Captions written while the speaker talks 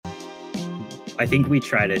I think we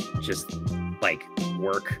try to just like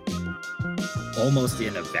work almost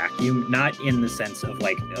in a vacuum, not in the sense of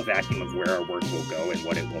like a vacuum of where our work will go and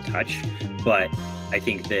what it will touch, but I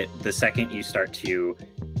think that the second you start to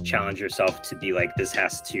challenge yourself to be like, this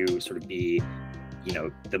has to sort of be, you know,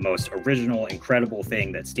 the most original, incredible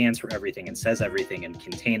thing that stands for everything and says everything and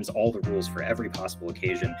contains all the rules for every possible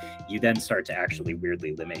occasion, you then start to actually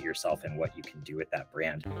weirdly limit yourself in what you can do with that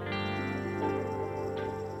brand.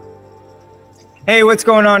 Hey, what's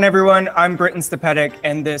going on, everyone? I'm Britton Stepetic,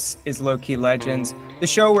 and this is Low Key Legends, the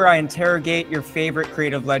show where I interrogate your favorite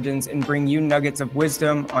creative legends and bring you nuggets of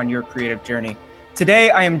wisdom on your creative journey. Today,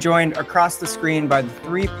 I am joined across the screen by the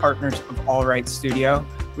three partners of All Right Studio.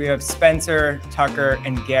 We have Spencer, Tucker,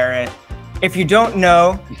 and Garrett. If you don't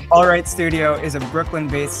know, All Right Studio is a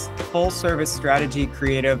Brooklyn-based full-service strategy,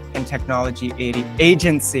 creative, and technology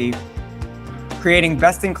agency creating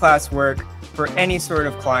best-in-class work for any sort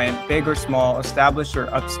of client, big or small, established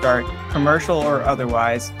or upstart, commercial or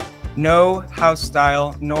otherwise. No house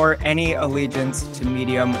style, nor any allegiance to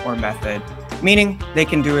medium or method, meaning they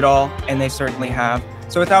can do it all, and they certainly have.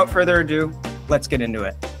 So without further ado, let's get into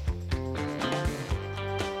it.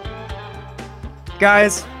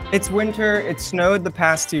 Guys, it's winter. It snowed the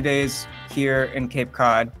past 2 days here in Cape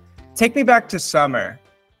Cod. Take me back to summer.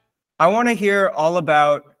 I want to hear all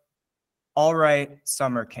about All Right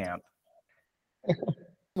Summer Camp.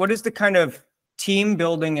 What is the kind of team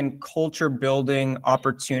building and culture building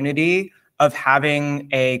opportunity of having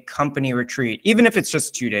a company retreat, even if it's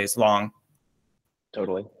just 2 days long?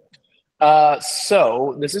 Totally.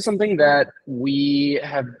 So this is something that we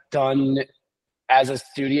have done as a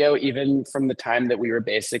studio, even from the time that we were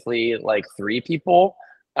basically like 3 people.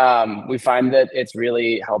 We find that it's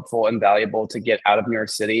really helpful and valuable to get out of New York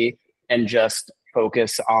City and just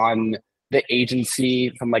focus on the agency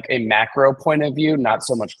from like a macro point of view, not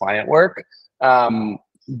so much client work.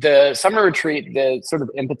 The summer retreat, the sort of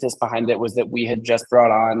impetus behind it was that we had just brought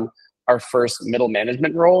on our first middle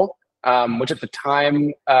management role, which at the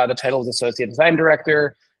time, the title was Associate Design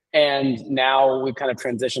Director. And now we've kind of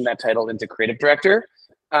transitioned that title into Creative Director.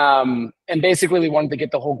 And basically we wanted to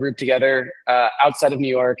get the whole group together outside of New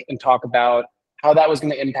York and talk about how that was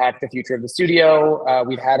going to impact the future of the studio.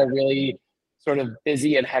 We'd had a really sort of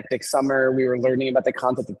busy and hectic summer. We were learning about the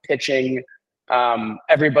concept of pitching.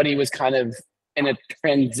 Everybody was kind of in a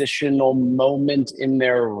transitional moment in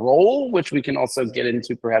their role, which we can also get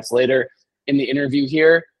into perhaps later in the interview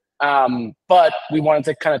here. But we wanted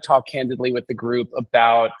to kind of talk candidly with the group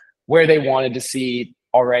about where they wanted to see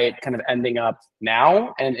All Right kind of ending up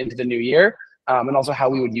now and into the new year, and also how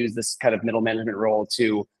we would use this kind of middle management role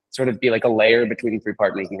to sort of be like a layer between 3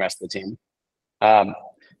 partners and the rest of the team.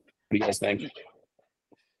 What do you guys think?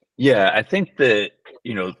 Yeah, I think that,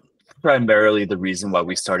 you know, primarily the reason why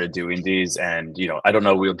we started doing these, and, you know, I don't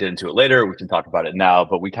know, we'll get into it later, we can talk about it now,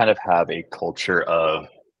 but we kind of have a culture of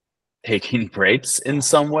taking breaks in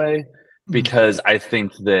some way, because I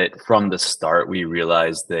think that from the start, we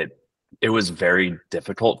realized that it was very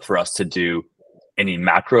difficult for us to do any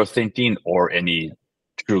macro thinking or any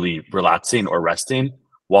truly relaxing or resting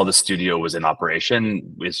while the studio was in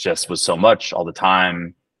operation. It just was so much all the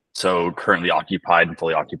time, so currently occupied and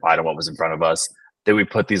fully occupied on what was in front of us, that we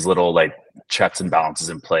put these little like checks and balances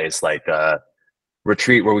in place, like a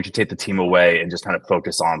retreat where we could take the team away and just kind of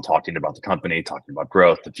focus on talking about the company, talking about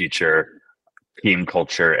growth, the future, team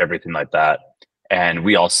culture, everything like that. And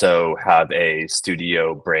we also have a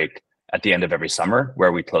studio break at the end of every summer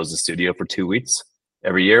where we close the studio for 2 weeks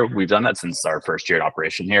every year. We've done that since our first year in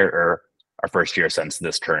operation here, or our first year since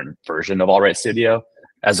this current version of All Right Studio,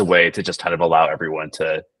 as a way to just kind of allow everyone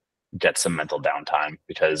to get some mental downtime,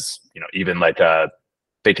 because, you know, even like a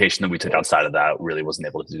vacation that we took outside of that really wasn't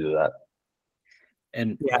able to do that.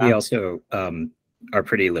 And we also are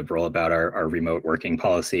pretty liberal about our remote working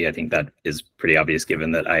policy. I think that is pretty obvious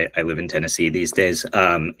given that I live in Tennessee these days.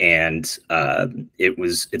 And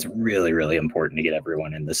it's really, really important to get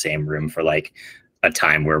everyone in the same room for like a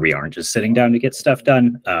time where we aren't just sitting down to get stuff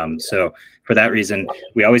done. So for that reason,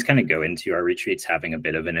 we always kind of go into our retreats having a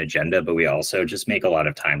bit of an agenda, but we also just make a lot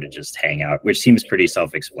of time to just hang out, which seems pretty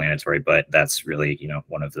self-explanatory, but that's really, you know,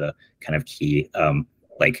 one of the kind of key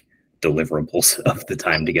like deliverables of the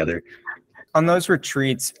time together. On those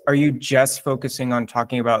retreats, are you just focusing on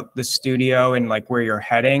talking about the studio and like where you're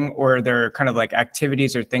heading, or are there kind of like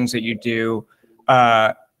activities or things that you do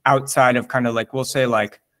outside of kind of like, we'll say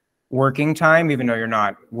like working time, even though you're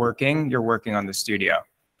not working, you're working on the studio?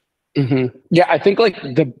 Mm-hmm. Yeah, I think like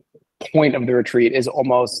the point of the retreat is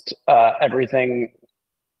almost everything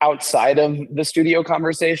outside of the studio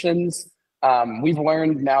conversations. We've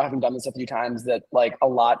learned now, having done this a few times, that like a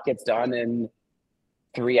lot gets done in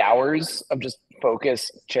 3 hours of just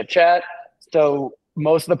focused chit chat. So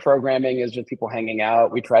most of the programming is just people hanging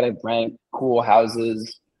out. We try to rent cool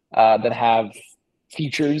houses that have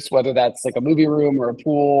features, whether that's like a movie room or a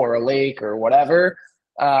pool or a lake or whatever.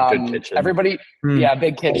 Good kitchen. Everybody, yeah,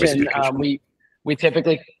 big kitchen. We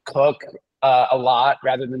typically cook a lot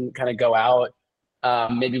rather than kind of go out.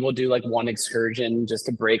 Maybe we'll do like one excursion just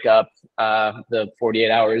to break up the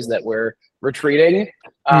 48 hours that we're retreating.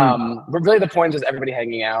 But really the point is everybody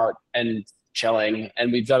hanging out and chilling.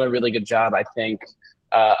 And we've done a really good job, I think,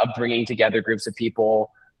 of bringing together groups of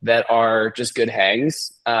people that are just good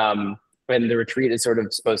hangs. And the retreat is sort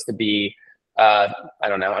of supposed to be, I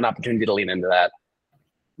don't know, an opportunity to lean into that.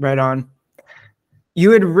 Right on.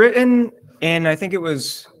 You had written in, I think it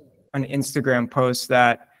was an Instagram post,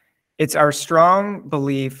 that it's our strong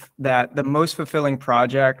belief that the most fulfilling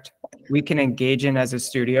project we can engage in as a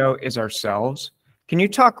studio is ourselves. Can you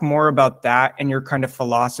talk more about that and your kind of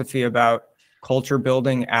philosophy about culture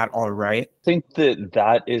building at All Right? I think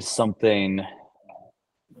that is something,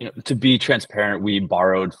 you know, to be transparent, we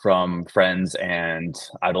borrowed from friends and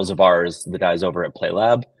idols of ours, the guys over at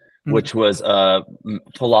PlayLab, which was a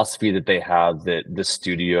philosophy that they have, that the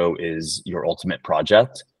studio is your ultimate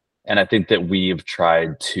project. And I think that we've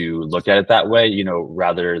tried to look at it that way, you know,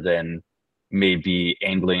 rather than maybe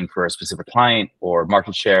angling for a specific client or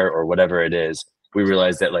market share or whatever it is. We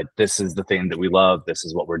realize that like, this is the thing that we love. This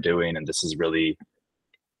is what we're doing. And this is really,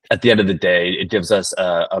 at the end of the day, it gives us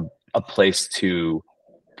a place to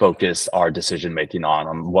focus our decision-making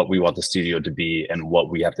on what we want the studio to be and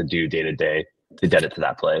what we have to do day to day to get it to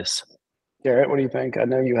that place. Garrett, what do you think? I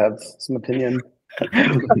know you have some opinion.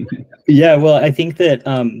 Yeah, well, I think that,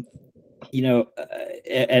 you know,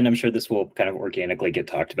 and I'm sure this will kind of organically get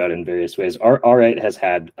talked about in various ways. All Right has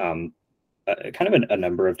had kind of a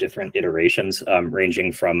number of different iterations,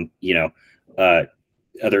 ranging from, you know,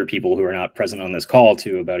 other people who are not present on this call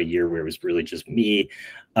to about a year where it was really just me.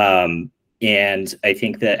 And I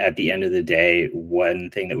think that at the end of the day, one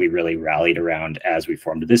thing that we really rallied around as we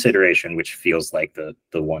formed this iteration, which feels like the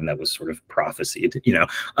one that was sort of prophesied, you know,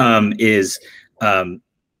 is,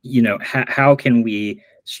 you know, how can we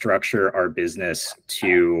structure our business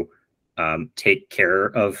to take care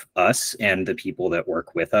of us and the people that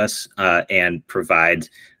work with us, and provide,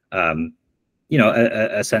 you know,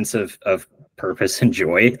 a sense of purpose and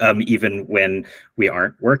joy, even when we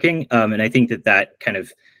aren't working. And I think that kind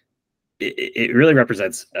of, it really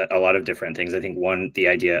represents a lot of different things. I think one, the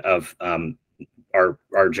idea of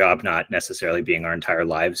our job not necessarily being our entire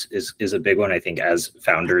lives is a big one. I think as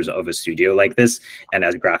founders of a studio like this and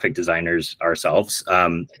as graphic designers ourselves,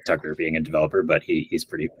 Tucker being a developer, but he's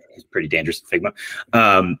pretty dangerous at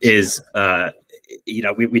Figma, you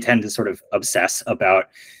know, we tend to sort of obsess about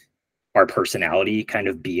our personality kind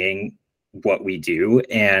of being what we do.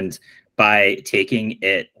 And by taking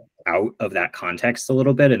it out of that context a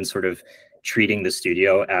little bit and sort of treating the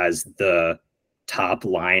studio as the top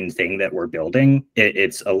line thing that we're building,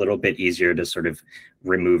 it's a little bit easier to sort of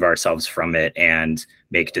remove ourselves from it and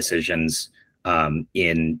make decisions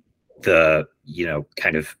in the, you know,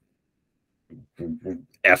 kind of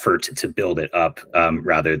effort to build it up,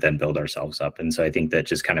 rather than build ourselves up. And so I think that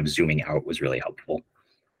just kind of zooming out was really helpful.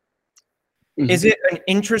 Is it an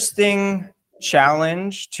interesting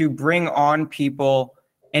challenge to bring on people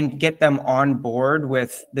and get them on board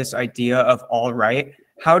with this idea of All Right?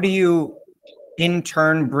 How do you in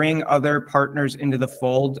turn bring other partners into the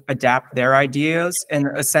fold, adapt their ideas, and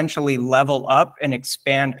essentially level up and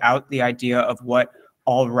expand out the idea of what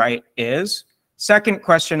All Right is? Second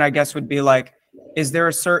question, I guess, would be like, is there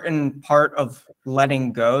a certain part of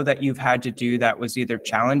letting go that you've had to do that was either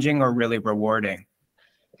challenging or really rewarding?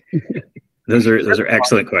 Those are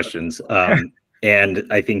excellent questions. And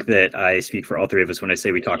I think that I speak for all three of us when I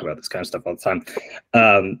say we talk about this kind of stuff all the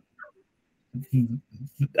time.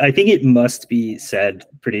 I think it must be said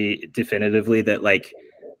pretty definitively that like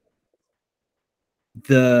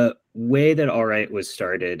the way that All Right was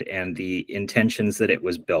started and the intentions that it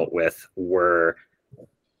was built with were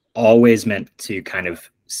always meant to kind of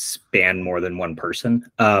span more than one person.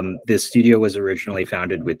 This studio was originally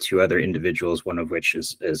founded with two other individuals, one of which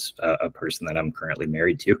is a person that I'm currently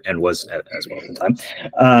married to and was as well at the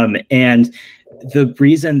time. And the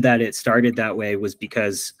reason that it started that way was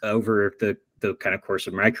because over the kind of course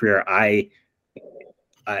of my career, I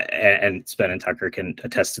and Sven and Tucker can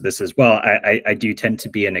attest to this as well, I do tend to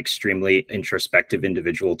be an extremely introspective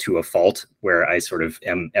individual to a fault, where I sort of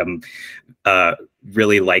am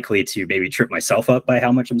really likely to maybe trip myself up by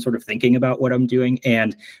how much I'm sort of thinking about what I'm doing.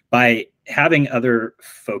 And by having other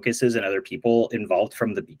focuses and other people involved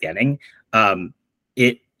from the beginning,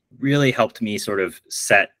 it really helped me sort of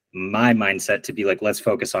set my mindset to be like, let's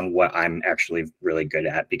focus on what I'm actually really good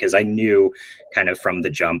at, because I knew kind of from the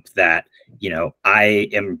jump that, you know, I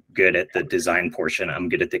am good at the design portion, I'm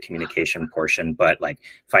good at the communication portion, but like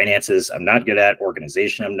finances, I'm not good at.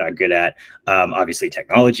 Organization, I'm not good at. Obviously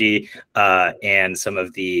technology, and some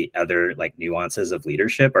of the other like nuances of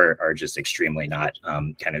leadership are just extremely not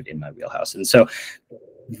kind of in my wheelhouse. And so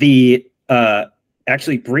the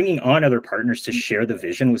actually bringing on other partners to share the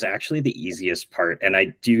vision was actually the easiest part. And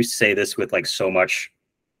I do say this with like so much,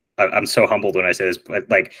 I'm so humbled when I say this, but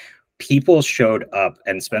like people showed up,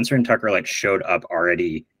 and Spencer and Tucker like showed up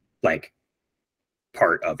already like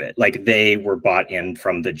part of it. Like they were bought in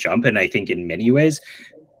from the jump. And I think in many ways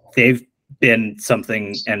they've been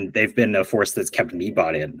something, and they've been a force that's kept me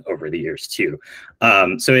bought in over the years too.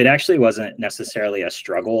 So it actually wasn't necessarily a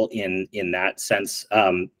struggle in that sense,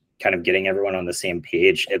 kind of getting everyone on the same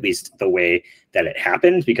page, at least the way that it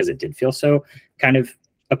happened, because it did feel so kind of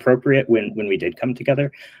appropriate when we did come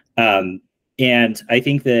together. And I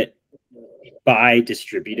think that by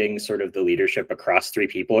distributing sort of the leadership across three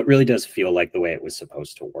people, it really does feel like the way it was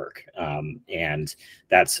supposed to work. And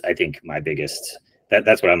that's, I think, my biggest,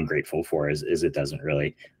 that's what I'm grateful for, is it doesn't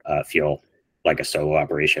really feel like a solo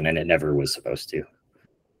operation, and it never was supposed to.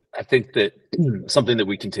 I think that something that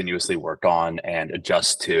we continuously work on and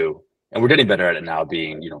adjust to, and we're getting better at it now,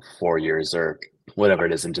 being, you know, 4 years or whatever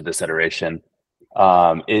it is into this iteration,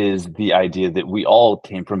 is the idea that we all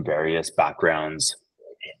came from various backgrounds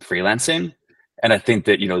freelancing. And I think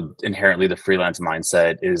that, you know, inherently the freelance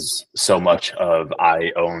mindset is so much of,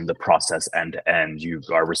 I own the process end to end. You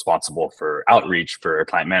are responsible for outreach, for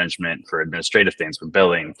client management, for administrative things, for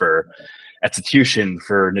billing, for execution,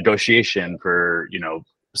 for negotiation, for, you know,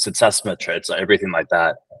 success metrics, everything like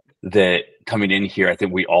that. That coming in here, I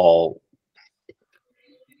think we all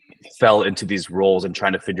fell into these roles and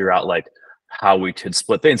trying to figure out like how we could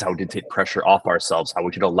split things, how we could take pressure off ourselves, how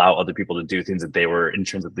we could allow other people to do things that they were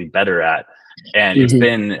intrinsically better at. And it's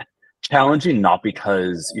been challenging, not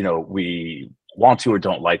because, you know, we want to or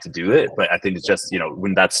don't like to do it, but I think it's just, you know,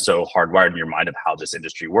 when that's so hardwired in your mind of how this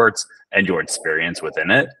industry works and your experience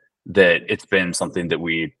within it, that it's been something that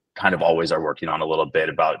we kind of always are working on a little bit,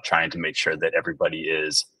 about trying to make sure that everybody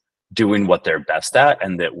is doing what they're best at,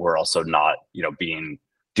 and that we're also not, you know, being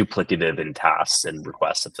duplicative in tasks and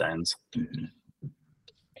requests of things.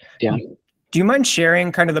 Yeah. Do you mind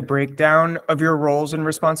sharing kind of the breakdown of your roles and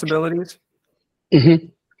responsibilities?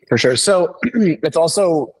 For sure. So it's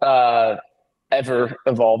also ever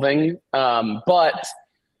evolving. But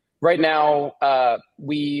right now,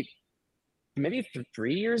 we maybe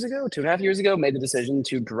 3 years ago, 2.5 years ago, made the decision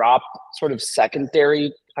to drop sort of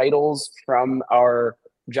secondary titles from our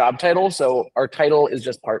job title. So our title is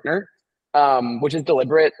just partner, which is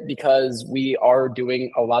deliberate because we are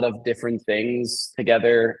doing a lot of different things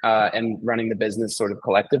together and running the business sort of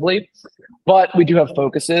collectively. But we do have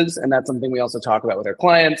focuses, and that's something we also talk about with our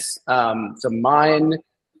clients. So mine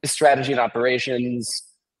is strategy and operations,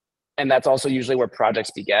 and that's also usually where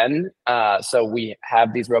projects begin. So we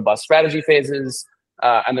have these robust strategy phases,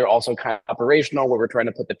 and they're also kind of operational, where we're trying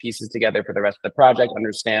to put the pieces together for the rest of the project,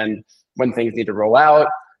 understand when things need to roll out,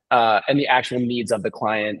 and the actual needs of the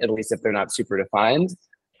client, at least if they're not super defined.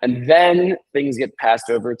 And then things get passed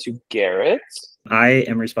over to Garrett. I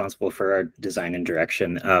am responsible for our design and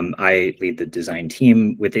direction. I lead the design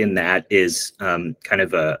team. Within that is kind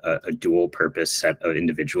of a dual purpose set of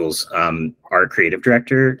individuals. Our creative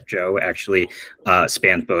director, Joe, actually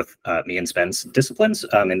spans both me and Spen's disciplines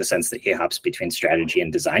in the sense that he hops between strategy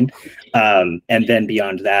and design. And then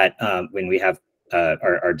beyond that, when we have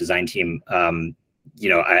our design team, you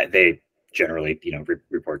know, they generally, you know,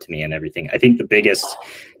 report to me and everything. I think the biggest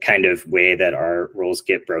kind of way that our roles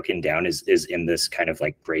get broken down is in this kind of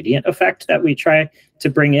like gradient effect that we try to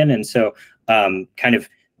bring in. And so kind of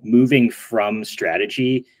moving from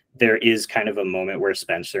strategy, there is kind of a moment where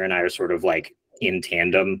Spencer and I are sort of like in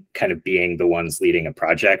tandem, kind of being the ones leading a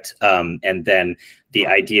project. And then the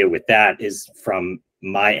idea with that is, from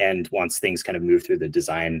my end, once things kind of move through the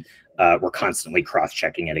design, we're constantly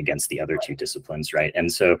cross-checking it against the other two disciplines, right?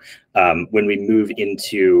 And so when we move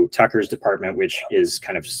into Tucker's department, which is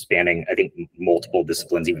kind of spanning, I think, multiple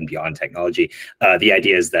disciplines, even beyond technology, the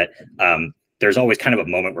idea is that there's always kind of a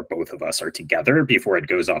moment where both of us are together before it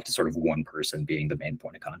goes off to sort of one person being the main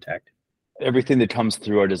point of contact. Everything that comes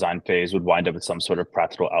through our design phase would wind up with some sort of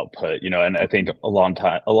practical output, you know, and I think a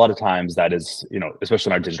lot of times that is, you know, especially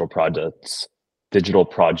in our digital projects,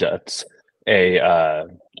 a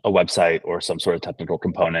website or some sort of technical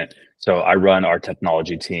component. So I run our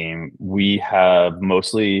technology team. We have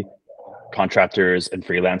mostly contractors and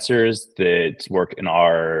freelancers that work in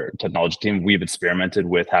our technology team, we've experimented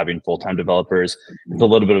with having full-time developers. It's a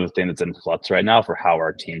little bit of a thing that's in flux right now for how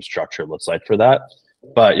our team structure looks like for that.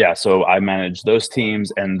 But yeah, so I manage those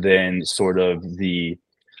teams, and then sort of the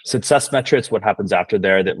success metrics, what happens after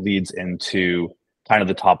there, that leads into kind of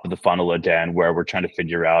the top of the funnel again, where we're trying to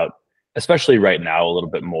figure out, especially right now, a little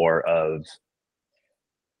bit more of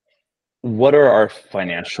what are our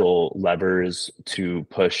financial levers to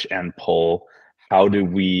push and pull? How do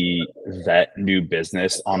we vet new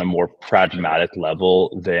business on a more pragmatic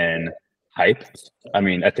level than hype? I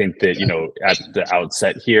mean, I think that, you know, at the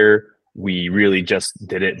outset here, we really just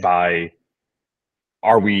did it by,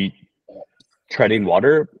 are we treading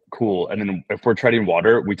water? Cool. And then if we're treading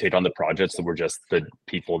water, we take on the projects that were just the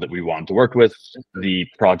people that we wanted to work with, the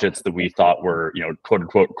projects that we thought were, you know, quote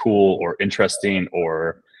unquote cool or interesting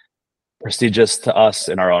or prestigious to us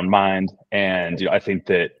in our own mind. And you know, I think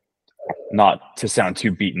that, not to sound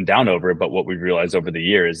too beaten down over it, but what we've realized over the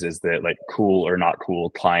years is that, like, cool or not cool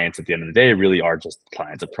clients at the end of the day really are just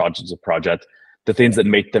clients. A project's a project. The things that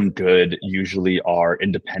make them good usually are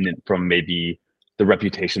independent from maybe the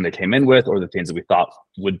reputation they came in with or the things that we thought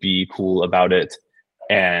would be cool about it.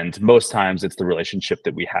 And most times it's the relationship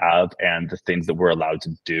that we have and the things that we're allowed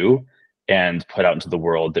to do and put out into the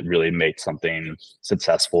world that really make something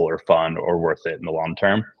successful or fun or worth it in the long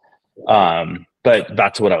term. But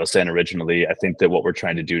back to what I was saying originally, I think that what we're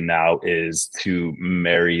trying to do now is to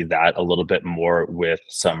marry that a little bit more with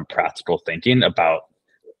some practical thinking about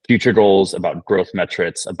future goals, about growth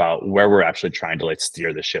metrics, about where we're actually trying to, like,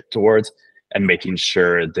 steer the ship towards, and making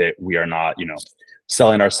sure that we are not, you know,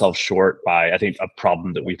 selling ourselves short by, I think a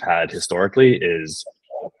problem that we've had historically is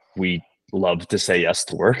we love to say yes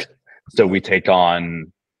to work. So we take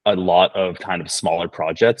on a lot of kind of smaller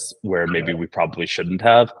projects where maybe we probably shouldn't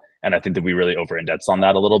have. And I think that we really over-index on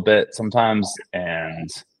that a little bit sometimes. And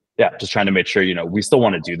yeah, just trying to make sure, you know, we still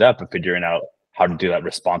want to do that, but figuring out how to do that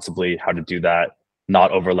responsibly, how to do that,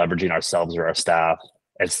 not over leveraging ourselves or our staff,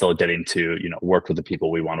 and still getting to, you know, work with the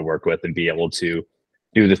people we want to work with and be able to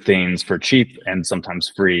do the things for cheap and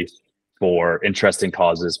sometimes free for interesting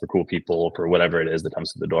causes, for cool people, for whatever it is that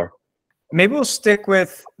comes to the door. Maybe we'll stick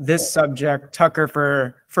with this subject, Tucker,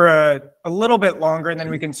 for a little bit longer, and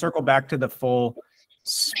then we can circle back to the full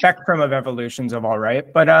spectrum of evolutions of all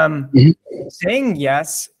right. But saying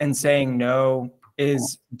yes and saying no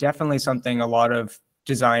is definitely something a lot of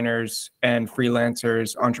designers and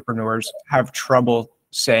freelancers, entrepreneurs have trouble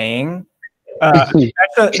saying. They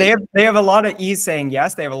have a lot of ease saying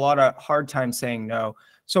yes. They have a lot of hard time saying no.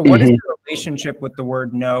 So what is the relationship with the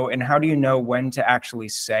word no, and how do you know when to actually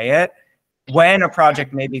say it? When a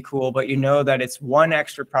project may be cool, but you know that it's one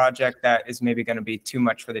extra project that is maybe going to be too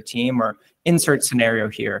much for the team, or insert scenario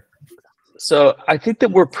here. So I think that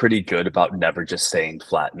we're pretty good about never just saying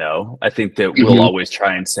flat no. I think that we'll always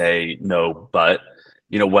try and say no, but,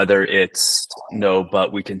 you know, whether it's no,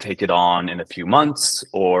 but we can take it on in a few months,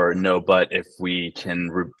 or no, but if we can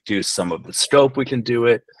reduce some of the scope, we can do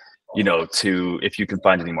it, you know, to, if you can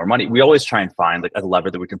find any more money. We always try and find, like, a lever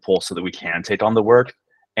that we can pull so that we can take on the work.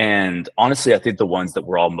 And honestly, I think the ones that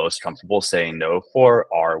we're all most comfortable saying no for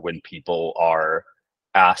are when people are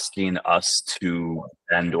asking us to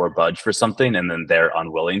bend or budge for something and then they're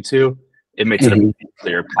unwilling to. It makes it a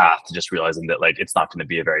clear path to just realizing that, like, it's not going to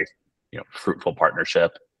be a very, you know, fruitful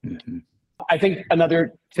partnership. I think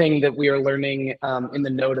another thing that we are learning in the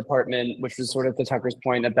no department, which is sort of to Tucker's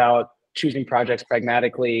point about choosing projects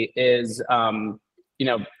pragmatically, is, you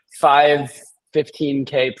know, 5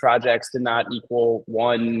 15K projects did not equal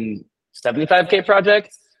one 75K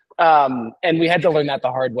project. And we had to learn that the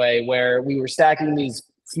hard way, where we were stacking these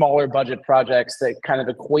smaller budget projects that kind of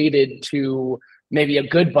equated to maybe a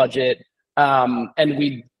good budget. And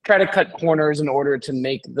we try to cut corners in order to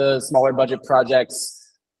make the smaller budget projects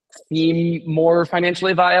seem more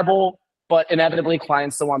financially viable, but inevitably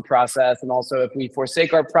clients still want process. And also, if we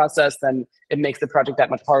forsake our process, then it makes the project that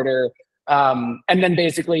much harder. And then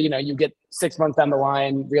basically, you know, you get 6 months down the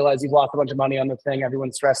line, realize you've lost a bunch of money on the thing,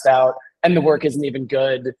 everyone's stressed out, and the work isn't even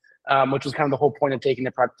good, which was kind of the whole point of taking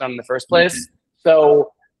the project on in the first place.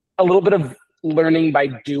 So a little bit of learning by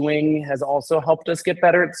doing has also helped us get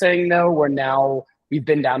better at saying no, where now we've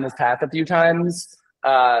been down this path a few times.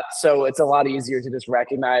 So it's a lot easier to just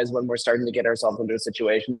recognize when we're starting to get ourselves into a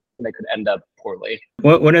situation that could end up poorly.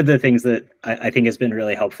 One of the things that I think has been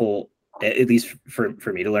really helpful, at least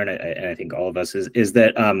for me to learn, and I think all of us, is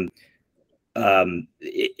that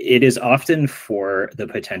it is often for the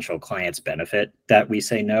potential client's benefit that we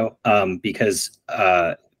say no, because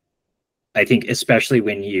I think especially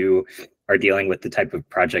when you are dealing with the type of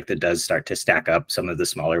project that does start to stack up, some of the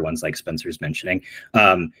smaller ones like Spencer's mentioning,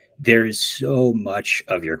 there's so much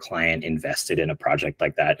of your client invested in a project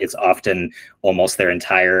like that. It's often almost their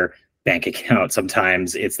entire bank account.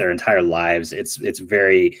 Sometimes it's their entire lives. It's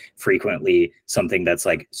very frequently something that's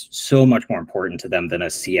like so much more important to them than a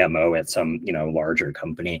CMO at some, you know, larger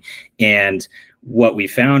company. And what we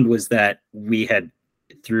found was that we had,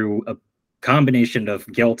 through a combination of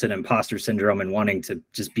guilt and imposter syndrome and wanting to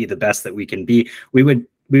just be the best that we can be, we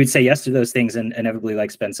would say yes to those things, and inevitably, like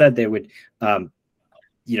Spence said, they would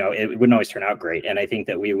you know, it wouldn't always turn out great. And I think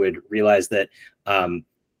that we would realize that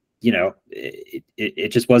you know, it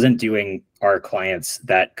just wasn't doing our clients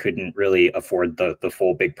that couldn't really afford the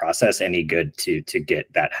full big process any good to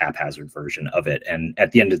get that haphazard version of it. And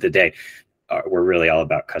at the end of the day, we're really all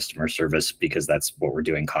about customer service because that's what we're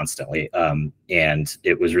doing constantly. And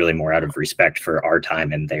it was really more out of respect for our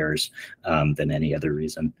time and theirs than any other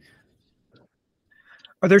reason.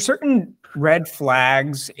 Are there certain red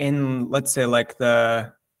flags in, let's say, like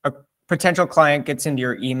a potential client gets into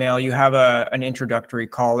your email, you have an introductory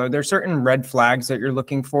call? Are there certain red flags that you're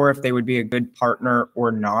looking for if they would be a good partner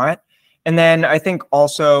or not? And then I think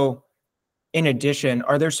also, in addition,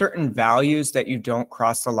 are there certain values that you don't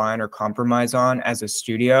cross the line or compromise on as a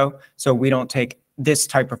studio? So we don't take this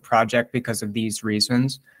type of project because of these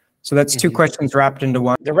reasons. So that's two questions wrapped into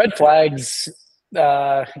one. The red flags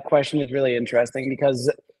question is really interesting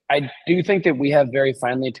because I do think that we have very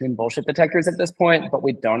finely tuned bullshit detectors at this point, but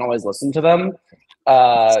we don't always listen to them.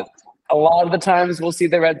 A lot of the times we'll see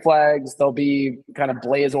the red flags, they'll be kind of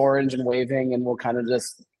blaze orange and waving, and we'll kind of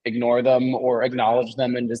just ignore them or acknowledge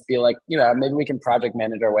them and just be like, you know, maybe we can project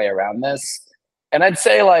manage our way around this. And I'd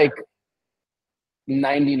say like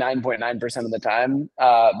 99.9% of the time,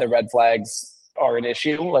 the red flags are an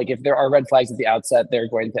issue. Like if there are red flags at the outset, they're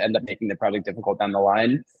going to end up making the project difficult down the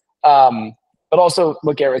line. But also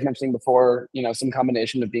what Garrett was mentioning before, you know, some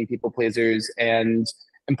combination of being people pleasers and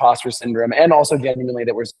imposter syndrome, and also genuinely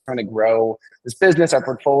that we're trying to grow this business, our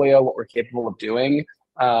portfolio, what we're capable of doing.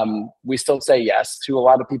 We still say yes to a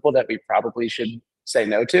lot of people that we probably should say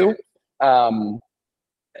no to.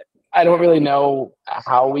 I don't really know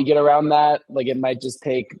how we get around that. Like it might just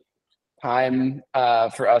take time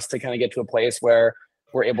for us to kind of get to a place where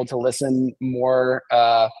we're able to listen more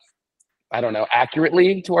I don't know,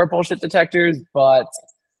 accurately to our bullshit detectors. But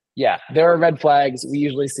yeah, there are red flags. We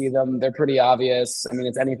usually see them. They're pretty obvious. I mean,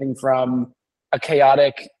 it's anything from a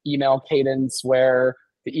chaotic email cadence where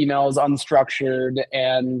the email is unstructured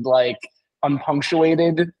and like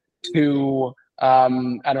unpunctuated to, I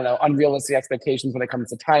don't know, unrealistic expectations when it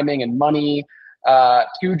comes to timing and money,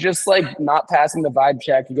 to just like not passing the vibe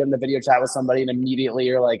check. You get in the video chat with somebody and immediately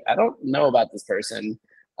you're like, I don't know about this person.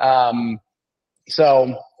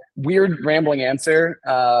 So weird rambling answer,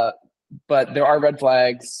 but there are red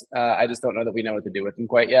flags. I just don't know that we know what to do with them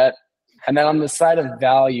quite yet. And then on the side of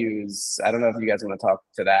values, I don't know if you guys want to talk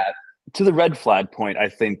to that. To the red flag point, I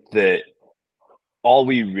think that all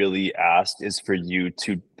we really asked is for you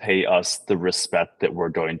to pay us the respect that we're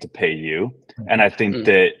going to pay you. And I think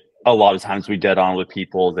that a lot of times we get on with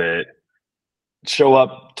people that show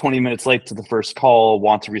up 20 minutes late to the first call,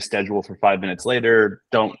 want to reschedule for 5 minutes later,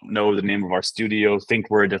 don't know the name of our studio, think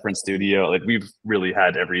we're a different studio. Like we've really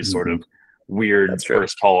had every sort of weird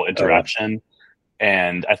first call interaction.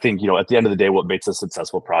 And I think, you know, at the end of the day, what makes a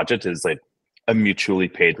successful project is like a mutually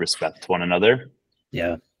paid respect to one another.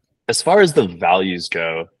 Yeah. As far as the values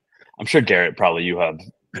go, I'm sure Garrett, probably you have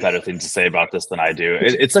better things to say about this than I do.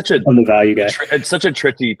 It's such a I'm the value guy. It's such a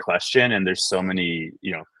tricky question, and there's so many,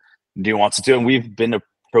 you know, nuances to it. And we've been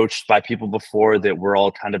approached by people before that we're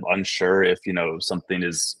all kind of unsure if, you know, something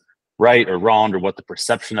is right or wrong or what the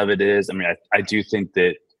perception of it is. I mean, I do think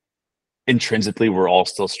that intrinsically we're all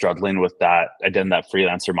still struggling with that, again, that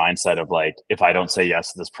freelancer mindset of like, if I don't say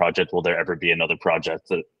yes to this project, will there ever be another project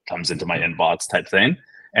that comes into my inbox type thing?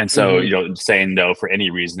 And so, you know, saying no for any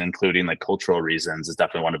reason, including like cultural reasons, is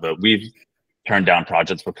definitely one of it. We've turned down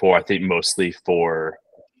projects before, I think mostly for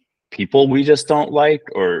people we just don't like,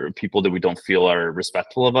 or people that we don't feel are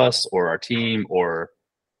respectful of us or our team, or,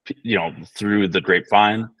 you know, through the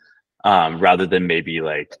grapevine, rather than maybe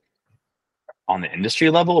like on the industry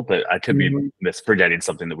level. But I could be forgetting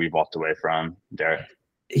something that we've walked away from, Derek.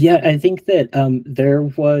 Yeah, I think that there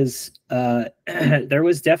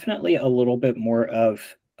was definitely a little bit more of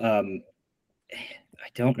I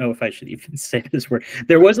don't know if I should even say this word.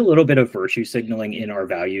 There was a little bit of virtue signaling in our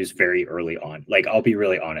values very early on. Like, I'll be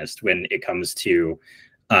really honest when it comes to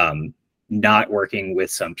not working with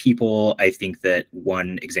some people. I think that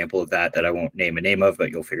one example of that I won't name a name of, but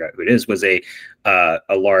you'll figure out who it is, was a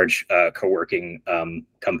large co-working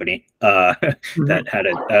company that had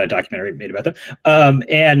a documentary made about them.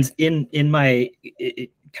 And in my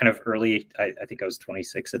kind of early, I think I was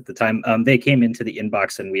 26 at the time, they came into the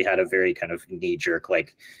inbox and we had a very kind of knee-jerk,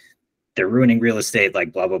 like, they're ruining real estate,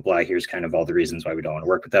 like blah, blah, blah. Here's kind of all the reasons why we don't want to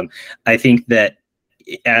work with them. I think that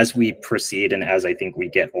as we proceed and as I think we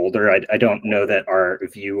get older, I don't know that our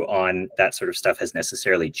view on that sort of stuff has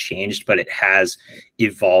necessarily changed, but it has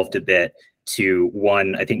evolved a bit to,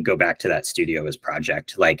 one, I think, go back to that studio as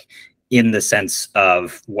project, like in the sense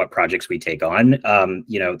of what projects we take on.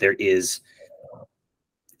 You know, there is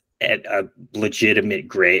a legitimate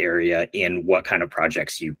gray area in what kind of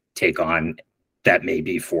projects you take on that may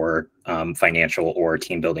be for financial or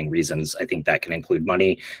team building reasons. I think that can include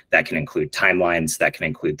money, that can include timelines, that can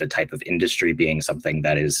include the type of industry being something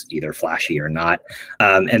that is either flashy or not.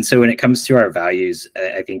 And so when it comes to our values,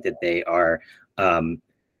 I think that they are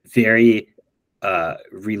very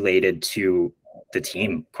related to the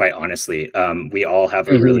team, quite honestly. We all have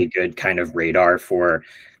a really good kind of radar for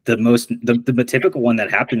the typical one that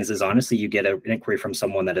happens is, honestly, you get an inquiry from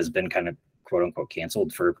someone that has been kind of quote unquote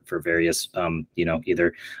canceled for various you know,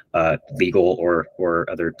 either legal or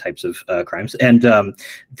other types of crimes, and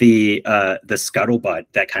the scuttlebutt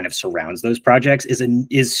that kind of surrounds those projects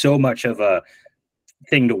is so much of a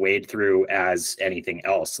thing to wade through as anything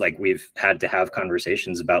else. Like, we've had to have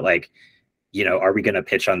conversations about, like, you know, are we going to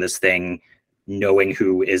pitch on this thing knowing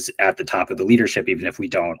who is at the top of the leadership, even if we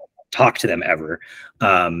don't talk to them ever,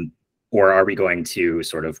 or are we going to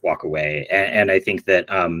sort of walk away? And I think that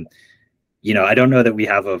you know, I don't know that we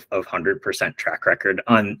have a 100% track record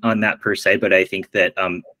on that per se, but I think that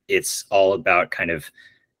it's all about kind of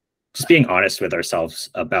just being honest with ourselves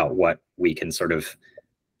about what we can sort of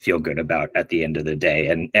feel good about at the end of the day.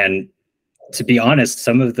 And to be honest,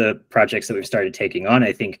 some of the projects that we've started taking on,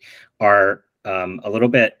 I think, are a little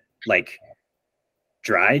bit like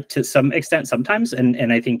dry to some extent sometimes,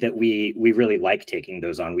 and I think that we really like taking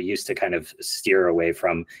those on. We used to kind of steer away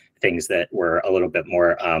from things that were a little bit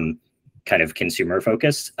more kind of consumer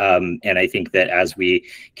focused. And I think that as we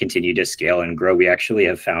continue to scale and grow, we actually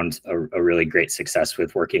have found a really great success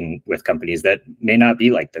with working with companies that may not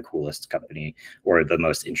be like the coolest company or the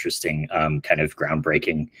most interesting kind of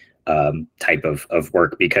groundbreaking type of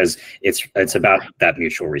work, because it's about that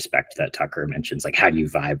mutual respect that Tucker mentions. Like, how do you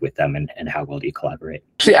vibe with them and how well do you collaborate?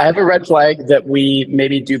 Actually, I have a red flag that we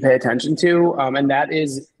maybe do pay attention to, and that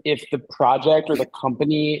is if the project or the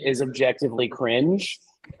company is objectively cringe.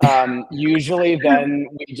 Usually then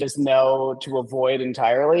we just know to avoid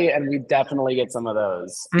entirely, and we definitely get some of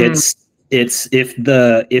those. It's if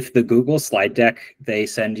the Google slide deck they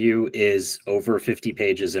send you is over 50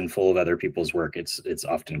 pages and full of other people's work, it's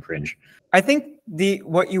often cringe. I think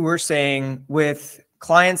what you were saying with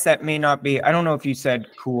clients that may not be, I don't know if you said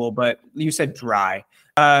cool, but you said dry,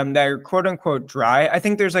 that are quote unquote dry. I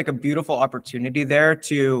think there's like a beautiful opportunity there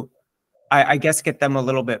to, I guess, get them a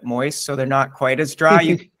little bit moist so they're not quite as dry.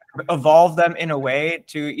 You evolve them in a way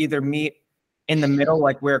to either meet in the middle,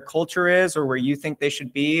 like where culture is or where you think they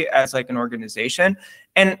should be as like an organization.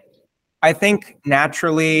 And I think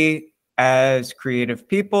naturally, as creative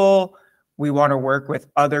people, we want to work with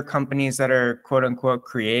other companies that are quote unquote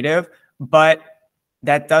creative, but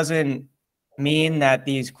that doesn't mean that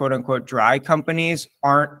these quote unquote dry companies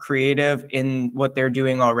aren't creative in what they're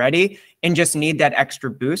doing already and just need that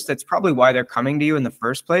extra boost. That's probably why they're coming to you in the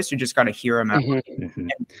first place. You just got to hear them out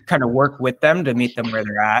and kind of work with them to meet them where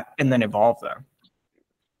they're at and then evolve them.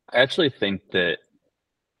 I actually think that,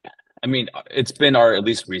 I mean, it's been our at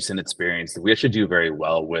least recent experience that we actually do very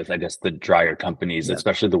well with, I guess, the drier companies,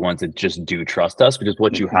 especially the ones that just do trust us, because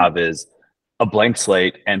what you have is a blank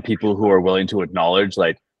slate and people who are willing to acknowledge,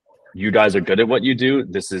 like, you guys are good at what you do.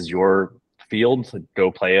 This is your field. So go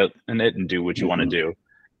play it in it and do what you want to do.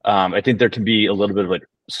 I think there can be a little bit of a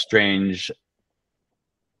strange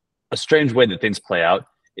way that things play out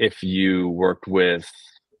if you worked with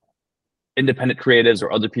independent creatives or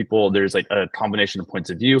other people. There's like a combination of points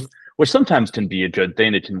of view, which sometimes can be a good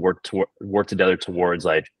thing. It can work together towards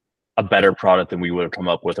like a better product than we would have come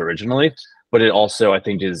up with originally. But it also, I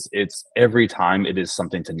think, it's every time it is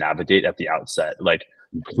something to navigate at the outset. Like,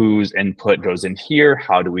 whose input goes in here?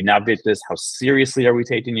 How do we navigate this? How seriously are we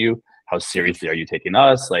taking you? How seriously are you taking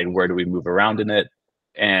us? Like, where do we move around in it?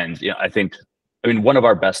 And I mean, one of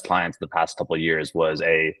our best clients the past couple of years was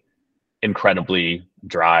a incredibly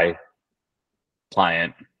dry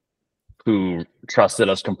client who trusted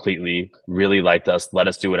us completely, really liked us, let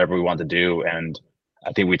us do whatever we wanted to do. And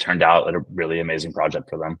I think we turned out a really amazing project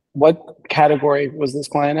for them. What category was this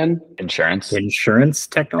client in? Insurance. Insurance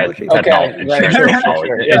technology. Okay, Insurance sure, technology.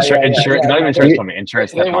 sure. Yeah, Insurance, not even insurance company.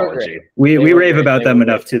 Insurance They were technology. great. We They were rave great. about They them were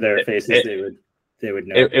enough great. to their faces. They would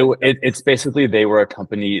know. It's basically they were a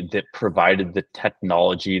company that provided the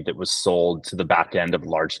technology that was sold to the back end of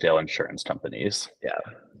large scale insurance companies.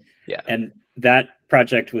 Yeah. And that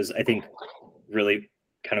project was, I think, really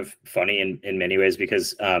kind of funny in many ways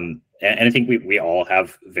because and I think we all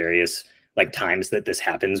have various like times that this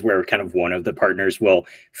happens where kind of one of the partners will,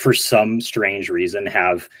 for some strange reason,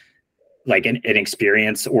 have like an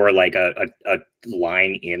experience or like a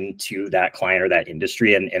line into that client or that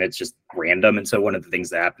industry, and it's just random. And so one of the things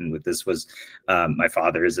that happened with this was my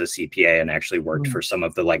father is a CPA and actually worked for some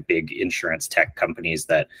of the like big insurance tech companies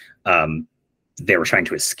that they were trying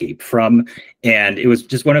to escape from. And it was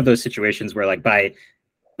just one of those situations where like by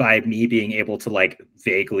me being able to like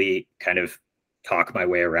vaguely kind of talk my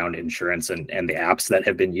way around insurance and the apps that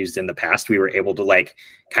have been used in the past, we were able to like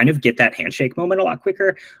kind of get that handshake moment a lot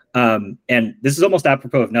quicker. And this is almost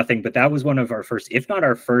apropos of nothing, but that was one of our first, if not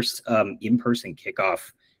our first, in-person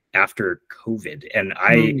kickoff after COVID. And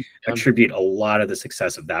I attribute a lot of the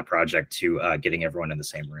success of that project to getting everyone in the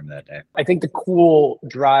same room that day. I think the cool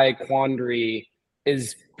dry quandary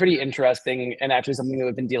is pretty interesting and actually something that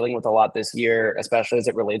we've been dealing with a lot this year, especially as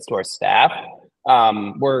it relates to our staff.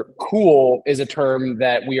 Where cool is a term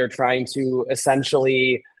that we are trying to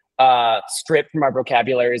essentially strip from our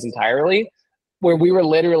vocabularies entirely, where we were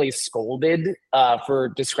literally scolded for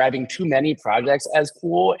describing too many projects as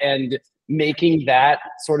cool and making that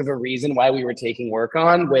sort of a reason why we were taking work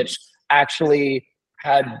on, which actually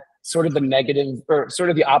had sort of the negative or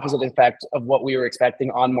sort of the opposite effect of what we were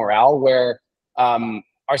expecting on morale, where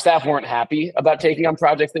our staff weren't happy about taking on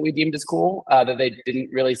projects that we deemed as cool, that they didn't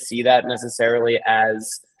really see that necessarily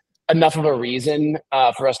as enough of a reason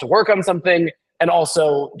for us to work on something. And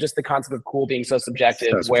also just the concept of cool being so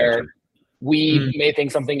subjective, where we may think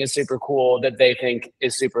something is super cool that they think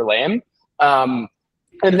is super lame.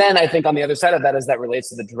 And then I think on the other side of that, as that relates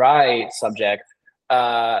to the dry subject,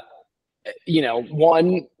 you know,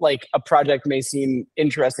 one, like a project may seem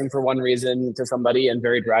interesting for one reason to somebody and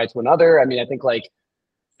very dry to another. I mean, I think like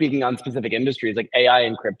speaking on specific industries, like AI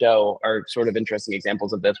and crypto are sort of interesting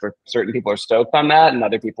examples of this, where certain people are stoked on that and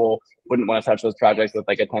other people wouldn't want to touch those projects with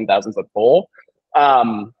like a 10,000 foot pole.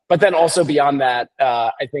 But then also beyond that,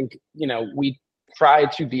 I think, you know, we try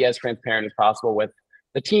to be as transparent as possible with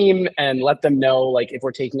the team and let them know, like, if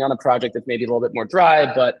we're taking on a project that's maybe a little bit more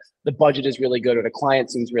dry, but the budget is really good or the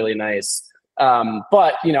client seems really nice.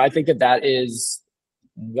 But, you know, I think that that is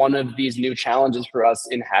one of these new challenges for us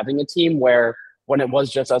in having a team, where when it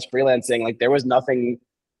was just us freelancing, like there was nothing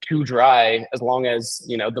too dry as long as,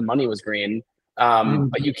 you know, the money was green.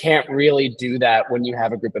 But you can't really do that when you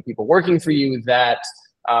have a group of people working for you that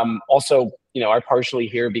also, you know, are partially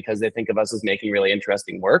here because they think of us as making really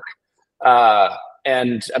interesting work.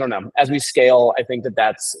 And I don't know, as we scale, I think that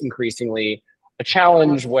that's increasingly a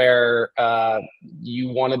challenge where you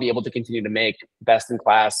want to be able to continue to make best in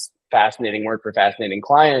class, fascinating work for fascinating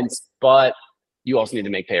clients, but you also need to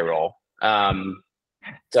make payroll.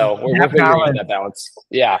 So we're figuring out that balance.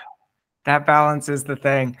 Yeah. That balance is the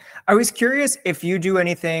thing. I was curious if you do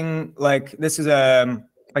anything like this is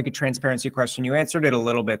like a transparency question. You answered it a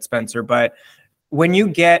little bit, Spencer, but when you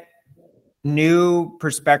get new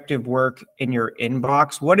perspective work in your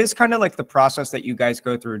inbox, what is kind of like the process that you guys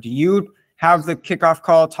go through? Do you have the kickoff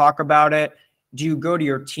call, talk about it? Do you go to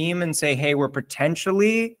your team and say, hey, we're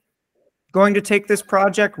potentially going to take this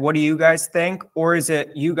project? What do you guys think? Or is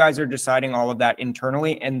it you guys are deciding all of that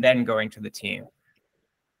internally and then going to the team?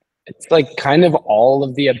 It's like kind of all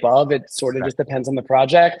of the above. It sort of just depends on the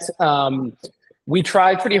project. We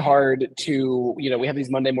try pretty hard to, you know, we have these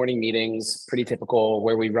Monday morning meetings, pretty typical,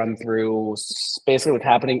 where we run through basically what's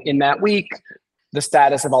happening in that week, the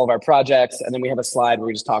status of all of our projects, and then we have a slide where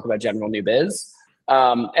we just talk about general new biz.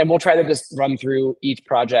 And we'll try to just run through each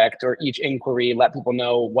project or each inquiry, let people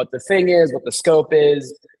know what the thing is, what the scope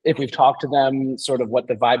is, if we've talked to them, sort of what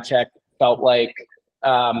the vibe check felt like,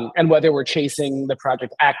 and whether we're chasing the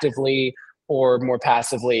project actively or more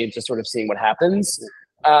passively, just sort of seeing what happens.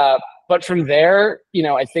 But from there, you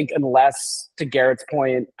know, I think unless, to Garrett's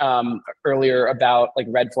point earlier about like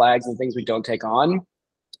red flags and things we don't take on,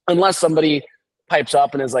 unless somebody pipes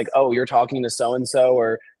up and is like, oh, you're talking to so-and-so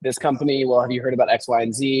or this company, well, have you heard about X, Y,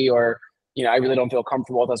 and Z? Or, you know, I really don't feel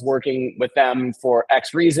comfortable with us working with them for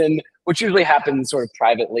X reason, which usually happens sort of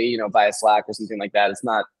privately, you know, via Slack or something like that. It's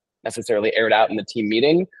not necessarily aired out in the team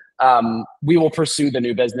meeting. We will pursue the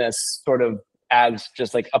new business sort of as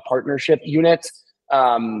just like a partnership unit.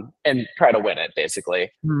 and try to win it, basically.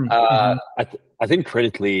 I think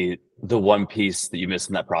critically, the one piece that you miss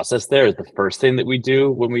in that process there is the first thing that we do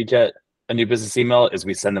when we get a new business email is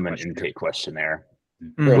we send them an intake questionnaire,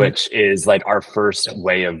 which is like our first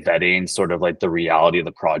way of vetting sort of like the reality of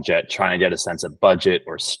the project, trying to get a sense of budget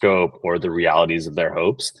or scope or the realities of their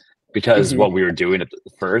hopes. Because what we were doing at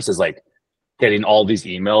first is like getting all these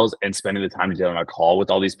emails and spending the time to get on a call with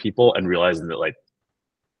all these people and realizing that like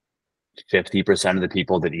 50% of the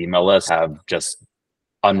people that email us have just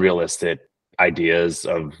unrealistic ideas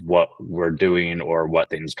of what we're doing or what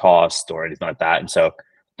things cost or anything like that. And so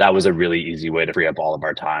that was a really easy way to free up all of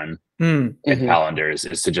our time and calendars,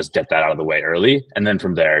 is to just get that out of the way early. And then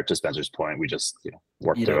from there, to Spencer's point, we just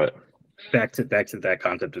work through it. Back to that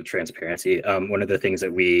concept of transparency. One of the things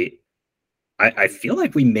that I feel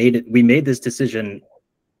like we made this decision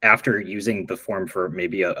after using the form for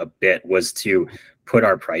maybe a bit, was to put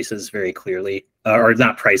our prices very clearly, or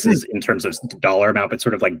not prices in terms of dollar amount, but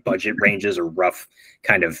sort of like budget ranges or rough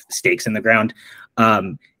kind of stakes in the ground.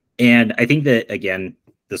 And I think that, again,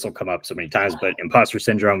 this will come up so many times, but imposter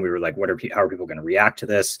syndrome, we were like, how are people going to react to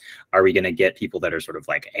this? Are we going to get people that are sort of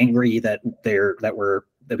like angry that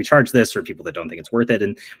we charge this, or people that don't think it's worth it?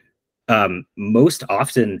 And most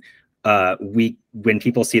often, when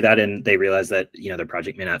people see that and they realize that their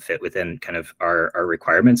project may not fit within kind of our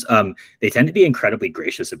requirements, they tend to be incredibly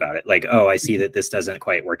gracious about it. Like, oh, I see that this doesn't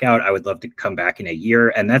quite work out, I would love to come back in a year.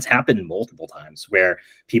 And that's happened multiple times, where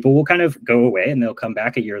people will kind of go away and they'll come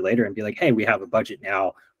back a year later and be like, hey, we have a budget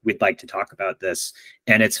now, we'd like to talk about this.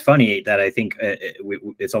 And it's funny that I think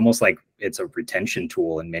it's almost like it's a retention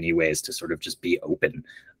tool in many ways to sort of just be open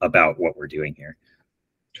about what we're doing here.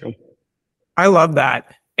 True. I love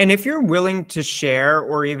that. And if you're willing to share,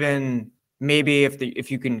 or even maybe if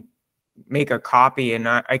you can make a copy, and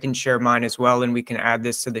I can share mine as well, and we can add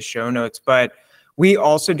this to the show notes. But we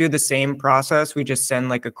also do the same process. We just send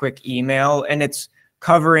like a quick email, and it's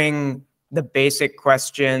covering the basic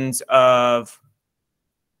questions of,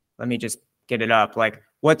 let me just get it up. Like,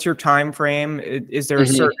 what's your time frame? Is there a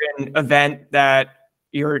certain event that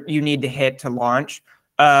you need to hit to launch?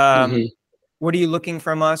 What are you looking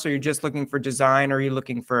from us? Are you just looking for design? Are you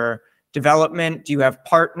looking for development? Do you have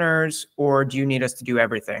partners, or do you need us to do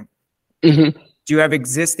everything? Do you have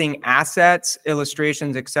existing assets,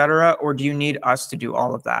 illustrations, etc., or do you need us to do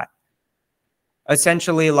all of that?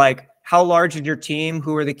 Essentially, like, how large is your team?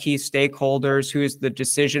 Who are the key stakeholders? Who is the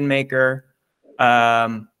decision maker?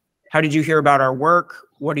 How did you hear about our work?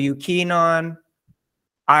 What are you keen on?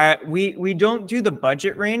 We don't do the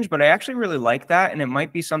budget range, but I actually really like that, and it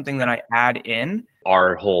might be something that I add in.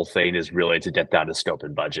 Our whole thing is really to get down to scope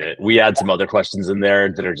and budget. We add some other questions in there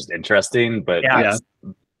that are just interesting, but that's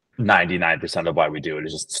 99% of why we do it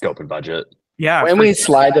is just scope and budget. Yeah. When we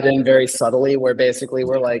slide it in very subtly, where basically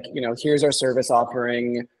we're like, here's our service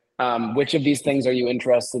offering. Which of these things are you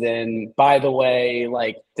interested in? By the way,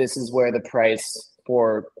 like, this is where the price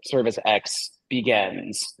for service X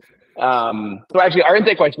begins. So actually, our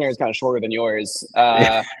intake questionnaire is kind of shorter than yours.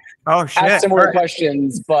 Oh shit! Ask similar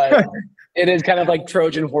questions, but it is kind of like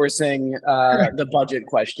Trojan horsing the budget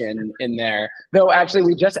question in there. Though actually,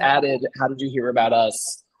 we just added "How did you hear about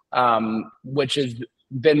us?" Which has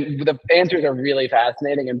been, the answers are really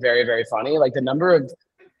fascinating and very, very funny. Like, the number of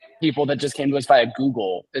people that just came to us via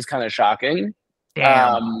Google is kind of shocking.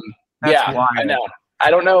 Damn, yeah, I know. I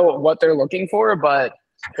don't know what they're looking for, but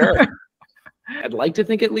sure. I'd like to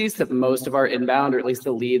think at least that most of our inbound, or at least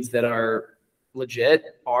the leads that are legit,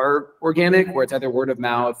 are organic, where it's either word of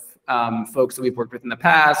mouth, folks that we've worked with in the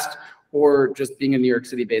past, or just being a New York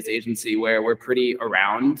City based agency where we're pretty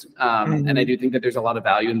around. And I do think that there's a lot of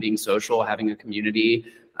value in being social, having a community,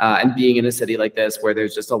 and being in a city like this where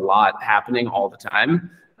there's just a lot happening all the time.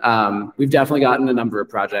 We've definitely gotten a number of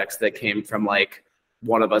projects that came from like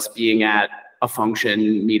one of us being at a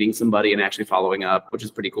function, meeting somebody and actually following up, which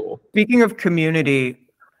is pretty cool. Speaking of community,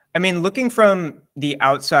 I mean, looking from the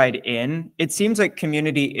outside in, it seems like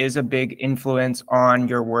community is a big influence on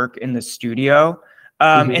your work in the studio.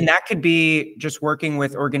 And that could be just working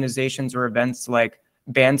with organizations or events like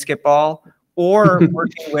Basketball, or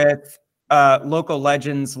working with local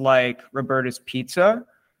legends like Roberta's Pizza.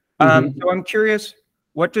 So I'm curious,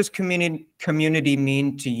 what does community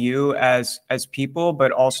mean to you as people,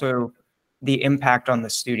 but also the impact on the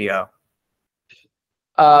studio?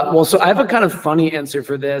 Well, so I have a kind of funny answer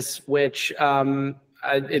for this, which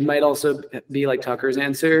it might also be like Tucker's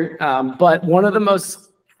answer. But one of the most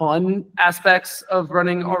fun aspects of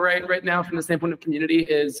running All right now from the standpoint of community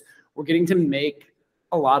is we're getting to make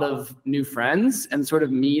a lot of new friends and sort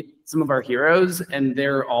of meet some of our heroes, and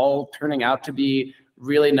they're all turning out to be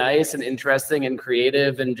really nice and interesting and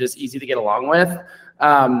creative and just easy to get along with.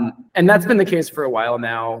 And that's been the case for a while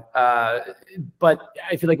now. But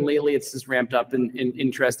I feel like lately it's just ramped up in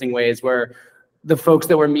interesting ways where the folks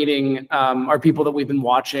that we're meeting are people that we've been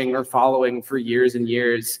watching or following for years and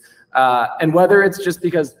years. And whether it's just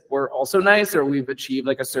because we're also nice or we've achieved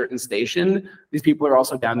like a certain station, these people are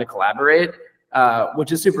also down to collaborate,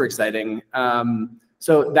 which is super exciting.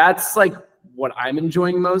 So that's like what I'm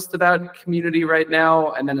enjoying most about community right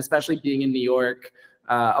now. And then especially being in New York,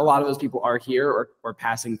 a lot of those people are here or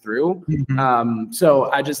passing through.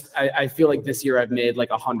 So I feel like this year I've made like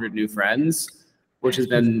 100 new friends, which has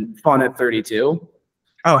been fun at 32.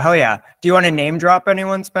 Oh, hell yeah. Do you want to name drop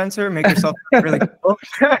anyone, Spencer? Make yourself really cool.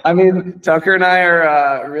 I mean, Tucker and I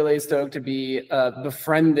are really stoked to be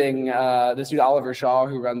befriending this dude, Oliver Shaw,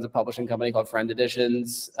 who runs a publishing company called Friend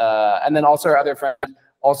Editions. And then also our other friend,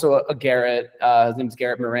 also a Garrett, his name's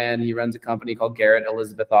Garrett Moran. He runs a company called Garrett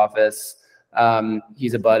Elizabeth Office.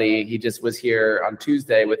 He's a buddy. He just was here on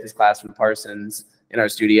Tuesday with his class from Parsons in our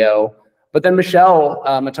studio. But then Michelle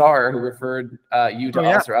Matar, who referred you to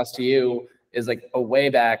us or us to you, is like a way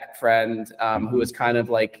back friend who was kind of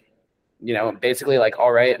like, you know, basically like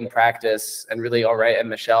all right in practice and really all right. And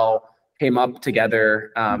Michelle came up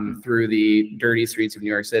together through the dirty streets of New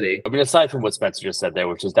York City. I mean, aside from what Spencer just said there,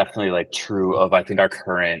 which is definitely like true of, I think, our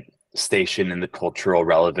current station and the cultural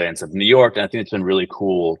relevance of New York. And I think it's been really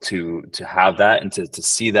cool to have that and to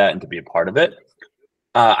see that and to be a part of it.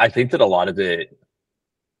 I think that a lot of it,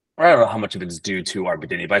 I don't know how much of it's due to our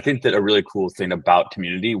beginning, but I think that a really cool thing about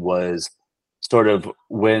community was sort of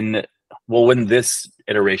when this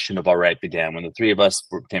iteration of All Right began, when the three of us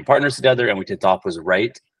became partners together and we kicked off, was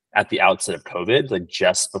right at the outset of COVID, like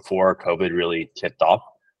just before COVID really kicked off.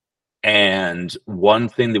 And one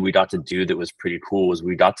thing that we got to do that was pretty cool was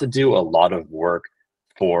we got to do a lot of work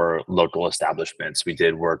for local establishments. We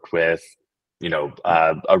did work with, you know,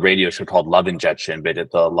 a radio show called Love Injection, but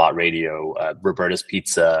at the Lot Radio, Roberta's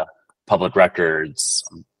Pizza, Public Records.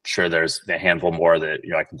 I'm sure there's a handful more that,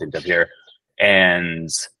 you know, I can think of here. And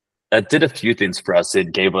that did a few things for us.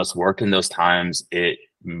 It gave us work in those times. It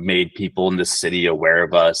made people in the city aware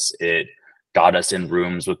of us. It got us in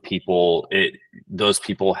rooms with people. Those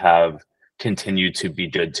people have continued to be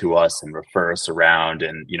good to us and refer us around.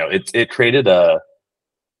 And, you know, it created a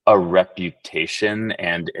reputation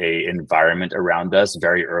and a environment around us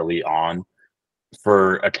very early on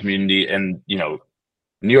for a community. And, you know,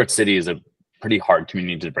 New York City is a pretty hard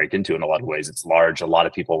community to break into in a lot of ways. It's large. A lot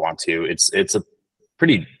of people want to. It's a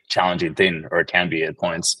pretty challenging thing, or it can be at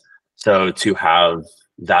points. So to have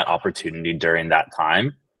that opportunity during that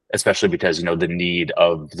time, especially because, you know, the need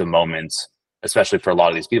of the moment, especially for a lot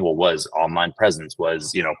of these people, was online presence,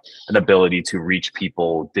 was, you know, an ability to reach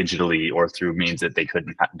people digitally or through means that they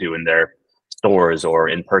couldn't do in their stores or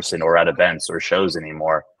in person or at events or shows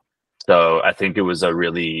anymore. So I think it was a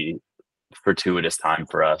really fortuitous time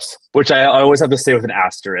for us, which I always have to say with an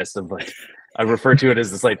asterisk of like, I refer to it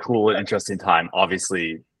as this like cool and interesting time.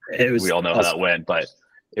 Obviously, we all know how that went, but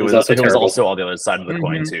it was also on the other side of the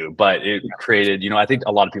coin too. But it created, you know, I think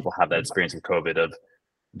a lot of people have that experience with COVID of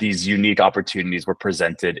these unique opportunities were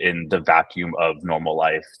presented in the vacuum of normal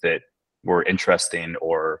life that were interesting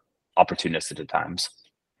or opportunistic at times.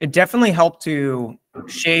 It definitely helped to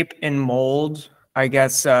shape and mold, I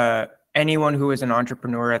guess, anyone who was an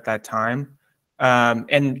entrepreneur at that time,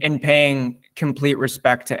 and paying complete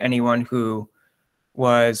respect to anyone who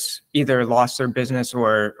was either lost their business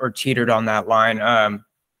or teetered on that line.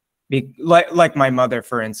 Like my mother,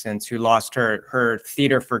 for instance, who lost her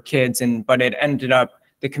theater for kids, but it ended up,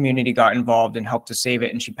 the community got involved and helped to save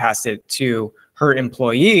it, and she passed it to her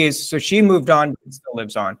employees. So she moved on, and still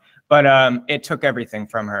lives on, but it took everything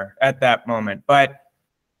from her at that moment. But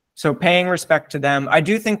so paying respect to them, I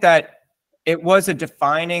do think that it was a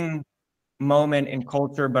defining moment in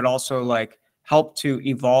culture, but also like helped to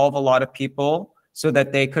evolve a lot of people so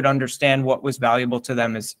that they could understand what was valuable to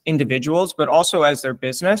them as individuals, but also as their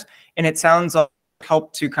business. And it sounds like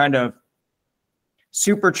helped to kind of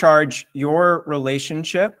supercharge your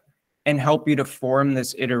relationship and help you to form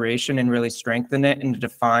this iteration and really strengthen it and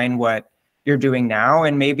define what you're doing now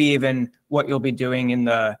and maybe even what you'll be doing in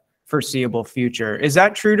the foreseeable future. Is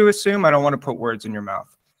that true to assume? I don't want to put words in your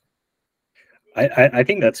mouth. I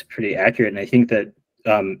think that's pretty accurate. And I think that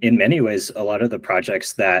in many ways, a lot of the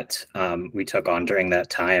projects that we took on during that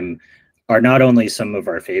time are not only some of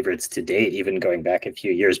our favorites to date, even going back a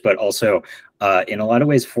few years, but also in a lot of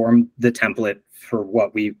ways form the template for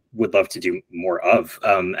what we would love to do more of.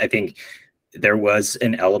 I think there was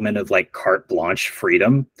an element of like carte blanche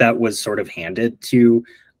freedom that was sort of handed to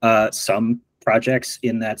some projects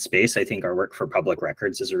in that space. I think our work for public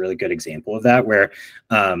records is a really good example of that, where,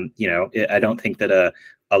 I don't think that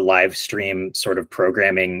a live stream sort of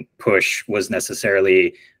programming push was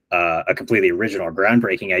necessarily a completely original or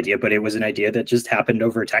groundbreaking idea, but it was an idea that just happened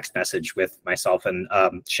over a text message with myself and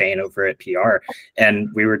Shane over at PR. And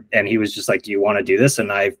he was just like, do you want to do this?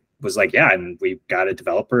 And I was like, yeah. And we got a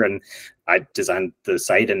developer and I designed the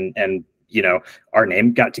site, and our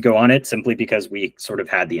name got to go on it simply because we sort of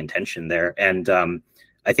had the intention there. And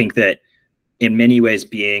I think that in many ways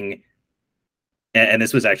and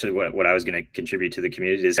this was actually what I was going to contribute to the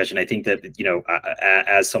community discussion. I think that,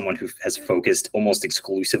 as someone who has focused almost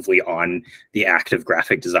exclusively on the act of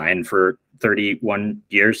graphic design for 31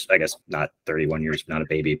 years, I guess not 31 years, not a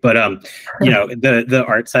baby, but, the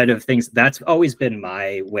art side of things, that's always been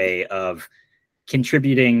my way of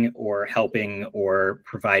contributing or helping or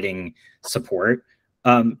providing support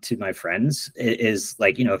to my friends. Is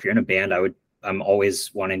like, if you're in a band, I'm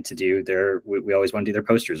always wanting to do we always want to do their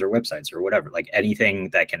posters or websites or whatever, like anything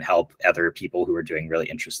that can help other people who are doing really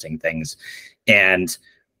interesting things. And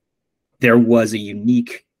there was a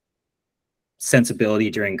unique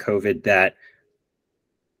sensibility during COVID that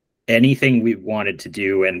anything we wanted to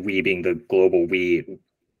do, and we being the global we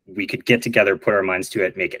could get together, put our minds to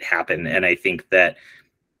it, make it happen. And I think that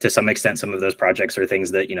to some extent, some of those projects are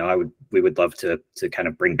things that, we would love to kind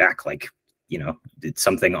of bring back, like, it's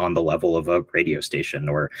something on the level of a radio station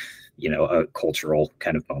or, a cultural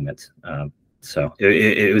kind of moment. So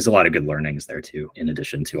it was a lot of good learnings there too, in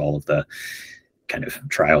addition to all of the kind of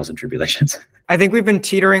trials and tribulations. I think we've been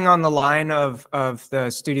teetering on the line of the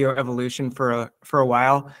studio evolution for a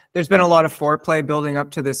while. There's been a lot of foreplay building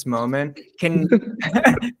up to this moment.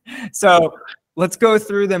 So let's go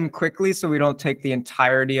through them quickly so we don't take the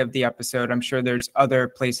entirety of the episode. I'm sure there's other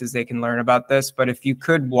places they can learn about this, but if you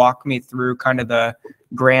could walk me through kind of the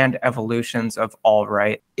grand evolutions of All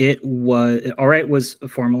Right. All Right was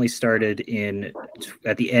formally started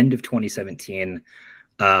at the end of 2017.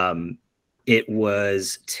 It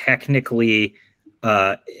was technically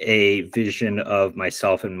a vision of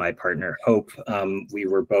myself and my partner, Hope. We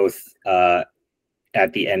were both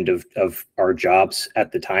at the end of our jobs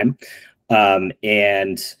at the time.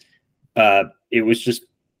 And it was just,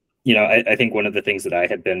 I think one of the things that I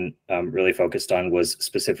had been really focused on was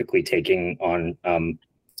specifically taking on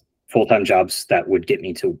full-time jobs that would get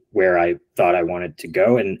me to where I thought I wanted to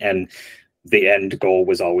go. And the end goal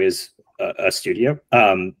was always a studio.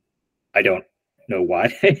 I don't know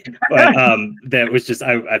why, but that was just,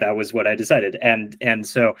 that was what I decided. And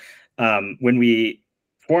so when we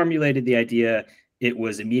formulated the idea, it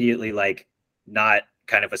was immediately like not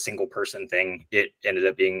kind of a single person thing. It ended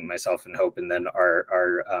up being myself and Hope, and then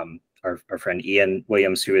our friend Ian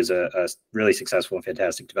Williams, who is a really successful and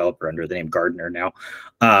fantastic developer under the name Gardner now.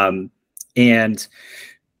 And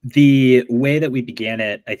the way that we began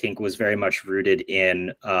it, I think, was very much rooted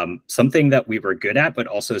in something that we were good at, but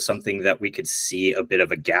also something that we could see a bit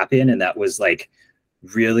of a gap in. And that was like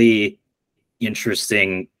really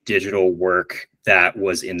interesting digital work that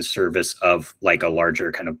was in service of like a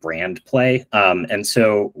larger kind of brand play. And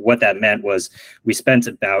so what that meant was we spent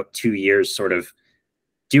about 2 years sort of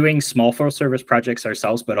doing small full service projects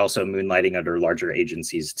ourselves, but also moonlighting under larger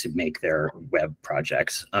agencies to make their web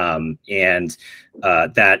projects. And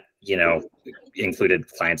that, included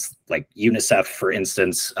clients like UNICEF, for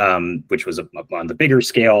instance, which was on the bigger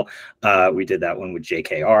scale. We did that one with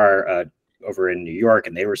JKR over in New York,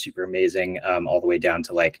 and they were super amazing, all the way down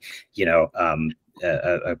to like,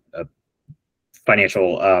 a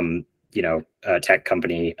financial, tech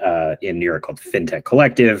company in New York called FinTech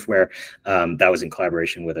Collective, where that was in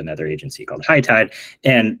collaboration with another agency called High Tide.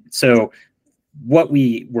 And so what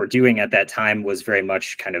we were doing at that time was very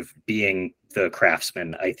much kind of being the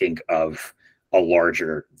craftsman, I think, of a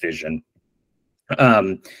larger vision.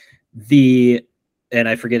 And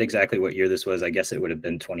I forget exactly what year this was. I guess it would have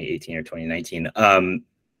been 2018 or 2019.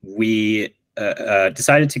 We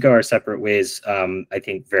decided to go our separate ways, I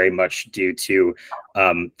think very much due to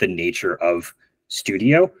the nature of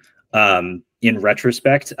studio. In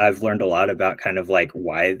retrospect, I've learned a lot about kind of like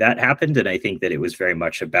why that happened. And I think that it was very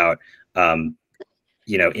much about,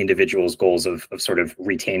 individuals' goals of sort of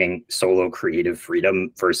retaining solo creative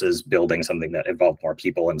freedom versus building something that involved more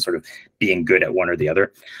people and sort of being good at one or the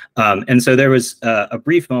other. And so there was a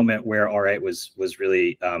brief moment where All Right was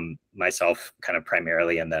really myself kind of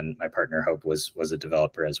primarily, and then my partner Hope was a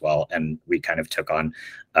developer as well. And we kind of took on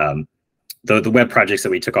the web projects that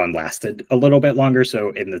we took on lasted a little bit longer. So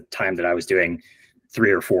in the time that I was doing 3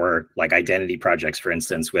 or 4 like identity projects, for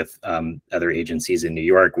instance, with other agencies in New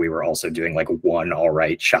York, we were also doing like one All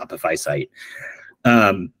Right Shopify site.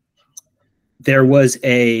 there was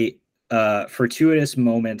a fortuitous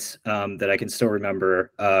moment that I can still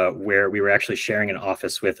remember where we were actually sharing an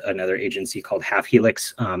office with another agency called Half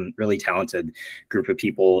Helix, really talented group of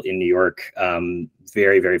people in New York,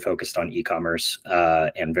 very, very focused on e-commerce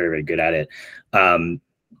and very, very good at it.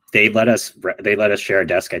 They let us share a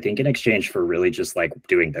desk, I think, in exchange for really just like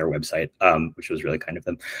doing their website, which was really kind of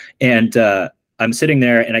them. And I'm sitting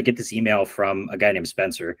there and I get this email from a guy named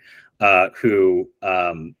Spencer, who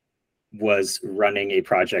was running a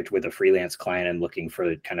project with a freelance client and looking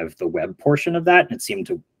for kind of the web portion of that. And it seemed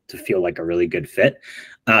to feel like a really good fit.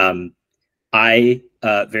 I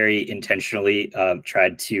very intentionally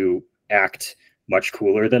tried to act much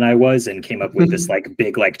cooler than I was and came up with this like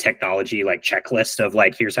big like technology like checklist of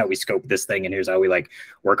like, here's how we scope this thing and here's how we like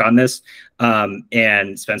work on this.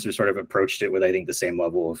 And Spencer sort of approached it with, I think, the same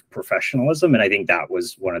level of professionalism. And I think that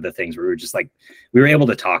was one of the things where we were just like, we were able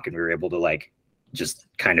to talk and we were able to like just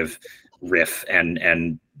kind of riff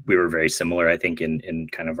and we were very similar, I think, in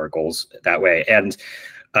kind of our goals that way. And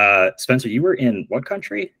Spencer, you were in what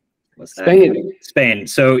country? Spain.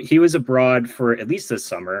 So he was abroad for at least this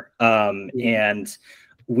summer. And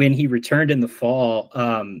when he returned in the fall,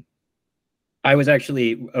 I was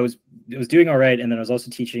doing all right. And then I was also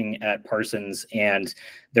teaching at Parsons, and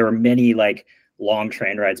there were many like long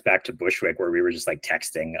train rides back to Bushwick where we were just like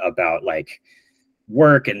texting about like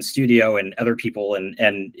work and studio and other people.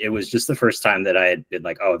 And it was just the first time that I had been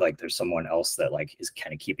like, oh, like there's someone else that like is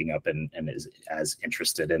kind of keeping up and is as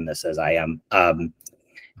interested in this as I am.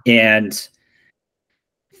 And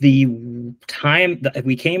the time that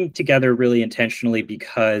we came together really intentionally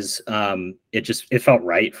because it felt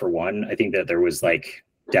right for one. I think that there was like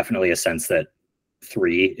definitely a sense that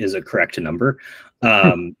 3 is a correct number.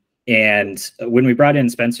 And when we brought in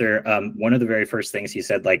Spencer, one of the very first things he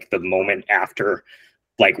said, like the moment after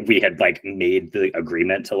like we had like made the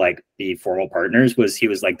agreement to like be formal partners, was he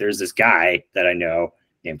was like, there's this guy that I know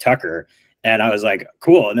named Tucker. And I was like,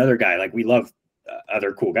 cool, another guy. Like we love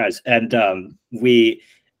other cool guys. And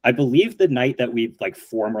I believe the night that we like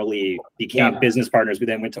formally became business partners, we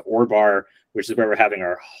then went to Orbar, which is where we're having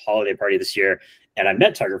our holiday party this year. And I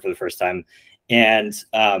met Tucker for the first time. And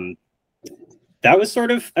that was sort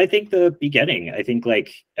of, I think, the beginning. I think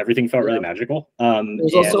like everything felt really magical. It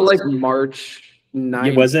was also like March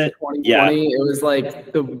 9th, was it? 2020. Yeah. It was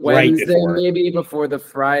like the Wednesday maybe before the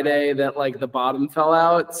Friday that like the bottom fell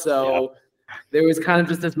out. So there was kind of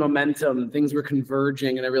just this momentum. Things were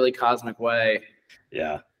converging in a really cosmic way.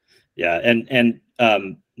 Yeah. And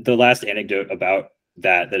the last anecdote about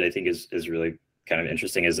that I think is really kind of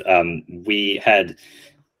interesting is we had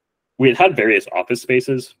had various office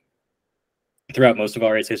spaces throughout most of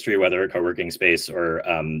RA's history, whether a co-working space or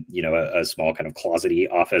a small kind of closet-y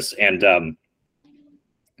office. And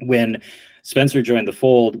when Spencer joined the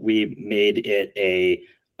fold, we made it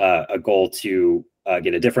a goal to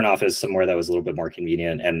get a different office somewhere that was a little bit more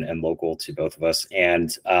convenient and local to both of us.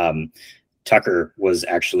 And Tucker was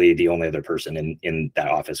actually the only other person in that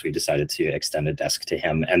office. We decided to extend a desk to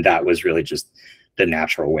him, and that was really just the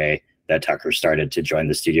natural way that Tucker started to join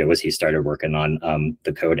the studio. Was he started working on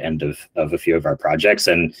the code end of a few of our projects.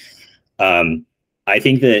 And I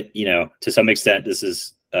think that, to some extent, this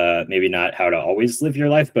is maybe not how to always live your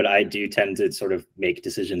life, but I do tend to sort of make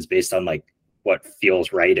decisions based on like what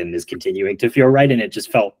feels right and is continuing to feel right. And it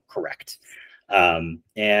just felt correct. And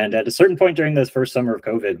at a certain point during this first summer of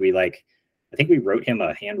COVID, I think we wrote him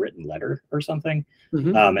a handwritten letter or something,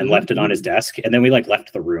 and left it on his desk. And then we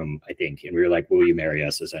left the room, I think. And we were like, will you marry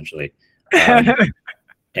us, essentially? And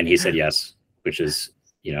he said yes, which is,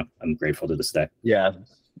 I'm grateful to this day. Yeah.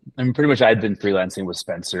 I mean, pretty much I had been freelancing with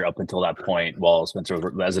Spencer up until that point while Spencer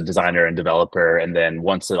was as a designer and developer. And then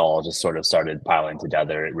once it all just sort of started piling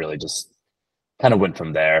together, it really just kind of went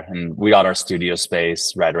from there. And we got our studio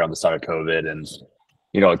space right around the start of COVID. And,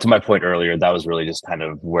 to my point earlier, that was really just kind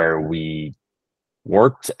of where we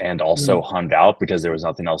worked and also hung out because there was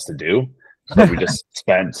nothing else to do. So we just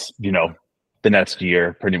spent, the next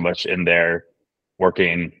year pretty much in there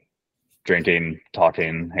working, drinking,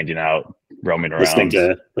 talking, hanging out, roaming around. Listening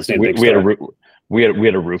to we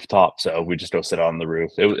had a rooftop, so we just go sit on the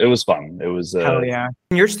roof. It was fun. It was hell yeah.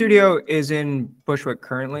 Your studio is in Bushwick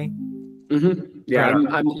currently? Yeah,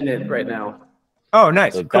 I'm in it right now. Oh,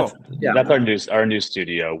 nice. So cool. That's our new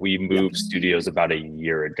studio. We moved studios about a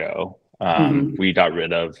year ago. We got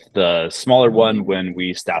rid of the smaller one when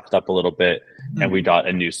we staffed up a little bit, and we got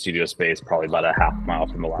a new studio space probably about a half mile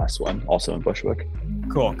from the last one, also in Bushwick.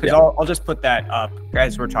 Cool, because I'll just put that up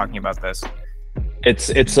as we're talking about this.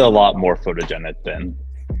 It's a lot more photogenic than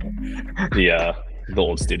the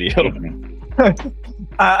old studio.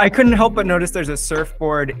 I couldn't help but notice there's a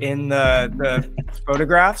surfboard in the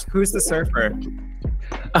photographs. Who's the surfer?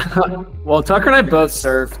 Well, Tucker and I both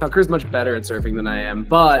surf. Tucker's much better at surfing than I am,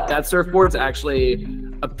 but that surfboard's actually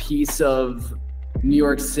a piece of New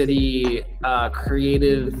York City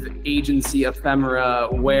creative agency ephemera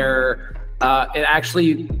where it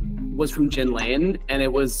actually was from Gin Lane, and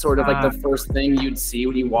it was sort of like the first thing you'd see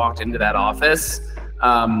when you walked into that office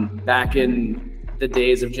back in the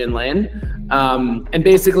days of Gin Lane. And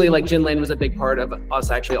basically, like, Gin Lane was a big part of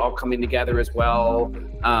us actually all coming together as well.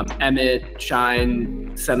 Emmett,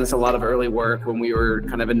 Shine sent us a lot of early work when we were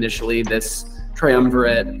kind of initially this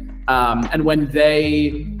triumvirate. And when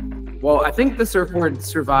I think the surfboard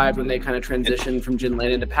survived when they kind of transitioned from Gin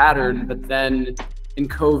Lane into Pattern, but then in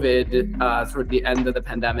COVID, toward the end of the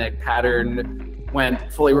pandemic, Pattern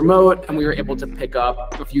went fully remote, and we were able to pick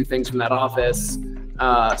up a few things from that office.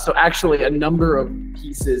 So actually, a number of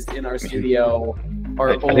pieces in our studio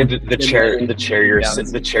are. I think the chair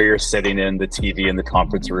you're sitting in, the TV in the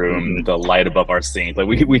conference room, the light above our sink. Like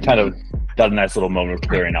we kind of got a nice little moment of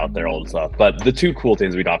clearing out their old stuff. But the two cool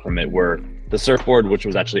things we got from it were the surfboard, which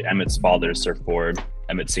was actually Emmett's father's surfboard,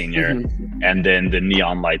 Emmett Sr., and then the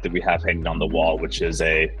neon light that we have hanging on the wall, which is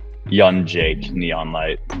a Young Jake neon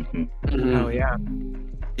light. Oh yeah.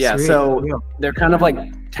 Yeah, Sweet. so they're kind of like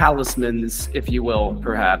talismans, if you will,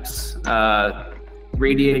 perhaps,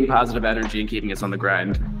 radiating positive energy and keeping us on the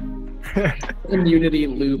grind. Community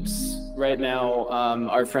loops right now.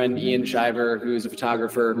 Our friend Ian Shiver, who's a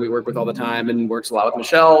photographer who we work with all the time and works a lot with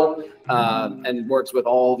Michelle, and works with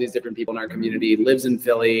all these different people in our community, lives in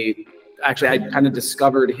Philly. Actually, I kind of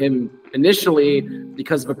discovered him initially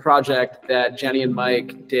because of a project that Jenny and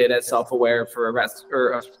Mike did at Self-Aware for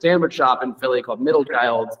a sandwich shop in Philly called Middle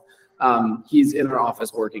Child. He's in our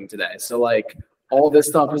office working today. So like all this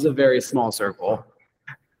stuff is a very small circle.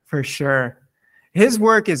 For sure. His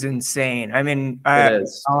work is insane. I mean,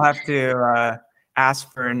 I'll have to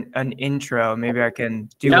ask for an intro. Maybe I can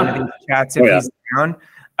do one of these chats if he's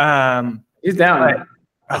down. He's down.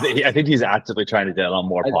 I think he's actively trying to get on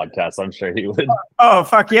more podcasts. I'm sure he would. Oh,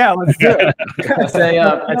 fuck yeah, let's do it.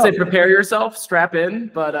 I'd say prepare yourself, strap in,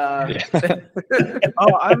 but oh,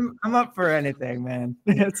 I'm up for anything, man.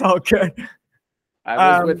 It's all good.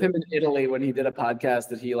 I was with him in Italy when he did a podcast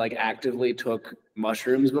that he like actively took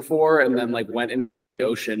mushrooms before and then like went in the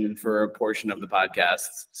ocean for a portion of the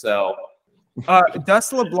podcast. So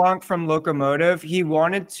Dust LeBlanc from Locomotive, he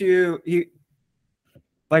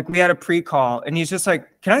like we had a pre-call and he's just like,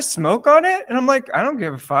 can I smoke on it? And I'm like, I don't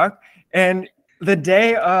give a fuck. And the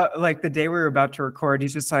day we were about to record,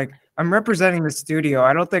 he's just like, I'm representing the studio.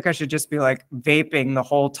 I don't think I should just be like vaping the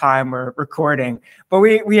whole time we're recording. But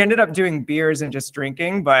we ended up doing beers and just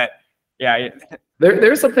drinking. But yeah.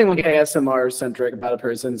 There's something like ASMR centric about a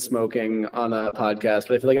person smoking on a podcast,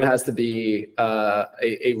 but I feel like it has to be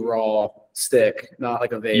a raw stick, not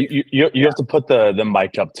like a vape. You have to put the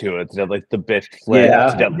mic up to it to get like the bit flip,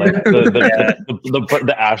 to get like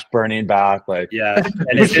the ash burning back, like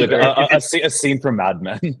and it's like a scene from Mad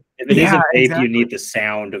Men. If it is a vape, you need the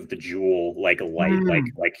sound of the jewel, like a light,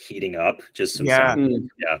 like heating up, just some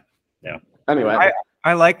sound. Anyway,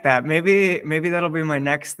 I like that. Maybe that'll be my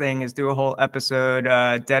next thing, is do a whole episode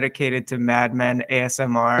dedicated to Mad Men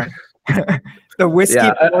ASMR. The whiskey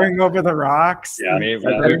pouring over the rocks. Yeah, I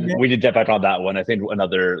mean, we did get back on that one. I think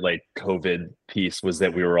another like COVID piece was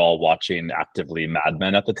that we were all watching actively Mad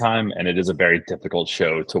Men at the time, and it is a very difficult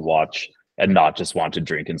show to watch and not just want to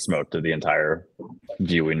drink and smoke through the entire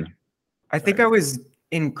viewing. I think I was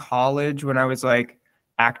in college when I was like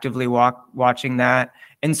actively watching that,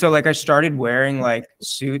 and so like I started wearing like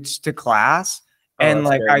suits to class, and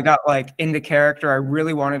like I got like into character. I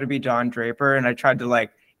really wanted to be Don Draper, and I tried to like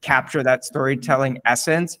capture that storytelling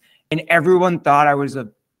essence, and everyone thought I was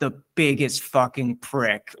the biggest fucking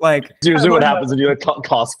prick. Like usually what happens when you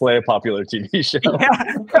cosplay a popular TV show.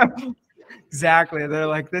 Yeah. Exactly. They're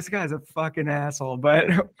like, this guy's a fucking asshole. But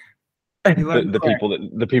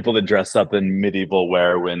the people that dressed up in medieval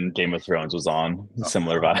wear when Game of Thrones was on,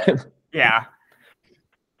 similar vibe. Yeah.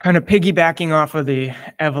 Kind of piggybacking off of the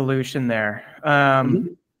evolution there.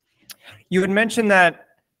 You had mentioned that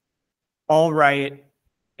All Right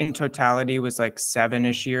in totality was like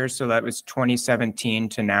 7-ish years. So that was 2017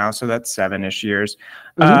 to now. So that's 7-ish years.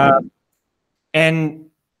 And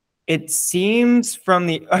it seems from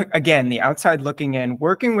the outside looking in,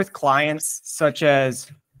 working with clients such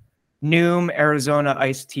as Noom, Arizona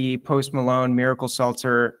Iced Tea, Post Malone, Miracle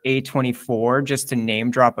Seltzer, A24, just to name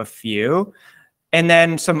drop a few. And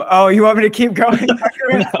then some, you want me to keep going?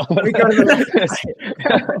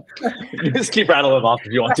 You just keep rattling off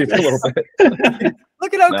if you want to for a little bit.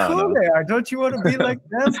 Look at how No, cool no. they are. Don't you want to be like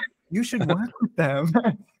them? You should work with them.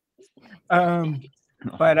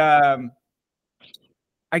 But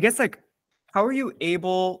I guess, like, how are you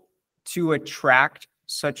able to attract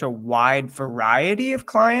such a wide variety of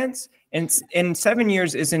clients? And 7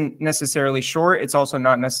 years isn't necessarily short. It's also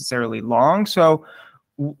not necessarily long. So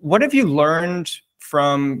what have you learned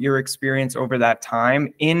from your experience over that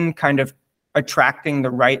time in kind of attracting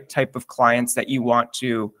the right type of clients that you want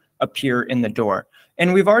to appear in the door?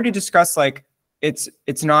 And we've already discussed, like, it's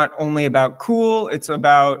not only about cool, it's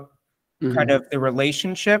about kind of the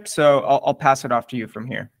relationship. So I'll pass it off to you from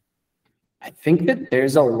here. I think that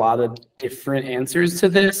there's a lot of different answers to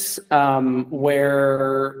this,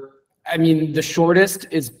 where, I mean, the shortest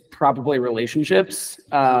is probably relationships,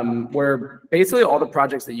 where basically all the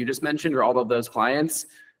projects that you just mentioned, or all of those clients,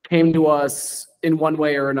 came to us in one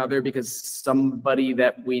way or another because somebody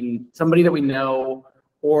that we know,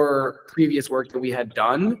 or previous work that we had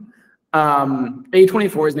done.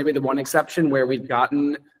 A24 is maybe the one exception where we've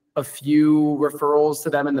gotten a few referrals to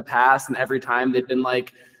them in the past, and every time they've been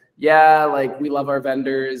like, yeah, like, we love our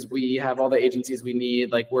vendors, we have all the agencies we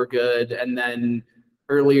need, like, we're good. And then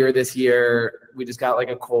earlier this year, we just got like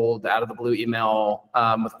a cold out of the blue email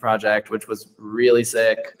with a project, which was really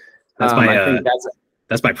sick. That's I think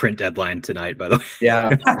that's my print deadline tonight, by the way.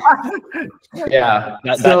 yeah. Yeah.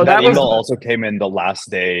 That email also came in the last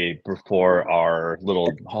day before our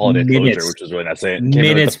little holiday closure, which was really nice. It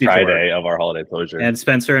came in the Friday of our holiday closure. And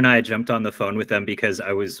Spencer and I jumped on the phone with them because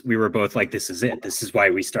we were both like, this is it. This is why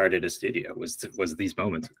we started a studio, was these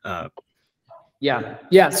moments.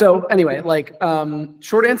 Yeah. So anyway, like,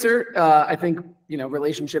 short answer, I think,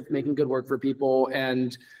 relationship, making good work for people.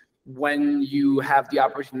 And when you have the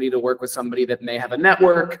opportunity to work with somebody that may have a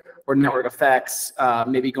network or network effects,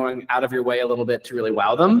 maybe going out of your way a little bit to really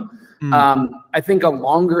wow them. I think a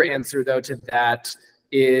longer answer, though, to that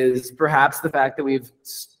is perhaps the fact that we've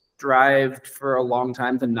strived for a long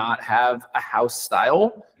time to not have a house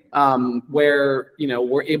style, where,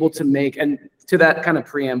 we're able to make, and to that kind of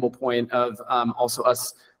preamble point of also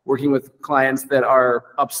us working with clients that are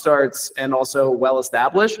upstarts and also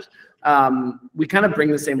well-established, we kind of bring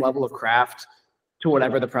the same level of craft to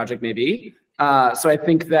whatever the project may be. So I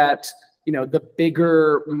think that, the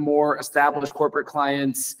bigger, more established corporate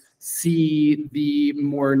clients see the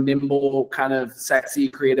more nimble, kind of sexy,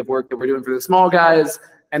 creative work that we're doing for the small guys,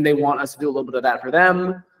 and they want us to do a little bit of that for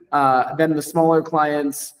them. Then the smaller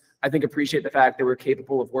clients, I think, appreciate the fact that we're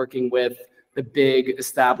capable of working with the big,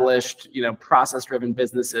 established, process-driven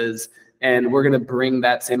businesses, and we're going to bring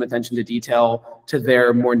that same attention to detail to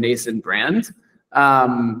their more nascent brand.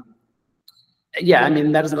 Yeah, I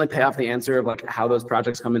mean, that doesn't really pay off the answer of like how those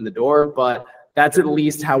projects come in the door, but that's at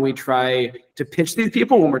least how we try to pitch these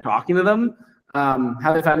people when we're talking to them.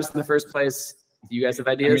 How they found us in the first place. Do you guys have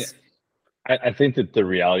ideas? I think that the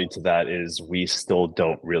reality to that is we still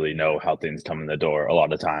don't really know how things come in the door a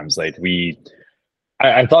lot of times. Like,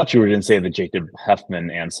 I thought you were going to say the Jacob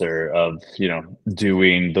Heffman answer of,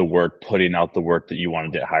 doing the work, putting out the work that you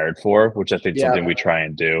want to get hired for, which I think is something we try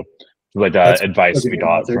and do. Like advice we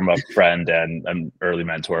got from a friend and an early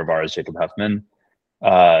mentor of ours, Jacob Heffman.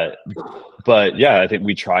 But yeah, I think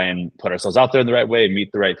we try and put ourselves out there in the right way,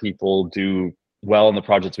 meet the right people, do well in the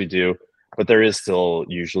projects we do. But there is still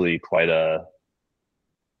usually quite a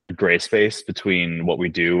gray space between what we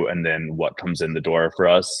do and then what comes in the door for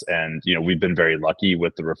us. And, we've been very lucky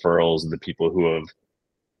with the referrals and the people who have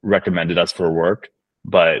recommended us for work.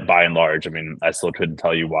 But by and large, I mean, I still couldn't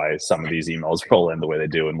tell you why some of these emails roll in the way they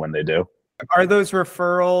do and when they do. Are those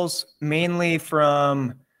referrals mainly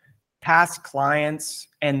from past clients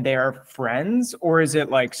and their friends, or is it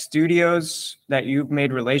like studios that you've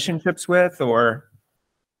made relationships with, or?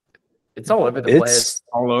 It's all over the place.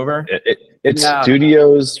 All over. It's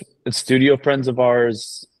studios, it's studio friends of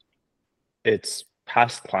ours. It's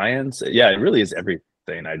past clients. Yeah, it really is everything.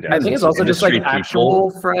 I think it's also just like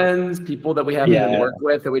actual friends, people that we haven't worked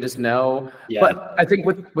with that we just know. Yeah. But I think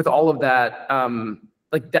with all of that,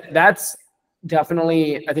 that's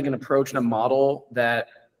definitely, I think, an approach and a model that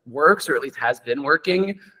works, or at least has been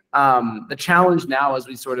working. The challenge now, as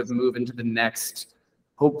we sort of move into the next,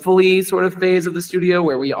 hopefully, sort of phase of the studio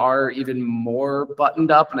where we are even more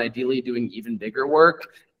buttoned up and ideally doing even bigger work,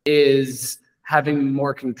 is having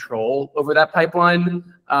more control over that pipeline,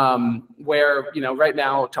 where, right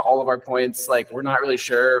now, to all of our points, like, we're not really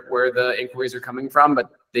sure where the inquiries are coming from,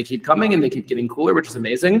 but they keep coming and they keep getting cooler, which is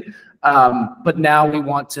amazing. But now we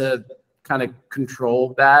want to kind of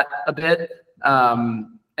control that a bit.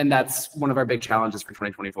 And that's one of our big challenges for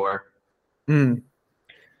 2024.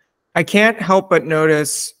 I can't help but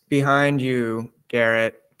notice behind you,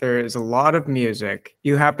 Garrett, there is a lot of music.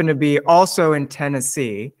 You happen to be also in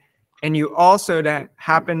Tennessee, and you also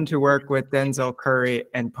happen to work with Denzel Curry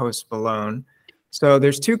and Post Malone. So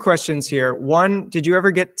there's two questions here. One, did you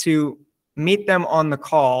ever get to meet them on the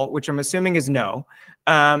call, which I'm assuming is no?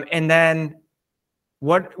 And then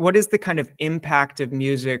what is the kind of impact of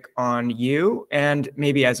music on you and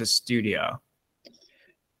maybe as a studio?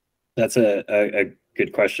 That's a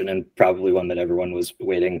good question, and probably one that everyone was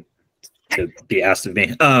waiting to be asked of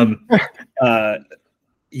me.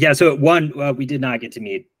 Yeah, so one, we did not get to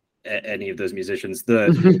meet any of those musicians.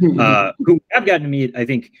 The who have gotten to meet, I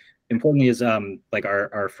think, importantly, is like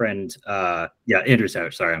our friend, Andrew Sauer.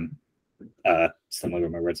 Sorry, I'm stumbling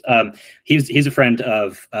over my words. He's a friend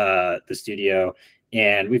of the studio,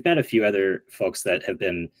 and we've met a few other folks that have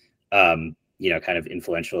been, kind of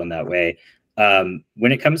influential in that way.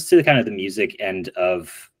 When it comes to the kind of the music end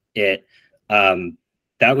of it,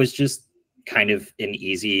 that was just kind of an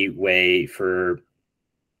easy way for,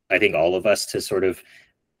 I think, all of us to sort of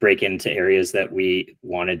break into areas that we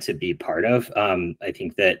wanted to be part of. I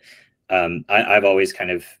think that I've always kind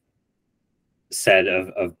of said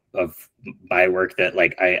of my work that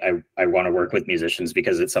like I want to work with musicians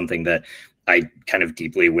because it's something that I kind of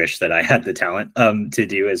deeply wish that I had the talent to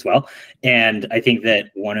do as well. And I think that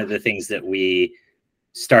one of the things that we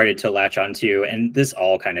started to latch onto, and this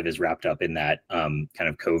all kind of is wrapped up in that kind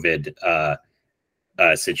of COVID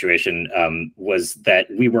situation, was that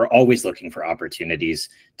we were always looking for opportunities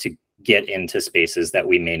to get into spaces that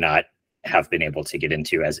we may not have been able to get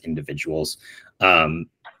into as individuals.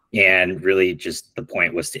 And really just the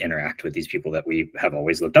point was to interact with these people that we have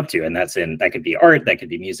always looked up to. And that could be art, that could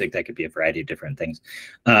be music, that could be a variety of different things.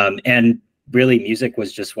 And really music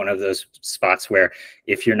was just one of those spots where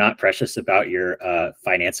if you're not precious about your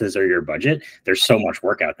finances or your budget, there's so much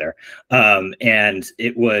work out there. And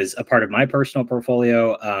it was a part of my personal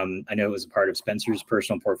portfolio. I know it was a part of Spencer's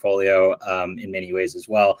personal portfolio in many ways as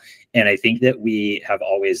well. And I think that we have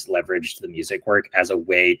always leveraged the music work as a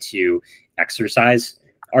way to exercise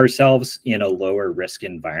ourselves in a lower risk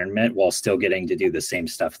environment while still getting to do the same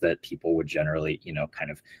stuff that people would generally, kind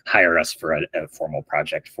of hire us for a formal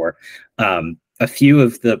project for. A few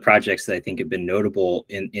of the projects that I think have been notable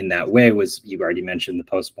in that way was, you already mentioned the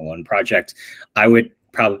Post Malone project. I would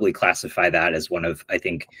probably classify that as one of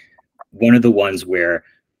the ones where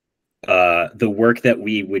the work that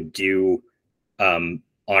we would do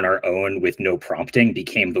on our own with no prompting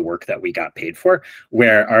became the work that we got paid for,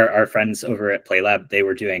 where our friends over at Playlab, they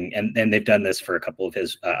were doing, and they've done this for a couple of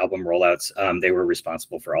his album rollouts. They were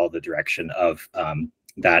responsible for all the direction of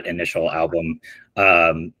that initial album.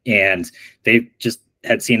 And they just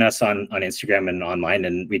had seen us on Instagram and online,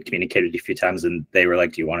 and we'd communicated a few times, and they were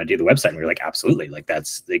like, do you want to do the website? And we were like, absolutely. Like,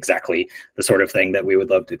 that's exactly the sort of thing that we would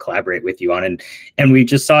love to collaborate with you on. And we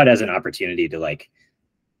just saw it as an opportunity to like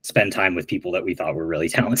spend time with people that we thought were really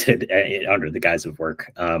talented under the guise of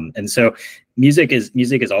work. And so music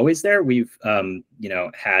is always there. We've,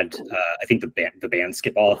 had, I think the band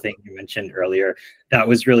Skip All thing you mentioned earlier, that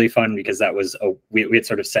was really fun because that was, we had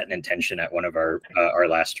sort of set an intention at one of our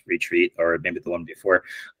last retreat, or maybe the one before,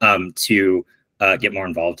 to get more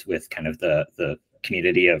involved with kind of the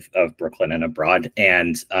community of Brooklyn and abroad.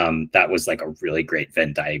 And that was like a really great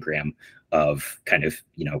Venn diagram of kind of,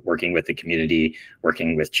 working with the community,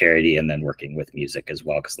 working with charity, and then working with music as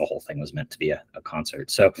well, because the whole thing was meant to be a concert.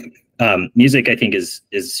 So music, I think, is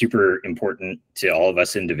super important to all of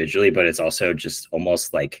us individually, but it's also just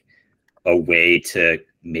almost like a way to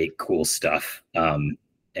make cool stuff and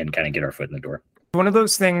kind of get our foot in the door. One of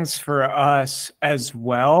those things for us as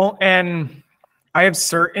well, and I have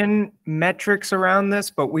certain metrics around this,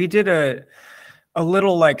 but we did a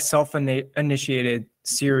little like self-initiated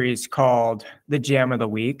series called the Jam of the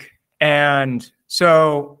Week. And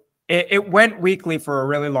so it went weekly for a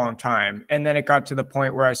really long time. And then it got to the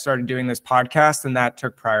point where I started doing this podcast, and that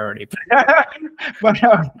took priority.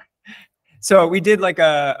 So we did like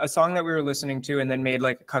a song that we were listening to, and then made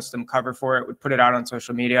like a custom cover for it. We put it out on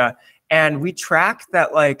social media, and we tracked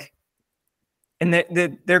that like, and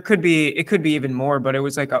it could be even more, but it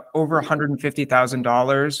was like over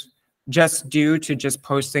 $150,000 just due to just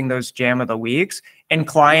posting those Jam of the Weeks, and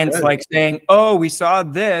clients like saying, oh, we saw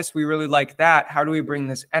this, we really like that. How do we bring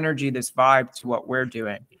this energy, this vibe to what we're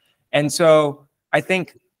doing? And so I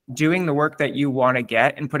think doing the work that you want to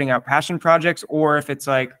get and putting out passion projects, or if it's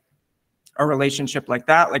like a relationship like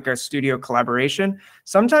that, like a studio collaboration,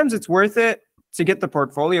 sometimes it's worth it to get the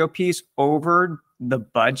portfolio piece over the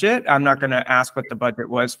budget. I'm not going to ask what the budget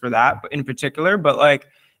was for that in particular, but like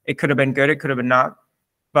it could have been good, it could have been not.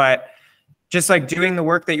 But just like doing the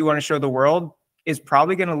work that you want to show the world is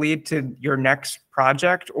probably going to lead to your next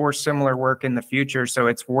project or similar work in the future. So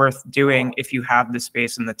it's worth doing if you have the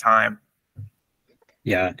space and the time.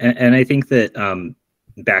 Yeah, and I think that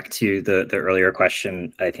back to the earlier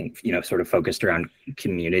question, I think, sort of focused around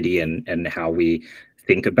community and how we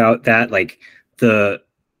think about that, like the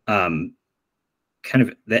kind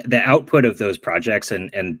of the output of those projects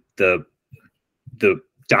and the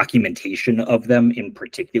documentation of them in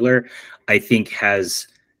particular, I think has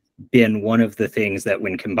been one of the things that,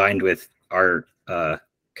 when combined with our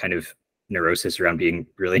kind of neurosis around being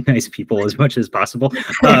really nice people as much as possible,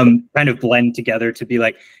 kind of blend together to be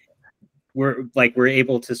like, we're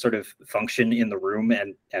able to sort of function in the room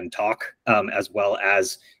and talk, as well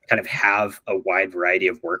as kind of have a wide variety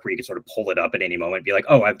of work where you can sort of pull it up at any moment and be like,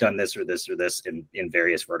 oh, I've done this or this or this in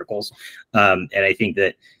various verticals. And I think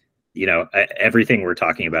that, everything we're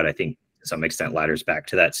talking about, I think to some extent ladders back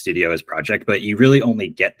to that studio as project, but you really only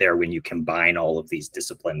get there when you combine all of these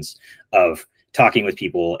disciplines of talking with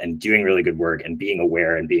people and doing really good work and being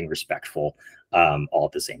aware and being respectful, all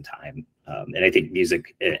at the same time. And I think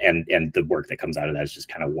music and the work that comes out of that is just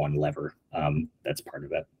kind of one lever that's part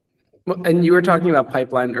of it. Well, and you were talking about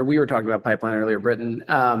pipeline, or we were talking about pipeline earlier, Britton.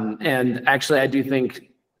 And actually, I do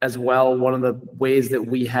think as well, one of the ways that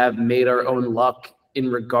we have made our own luck in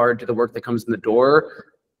regard to the work that comes in the door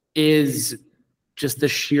is just the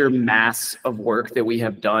sheer mass of work that we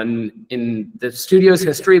have done in the studio's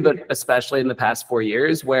history, but especially in the past 4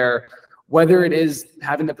 years, where whether it is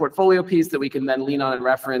having the portfolio piece that we can then lean on and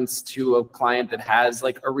reference to a client that has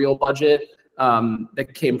like a real budget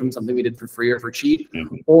that came from something we did for free or for cheap,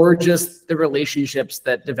 or just the relationships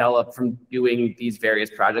that develop from doing these various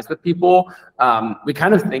projects with people. We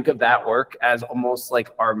kind of think of that work as almost like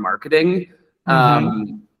our marketing,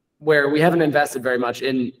 where we haven't invested very much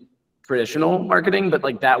in traditional marketing, but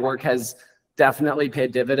like that work has definitely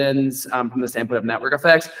paid dividends from the standpoint of network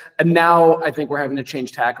effects. And now I think we're having to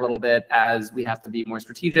change tack a little bit as we have to be more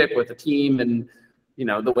strategic with the team and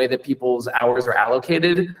the way that people's hours are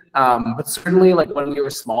allocated. But certainly, like when we were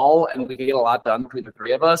small and we could get a lot done between the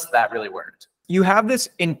three of us, that really worked. You have this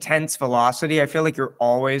intense velocity. I feel like you're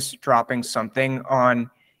always dropping something on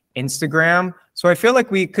Instagram. So I feel like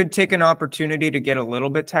we could take an opportunity to get a little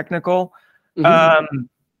bit technical.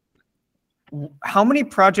 How many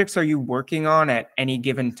projects are you working on at any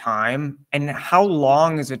given time? And how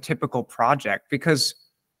long is a typical project? Because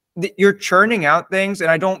you're churning out things,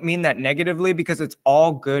 and I don't mean that negatively, because it's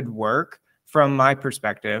all good work from my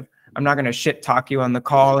perspective. I'm not going to shit talk you on the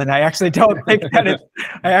call, and I actually don't think that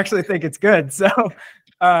I actually think it's good. So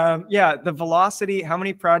yeah, the velocity, how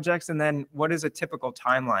many projects, and then what is a typical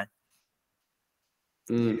timeline?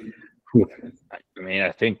 I mean,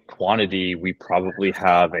 I think quantity, we probably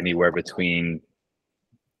have anywhere between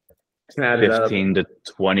 15 to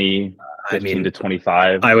 20, 15 to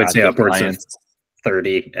 25. I would say upwards of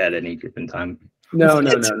 30 at any given time. No,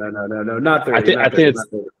 not 30. I think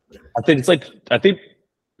it's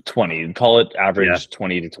 20. Call it average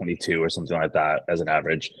 20 to 22 or something like that as an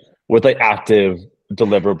average. With like active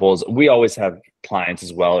deliverables, we always have clients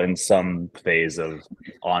as well in some phase of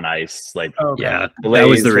on ice, like that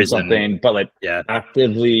was the reason. But like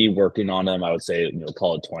actively working on them, I would say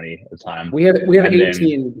call it 20 at a time. We have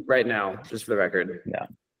 18 right now, just for the record. Yeah,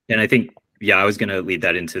 and I think I was going to lead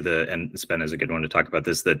that into and Spen is a good one to talk about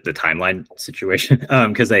this, the timeline situation,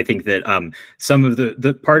 because I think that some of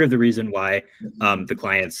the part of the reason why the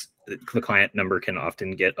client number can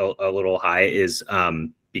often get a little high is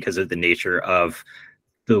because of the nature of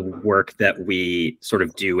the work that we sort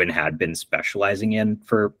of do and had been specializing in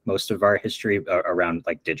for most of our history around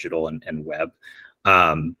like digital and web.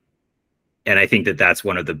 And I think that that's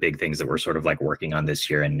one of the big things that we're sort of like working on this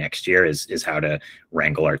year and next year is how to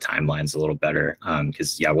wrangle our timelines a little better.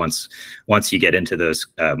 Because once you get into those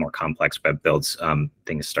more complex web builds,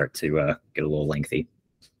 things start to get a little lengthy.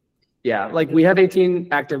 Yeah, like we have 18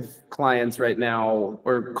 active clients right now,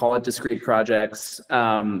 or call it discrete projects.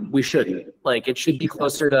 We shouldn't. Like it should be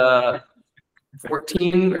closer to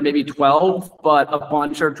 14 or maybe 12, but a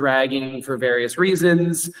bunch are dragging for various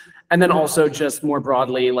reasons. And then also just more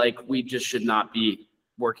broadly, like we just should not be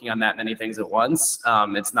working on that many things at once.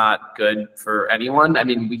 It's not good for anyone. I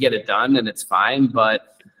mean, we get it done and it's fine,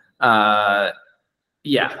 but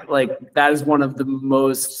yeah, like that is one of the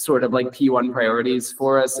most sort of like P1 priorities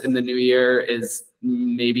for us in the new year, is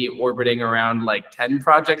maybe orbiting around like 10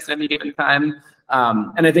 projects at any given time.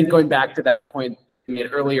 And I think going back to that point I made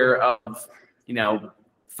earlier of,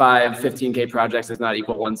 5 15K projects does not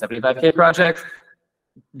equal 1 75K project.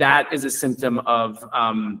 That is a symptom of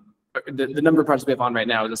the number of projects we have on right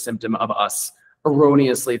now is a symptom of us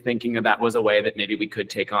erroneously thinking that was a way that maybe we could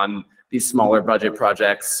take on these smaller budget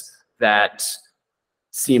projects that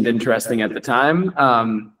seemed interesting at the time.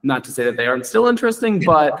 Not to say that they aren't still interesting,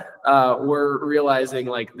 but we're realizing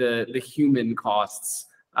like the human costs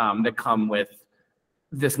that come with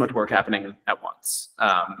this much work happening at once.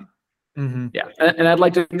 Yeah, and I'd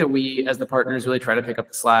like to think that we, as the partners, really try to pick up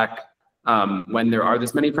the slack when there are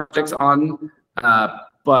this many projects on.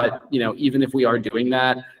 But even if we are doing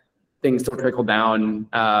that, things still trickle down,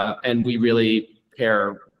 and we really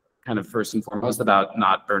care kind of first and foremost about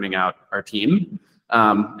not burning out our team.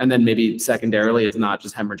 And then maybe secondarily is not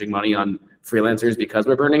just hemorrhaging money on freelancers because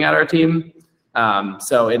we're burning out our team.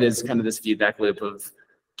 So it is kind of this feedback loop of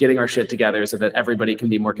getting our shit together so that everybody can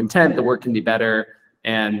be more content, the work can be better,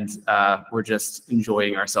 and we're just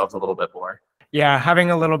enjoying ourselves a little bit more. Yeah,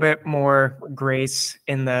 having a little bit more grace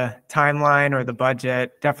in the timeline or the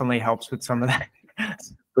budget definitely helps with some of that.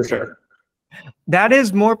 For sure. That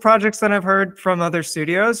is more projects than I've heard from other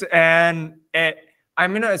studios, and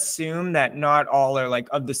I'm going to assume that not all are like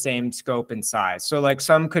of the same scope and size. So like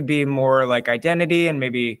some could be more like identity and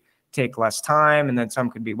maybe take less time, and then some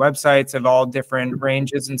could be websites of all different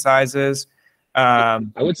ranges and sizes. I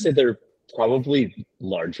would say they're probably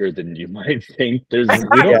larger than you might think. We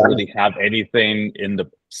don't really have anything in the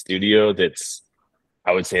studio that's,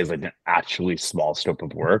 I would say, is like an actually small scope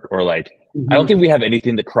of work, or like I don't think we have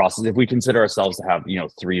anything that crosses. If we consider ourselves to have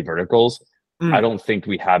 3 verticals, I don't think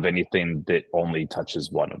we have anything that only touches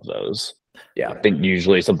one of those. Yeah, I think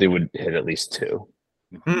usually something would hit at least 2.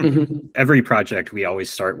 Every project, we always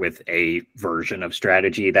start with a version of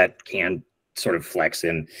strategy that can sort of flex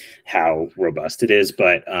in how robust it is,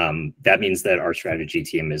 but that means that our strategy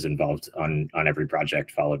team is involved on every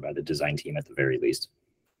project, followed by the design team at the very least.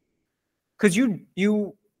 Because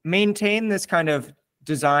you maintain this kind of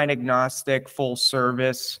design agnostic full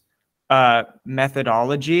service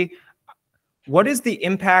methodology. What is the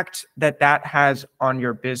impact that has on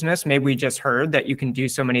your business? Maybe we just heard that you can do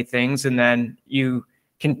so many things and then you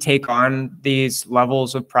can take on these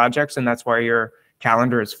levels of projects, and that's why your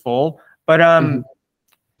calendar is full. But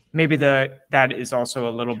maybe that is also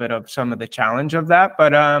a little bit of some of the challenge of that.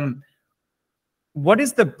 But what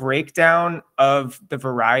is the breakdown of the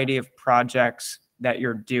variety of projects that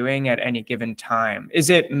you're doing at any given time?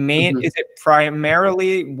 Is it is it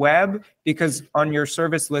primarily web? Because on your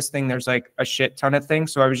service listing, there's like a shit ton of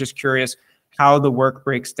things. So I was just curious how the work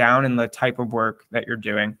breaks down and the type of work that you're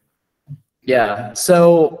doing. Yeah,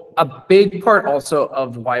 so a big part also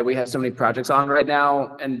of why we have so many projects on right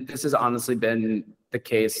now, and this has honestly been the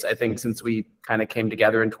case, I think, since we kind of came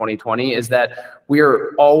together in 2020, is that we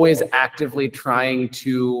are always actively trying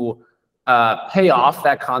to pay off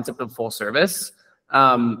that concept of full service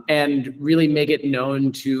and really make it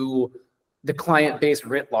known to the client base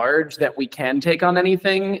writ large that we can take on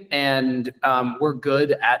anything, and we're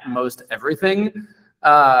good at most everything.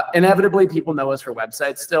 Inevitably, people know us for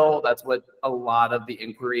websites still. That's what a lot of the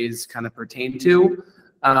inquiries kind of pertain to.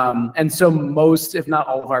 And so most, if not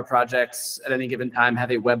all of our projects at any given time have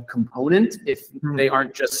a web component if they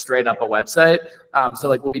aren't just straight up a website. So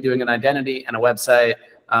like we'll be doing an identity and a website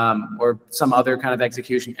or some other kind of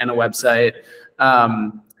execution and a website.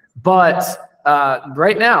 But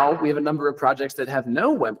right now we have a number of projects that have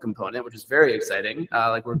no web component, which is very exciting.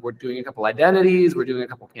 Like we're doing a couple identities, we're doing a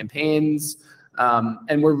couple campaigns.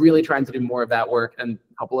 And we're really trying to do more of that work and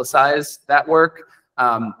publicize that work.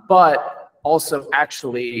 But also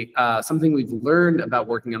actually something we've learned about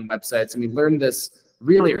working on websites, and we learned this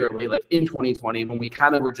really early, like in 2020, when we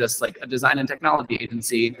kind of were just like a design and technology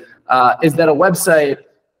agency, is that a website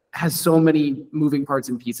has so many moving parts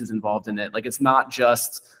and pieces involved in it. Like it's not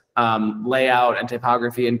just layout and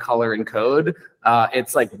typography and color and code.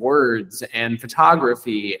 It's like words and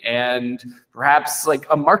photography and perhaps like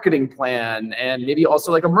a marketing plan and maybe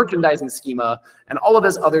also like a merchandising schema and all of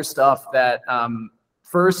this other stuff that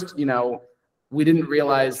first, we didn't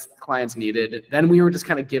realize clients needed. Then we were just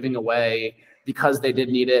kind of giving away because they did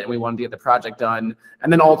need it and we wanted to get the project done.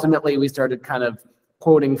 And then ultimately we started kind of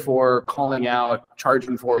quoting for, calling out,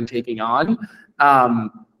 charging for, and taking on.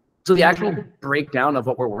 So the actual breakdown of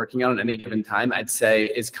what we're working on at any given time, I'd say,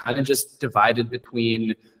 is kind of just divided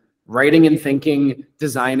between writing and thinking,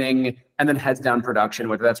 designing, and then heads down production,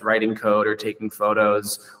 whether that's writing code or taking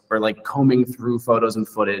photos or like combing through photos and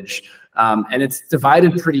footage. And it's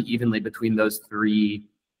divided pretty evenly between those 3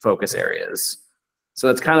 focus areas. So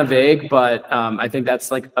that's kind of vague, but I think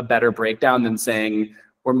that's like a better breakdown than saying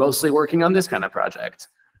we're mostly working on this kind of project.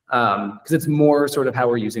 Because it's more sort of how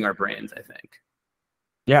we're using our brains, I think.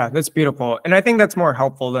 Yeah, that's beautiful. And I think that's more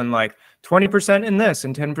helpful than like 20% in this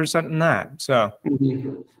and 10% in that. So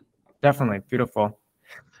definitely beautiful.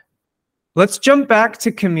 Let's jump back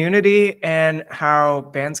to community and how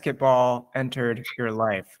basketball entered your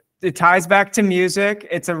life. It ties back to music.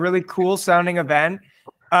 It's a really cool sounding event.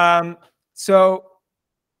 So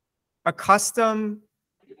a custom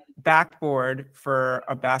backboard for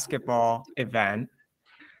a basketball event.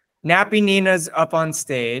 Nappy Nina's up on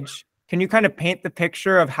stage. Can you kind of paint the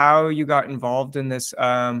picture of how you got involved in this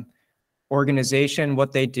organization,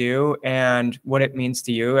 what they do, and what it means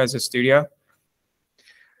to you as a studio?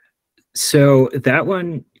 So that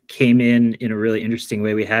one came in a really interesting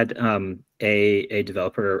way. We had a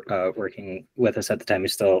developer working with us at the time,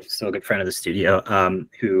 who's still a good friend of the studio,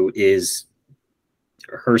 who is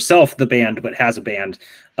herself the band, but has a band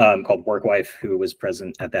called Workwife, who was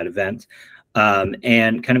present at that event.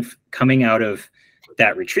 And kind of coming out of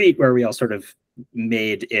that retreat where we all sort of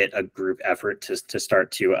made it a group effort to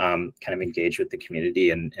start to kind of engage with the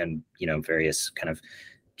community and various kind of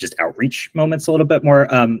just outreach moments a little bit more.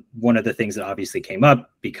 One of the things that obviously came up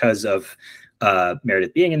because of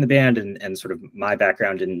Meredith being in the band and sort of my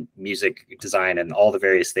background in music design and all the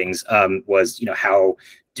various things was, how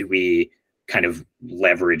do we kind of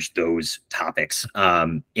leverage those topics?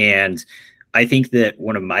 And I think that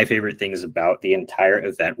one of my favorite things about the entire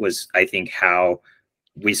event was, I think, how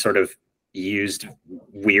we sort of used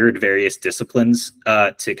weird various disciplines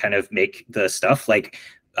to kind of make the stuff. Like,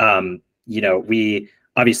 we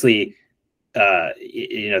obviously,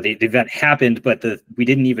 the event happened, but we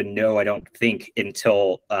didn't even know, I don't think,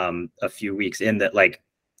 until a few weeks in that, like,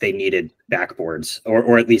 they needed backboards,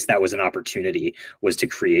 or at least that was an opportunity, was to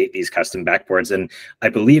create these custom backboards. And I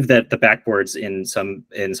believe that the backboards in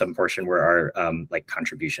some portion were our like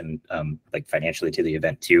contribution, like financially, to the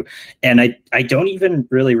event too. And I don't even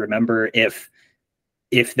really remember if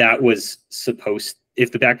that was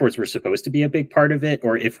if the backboards were supposed to be a big part of it,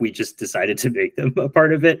 or if we just decided to make them a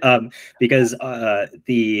part of it, because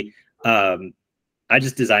I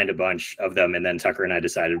just designed a bunch of them, and then Tucker and I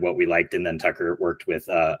decided what we liked, and then Tucker worked with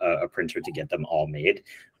a printer to get them all made.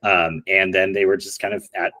 And then they were just kind of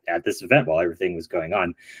at this event while everything was going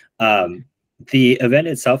on. The event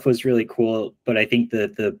itself was really cool, but I think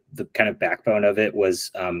the kind of backbone of it was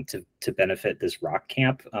to benefit this rock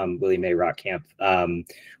camp, Willie Mae Rock Camp,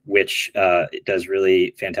 which does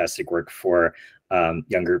really fantastic work for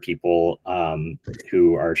younger people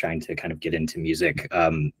who are trying to kind of get into music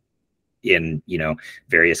in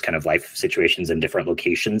various kind of life situations in different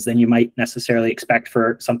locations than you might necessarily expect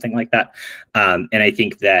for something like that. And I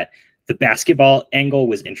think that the basketball angle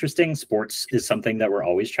was interesting. Sports is something that we're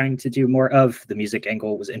always trying to do more of. The music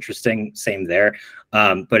angle was interesting, same there.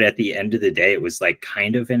 But at the end of the day, it was like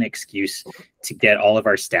kind of an excuse to get all of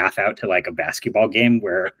our staff out to like a basketball game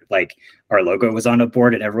where like our logo was on a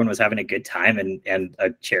board and everyone was having a good time, and a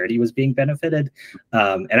charity was being benefited.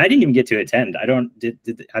 And I didn't even get to attend. Did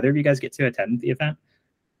either of you guys get to attend the event?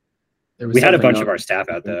 We had a bunch of our staff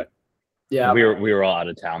out there. Yeah, we were all out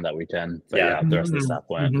of town that weekend, but yeah, the rest of the staff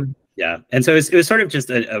went. Yeah, and so it was sort of just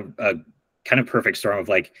a kind of perfect storm of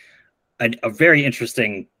like a very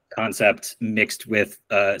interesting concept mixed with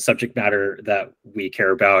subject matter that we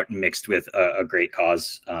care about, mixed with a great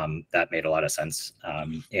cause that made a lot of sense.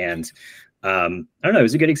 And I don't know, it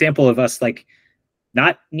was a good example of us like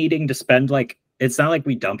not needing to spend like, it's not like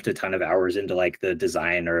we dumped a ton of hours into like the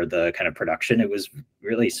design or the kind of production. It was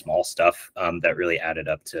really small stuff that really added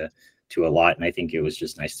up to a lot. And I think it was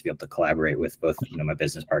just nice to be able to collaborate with both, my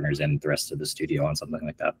business partners and the rest of the studio on something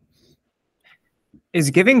like that. Is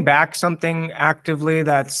giving back something actively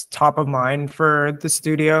that's top of mind for the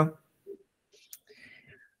studio?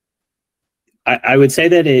 I would say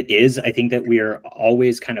that it is. I think that we are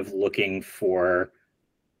always kind of looking for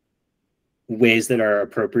ways that are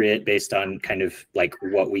appropriate based on kind of like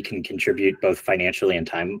what we can contribute both financially and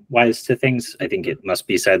time wise to things. I think it must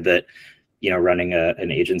be said that running an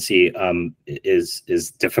agency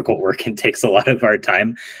is difficult work and takes a lot of our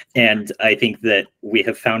time. And I think that we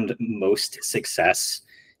have found most success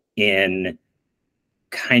in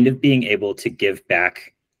kind of being able to give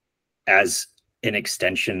back as an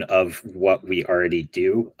extension of what we already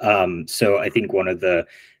do. So I think one of the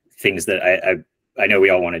things that I know we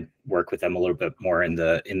all want to work with them a little bit more in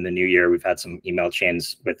the new year. We've had some email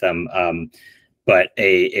chains with them, but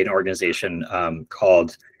an organization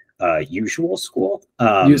called Useful School.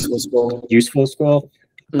 Useful School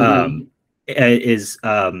is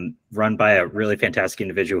run by a really fantastic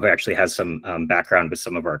individual who actually has some background with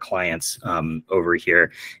some of our clients over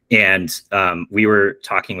here. And we were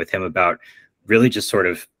talking with him about really just sort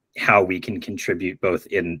of how we can contribute both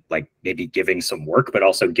in like maybe giving some work, but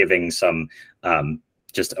also giving some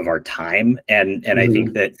just of our time. And I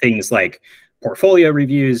think that things like portfolio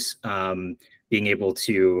reviews, being able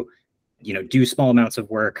to do small amounts of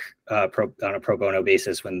work on a pro bono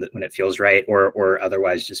basis when it feels right, or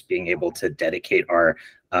otherwise just being able to dedicate our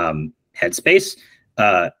headspace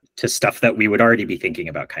to stuff that we would already be thinking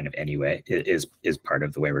about kind of anyway is part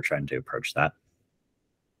of the way we're trying to approach that.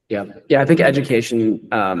 Yeah. I think education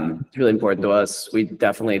is really important to us. We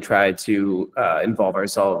definitely try to involve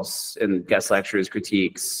ourselves in guest lectures,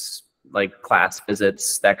 critiques, like class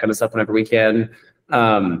visits, that kind of stuff whenever we can.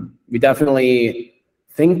 We definitely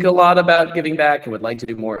think a lot about giving back and would like to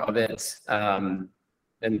do more of it. And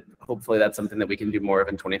hopefully that's something that we can do more of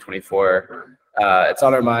in 2024. It's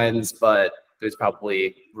on our minds, but there's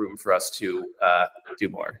probably room for us to do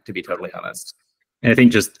more, to be totally honest. And I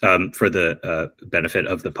think just for the benefit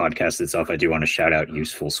of the podcast itself, I do want to shout out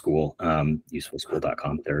Useful School,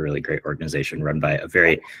 usefulschool.com. They're a really great organization run by a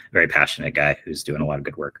very, very passionate guy who's doing a lot of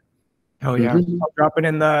good work. Oh, yeah. I'll drop it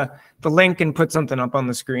in the link and put something up on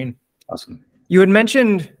the screen. Awesome. You had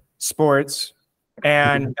mentioned sports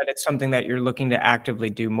and that it's something that you're looking to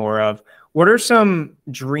actively do more of. What are some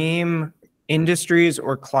dream industries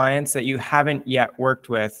or clients that you haven't yet worked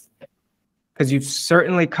with? Because you've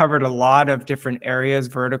certainly covered a lot of different areas,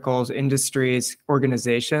 verticals, industries,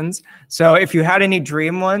 organizations. So if you had any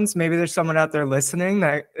dream ones, maybe there's someone out there listening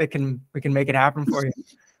that we can make it happen for you.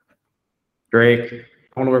 Drake.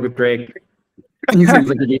 I want to work with Drake. He seems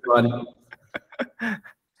like a good one.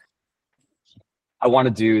 I want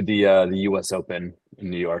to do the U.S. Open in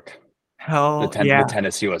New York. Hell, the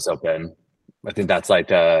tennis U.S. Open. I think that's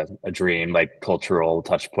like a dream, like cultural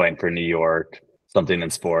touch point for New York. Something in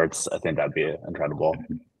sports. I think that'd be incredible.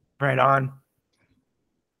 Right on.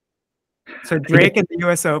 So Drake at the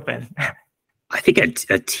U.S. Open. I think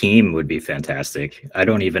a team would be fantastic. I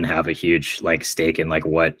don't even have a huge stake in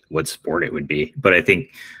what sport it would be, but I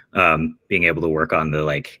think being able to work on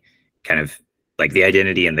the kind of the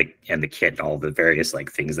identity and the kit and all the various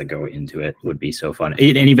things that go into it would be so fun. And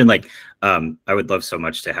even I would love so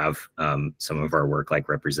much to have some of our work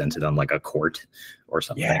represented on a court or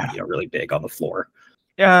something, really big on the floor.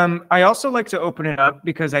 I also like to open it up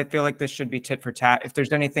because I feel like this should be tit for tat. If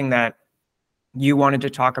there's anything that you wanted to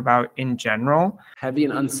talk about in general. Heavy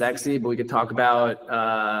and unsexy, but we could talk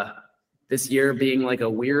about this year being a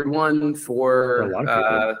weird one for a lot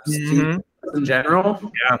of people. In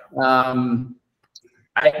general. Yeah.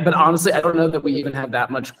 But honestly, I don't know that we even have that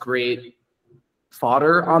much great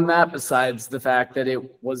fodder on that, besides the fact that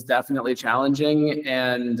it was definitely challenging.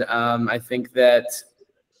 And I think that,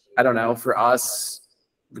 I don't know, for us,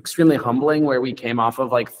 extremely humbling, where we came off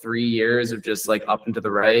of 3 years of just up and to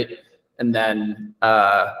the right. And then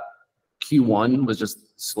Q1 was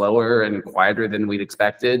just slower and quieter than we'd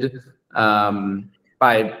expected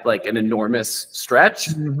by an enormous stretch.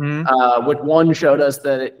 Which one showed us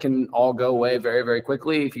that it can all go away very, very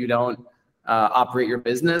quickly if you don't operate your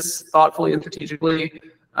business thoughtfully and strategically.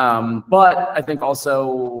 But I think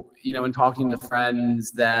also, in talking to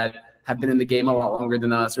friends that have been in the game a lot longer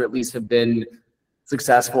than us, or at least have been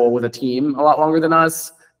successful with a team a lot longer than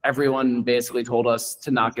us, everyone basically told us to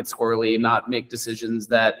not get squirrely, not make decisions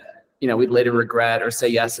that, we'd later regret, or say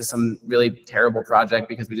yes to some really terrible project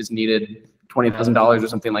because we just needed $20,000 or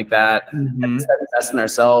something like that. And instead invest in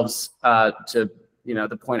ourselves, to,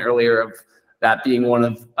 the point earlier of that being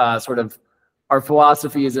one of sort of our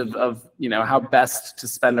philosophies of how best to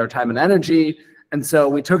spend our time and energy. And so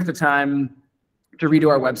we took the time to redo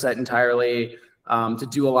our website entirely, to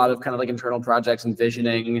do a lot of kind of internal projects and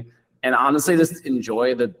visioning, and honestly just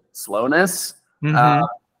enjoy the slowness.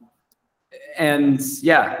 And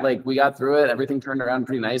yeah, we got through it. Everything turned around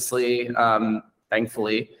pretty nicely,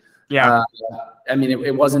 thankfully. Yeah. I mean,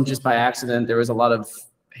 it wasn't just by accident. There was a lot of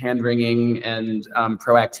hand-wringing and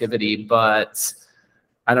proactivity, but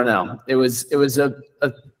I don't know. It was a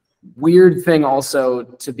weird thing also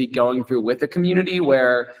to be going through with a community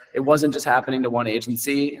where it wasn't just happening to one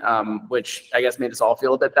agency, which I guess made us all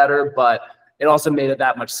feel a bit better, but it also made it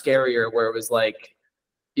that much scarier, where it was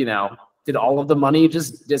did all of the money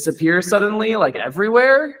just disappear suddenly,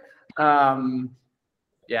 everywhere?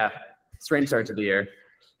 Yeah, strange start to the year.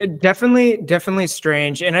 Definitely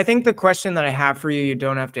strange. And I think the question that I have for you, you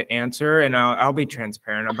don't have to answer, and I'll be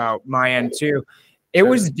transparent about my end too. It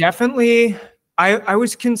was definitely, I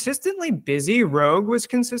was consistently busy. Rogue was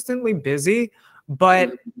consistently busy,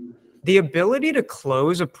 but the ability to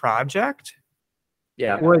close a project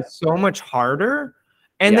was so much harder.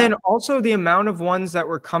 And then also the amount of ones that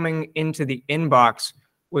were coming into the inbox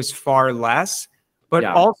was far less, but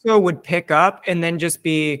also would pick up and then just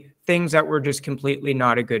be things that were just completely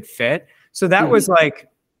not a good fit. So that was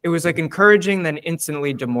it was encouraging, then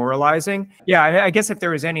instantly demoralizing. Yeah, I guess if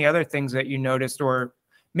there was any other things that you noticed, or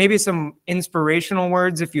maybe some inspirational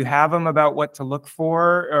words, if you have them, about what to look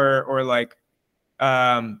for, or like,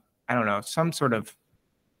 I don't know, some sort of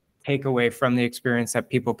takeaway from the experience that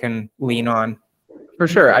people can lean on. For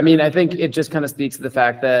sure. I mean, I think it just kind of speaks to the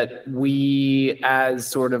fact that we, as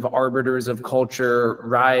sort of arbiters of culture,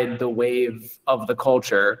 ride the wave of the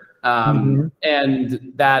culture. And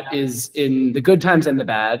that is in the good times and the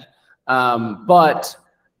bad. But,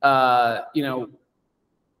 you know,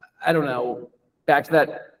 I don't know, back to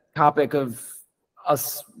that topic of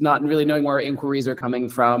us not really knowing where our inquiries are coming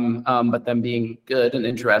from, but them being good and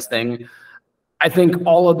interesting. I think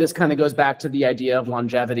all of this kind of goes back to the idea of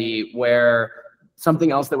longevity, where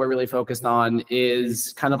something else that we're really focused on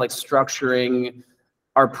is kind of like structuring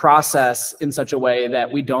our process in such a way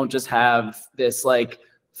that we don't just have this like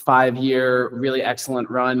 5-year really excellent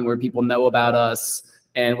run where people know about us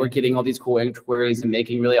and we're getting all these cool inquiries and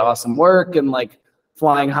making really awesome work and like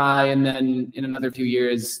flying high, and then in another few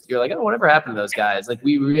years you're like, oh, whatever happened to those guys? Like,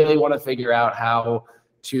 we really want to figure out how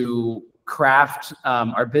to craft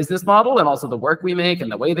our business model and also the work we make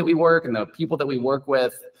and the way that we work and the people that we work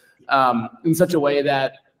with in such a way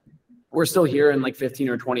that we're still here in like 15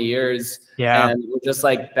 or 20 years. And we're just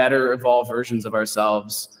like better evolved versions of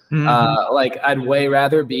ourselves. Like, I'd way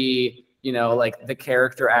rather be, you know, like the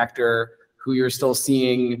character actor who you're still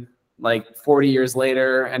seeing like 40 years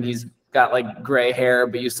later and he's got like gray hair,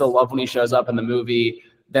 but you still love when he shows up in the movie,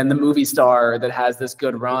 than the movie star that has this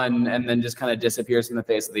good run and then just kind of disappears from the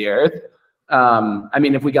face of the earth. I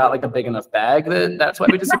mean, if we got like a big enough bag that's why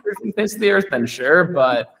we disappear from the face of the earth, then sure.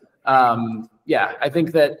 But yeah, I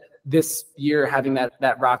think that this year having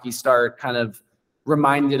that rocky start kind of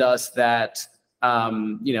reminded us that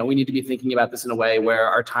you know, we need to be thinking about this in a way where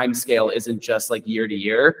our time scale isn't just like year to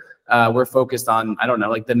year. We're focused on, I don't know,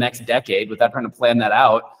 like the next decade, without trying to plan that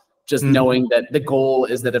out. Just knowing that the goal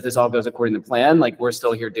is that if this all goes according to plan, like we're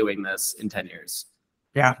still here doing this in 10 years.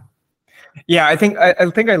 Yeah. Yeah, I think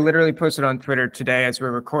I literally posted on Twitter today as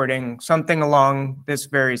we're recording something along this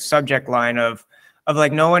very subject line of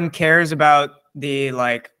like, no one cares about the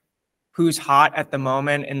like who's hot at the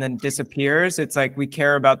moment and then disappears. It's like we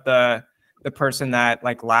care about the person that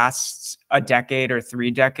like lasts a decade or 3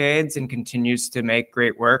 decades and continues to make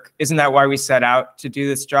great work. Isn't that why we set out to do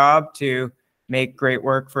this job, to make great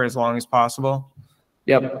work for as long as possible?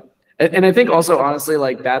 Yep. And I think also, honestly,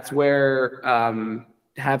 like that's where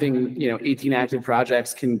having, you know, 18 active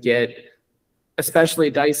projects can get especially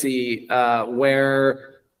dicey,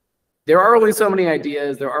 where there are only so many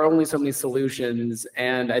ideas, there are only so many solutions.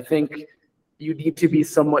 And I think you need to be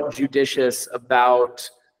somewhat judicious about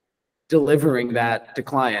delivering that to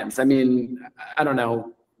clients. I mean, I don't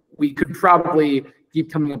know, we could probably keep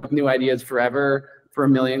coming up with new ideas forever for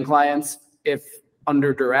 1 million clients if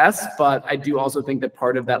under duress, but I do also think that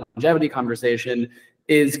part of that longevity conversation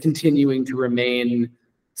is continuing to remain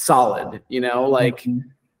solid, you know, like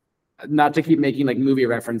not to keep making like movie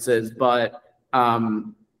references, but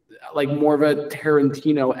like more of a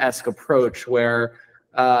Tarantino-esque approach where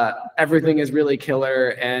everything is really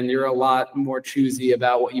killer and you're a lot more choosy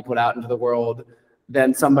about what you put out into the world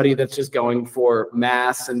than somebody that's just going for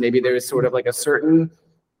mass, and maybe there's sort of like a certain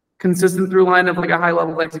consistent through line of like a high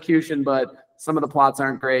level of execution, but some of the plots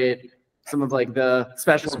aren't great. Some of like the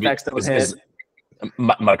special effects don't hit.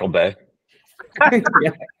 Michael Bay.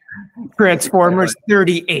 Yeah. Transformers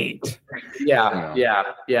 38. Yeah.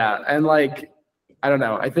 And like, I don't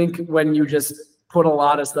know. I think when you just put a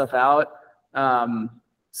lot of stuff out,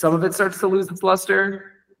 some of it starts to lose its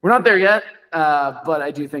luster. We're not there yet, but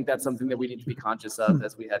I do think that's something that we need to be conscious of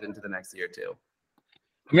as we head into the next year too.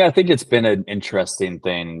 I mean, I think it's been an interesting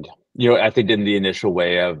thing. You know, I think in the initial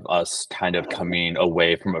way of us kind of coming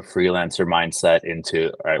away from a freelancer mindset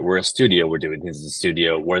into, all right, we're a studio, we're doing things in the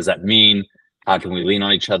studio. What does that mean? How can we lean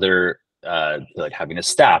on each other? Like having a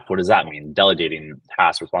staff, what does that mean? Delegating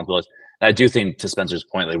tasks, responsibilities. And I do think, to Spencer's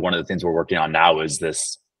point, like one of the things we're working on now is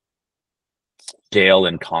this scale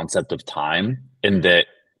and concept of time, in that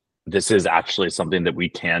this is actually something that we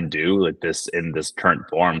can do like this in this current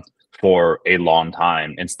form for a long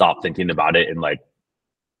time and stop thinking about it in like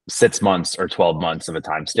 6 months or 12 months of a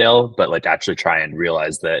time scale, but like actually try and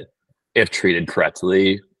realize that if treated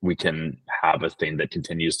correctly, we can have a thing that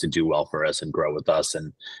continues to do well for us and grow with us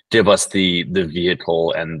and give us the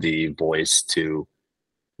vehicle and the voice to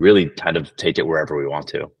really kind of take it wherever we want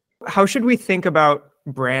to. How should we think about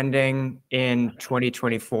branding in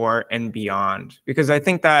 2024 and beyond? Because I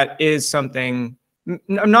think that is something,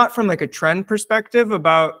 not from like a trend perspective,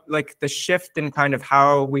 about like the shift in kind of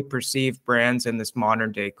how we perceive brands in this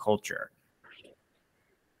modern day culture.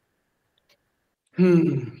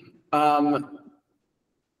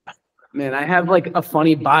 Man, I have like a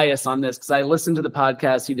funny bias on this because I listened to the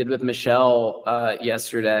podcast you did with Michelle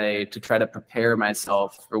yesterday to try to prepare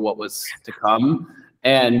myself for what was to come.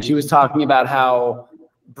 And she was talking about how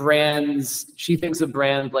she thinks of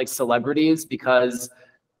brands like celebrities because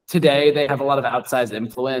today they have a lot of outsized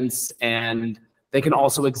influence and they can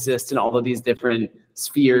also exist in all of these different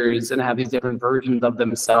spheres and have these different versions of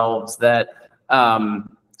themselves that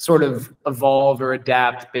sort of evolve or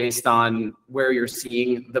adapt based on where you're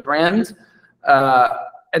seeing the brand.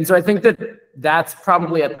 And so I think that that's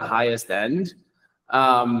probably at the highest end.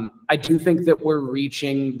 I do think that we're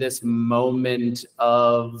reaching this moment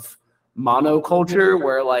of monoculture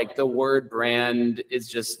where like the word brand is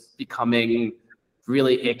just becoming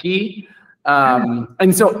really icky.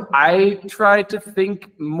 And so I try to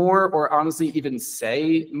think more, or honestly even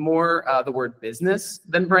say more, the word business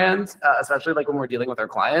than brand, especially like when we're dealing with our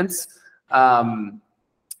clients. And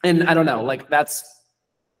I don't know, like that's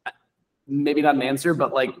maybe not an answer,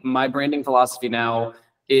 but like my branding philosophy now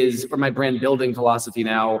is, or my brand building philosophy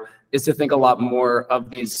now is to think a lot more of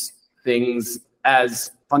these things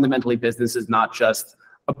as fundamentally businesses, not just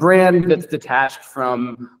a brand that's detached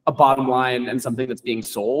from a bottom line and something that's being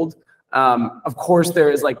sold. Of course, there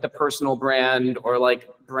is like the personal brand or like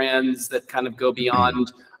brands that kind of go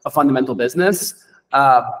beyond a fundamental business.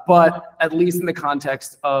 But at least in the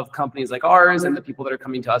context of companies like ours and the people that are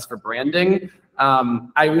coming to us for branding,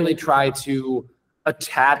 I really try to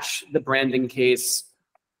attach the branding case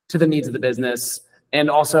to the needs of the business and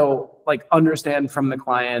also like understand from the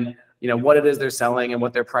client, you know, what it is they're selling and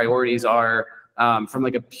what their priorities are, from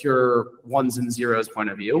like a pure ones and zeros point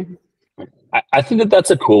of view. I think that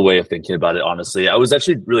that's a cool way of thinking about it, honestly. I was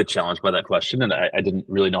actually really challenged by that question and I didn't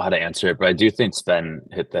really know how to answer it, but I do think Sven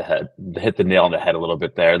hit the nail on the head a little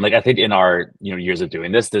bit there. And like, I think in our, years of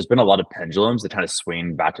doing this, there's been a lot of pendulums that kind of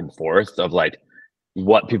swing back and forth of like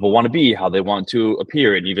what people want to be, how they want to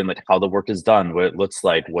appear, and even like how the work is done, what it looks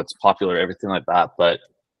like, what's popular, everything like that. But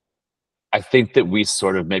I think that we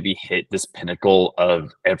sort of maybe hit this pinnacle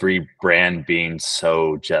of every brand being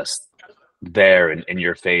so just there and in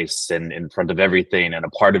your face and in front of everything and a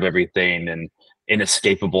part of everything and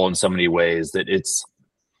inescapable in so many ways that it's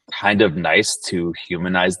kind of nice to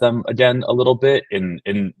humanize them again a little bit and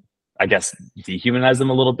I guess dehumanize them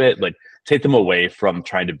a little bit, like take them away from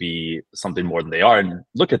trying to be something more than they are and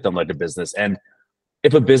look at them like a business. And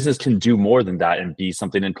if a business can do more than that and be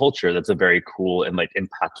something in culture, that's a very cool and like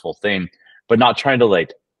impactful thing, but not trying to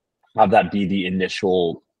like have that be the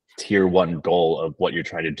initial tier one goal of what you're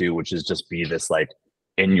trying to do, which is just be this like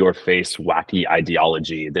in your face wacky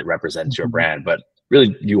ideology that represents your brand. But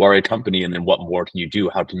really you are a company, and then what more can you do?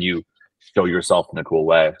 How can you show yourself in a cool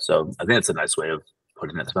way? So I think that's a nice way of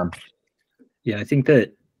putting it to them. Yeah, I think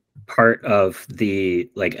that part of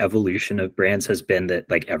the like evolution of brands has been that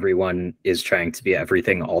like everyone is trying to be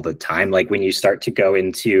everything all the time. Like when you start to go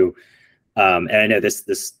into and I know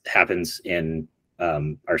this happens in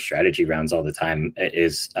our strategy rounds all the time,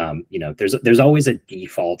 is there's always a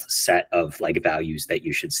default set of like values that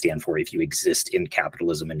you should stand for if you exist in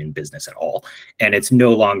capitalism and in business at all, and it's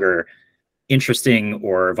no longer interesting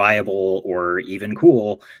or viable or even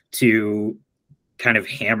cool to kind of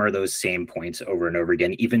hammer those same points over and over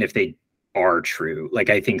again, even if they are true.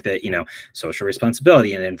 Like I think that social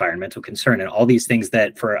responsibility and environmental concern and all these things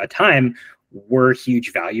that for a time were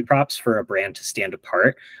huge value props for a brand to stand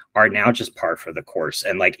apart are now just par for the course.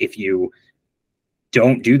 And like if you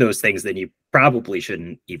don't do those things, then you probably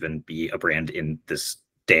shouldn't even be a brand in this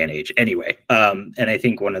day and age anyway. And I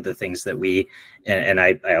think one of the things that we and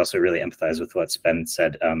I also really empathize with what Sven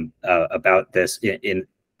said about this in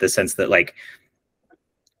the sense that like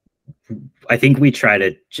I think we try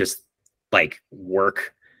to just like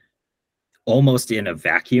work almost in a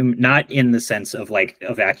vacuum, not in the sense of like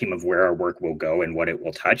a vacuum of where our work will go and what it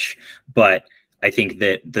will touch. But I think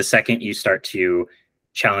that the second you start to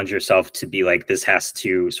challenge yourself to be like, this has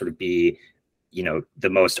to sort of be, the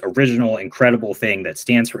most original, incredible thing that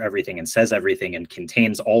stands for everything and says everything and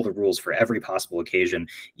contains all the rules for every possible occasion,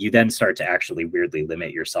 you then start to actually weirdly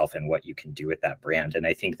limit yourself in what you can do with that brand. And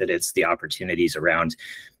I think that it's the opportunities around,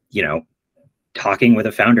 talking with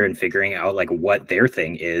a founder and figuring out like what their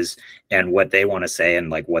thing is and what they want to say and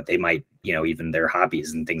like what they might, even their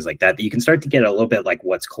hobbies and things like that, that you can start to get a little bit like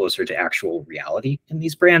what's closer to actual reality in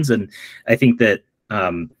these brands. And I think that,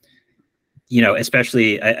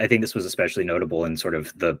 especially, I think this was especially notable in sort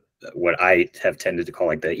of what I have tended to call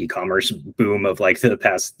like the e-commerce boom of like the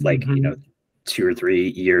past, like, 2 or 3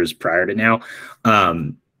 years prior to now,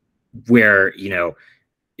 where,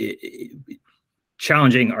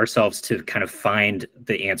 challenging ourselves to kind of find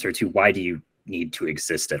the answer to why do you need to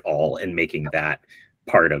exist at all and making that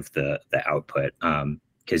part of the output.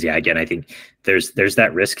 Because yeah, again, I think there's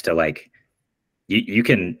that risk to like you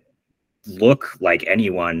can look like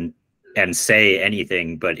anyone and say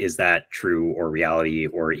anything, but is that true or reality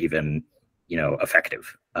or even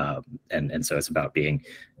effective? And so it's about being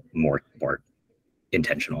more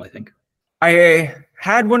intentional, I think. I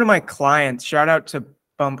had one of my clients, shout out to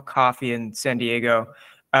Bump Coffee in San Diego.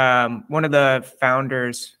 One of the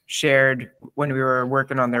founders shared when we were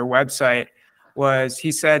working on their website was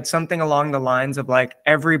he said something along the lines of like,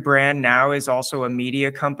 every brand now is also a media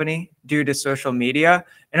company due to social media.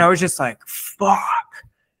 And I was just like, fuck.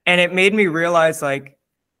 And it made me realize like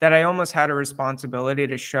that I almost had a responsibility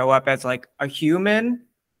to show up as like a human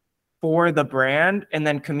for the brand and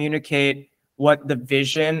then communicate what the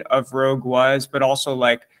vision of Rogue was, but also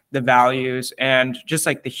like the values and just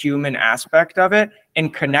like the human aspect of it,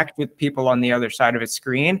 and connect with people on the other side of a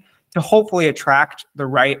screen to hopefully attract the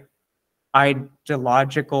right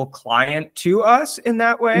ideological client to us in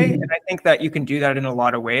that way. And I think that you can do that in a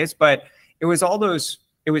lot of ways, but it was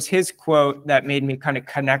his quote that made me kind of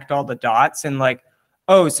connect all the dots and like,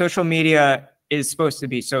 oh, social media is supposed to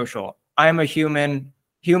be social. I'm a human.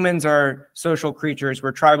 Humans are social creatures.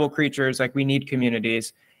 We're tribal creatures. Like, we need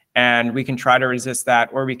communities, and we can try to resist that,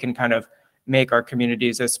 or we can kind of make our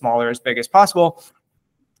communities as small or as big as possible.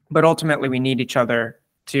 But ultimately, we need each other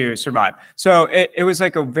to survive. So it was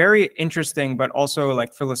like a very interesting, but also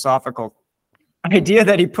like philosophical idea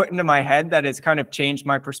that he put into my head that has kind of changed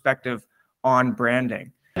my perspective on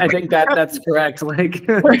branding. I think that's correct. Like,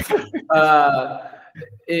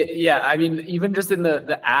 yeah, I mean, even just in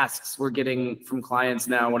the asks we're getting from clients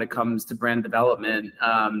now when it comes to brand development,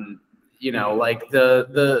 like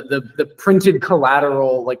the printed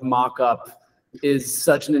collateral like mock-up is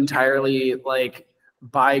such an entirely like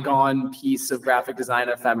bygone piece of graphic design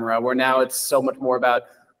ephemera, where now it's so much more about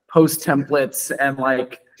post templates and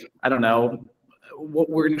like, I don't know, what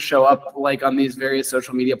we're going to show up like on these various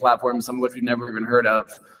social media platforms, some of which we've never even heard of.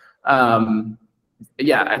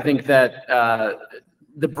 Yeah, I think that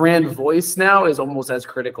the brand voice now is almost as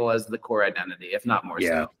critical as the core identity, if not more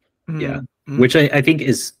so. Yeah. Which I think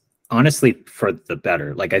is honestly for the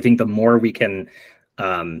better. Like, I think the more we can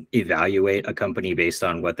evaluate a company based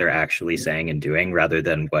on what they're actually saying and doing, rather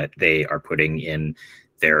than what they are putting in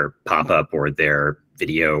their pop-up or their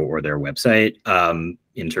video or their website,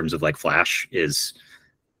 in terms of like flash, is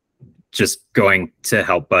just going to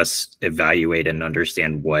help us evaluate and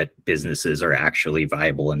understand what businesses are actually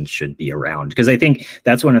viable and should be around. Because I think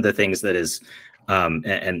that's one of the things that is,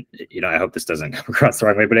 and I hope this doesn't come across the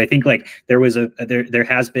wrong way, but I think like there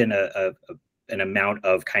has been an amount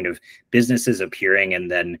of kind of businesses appearing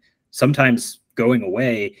and then sometimes going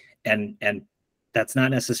away, and that's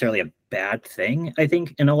not necessarily a bad thing, I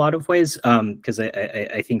think, in a lot of ways, because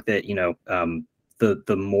I think that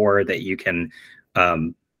the more that you can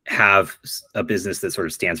have a business that sort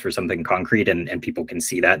of stands for something concrete and people can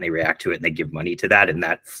see that and they react to it and they give money to that, and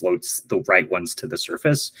that floats the right ones to the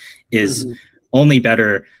surface, is only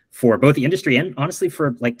better for both the industry and honestly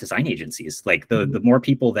for like design agencies. Like the more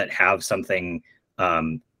people that have something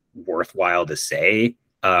worthwhile to say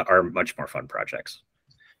are much more fun projects.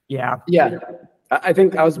 Yeah. I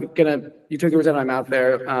think you took the words out of my mouth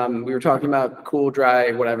there. We were talking about cool,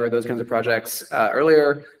 dry, whatever, those kinds of projects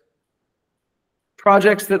earlier.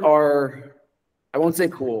 Projects that are, I won't say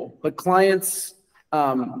cool, but clients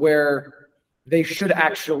where they should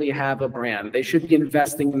actually have a brand. They should be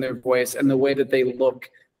investing in their voice and the way that they look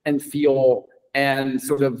and feel, and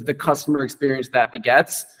sort of the customer experience that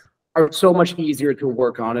begets, are so much easier to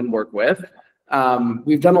work on and work with.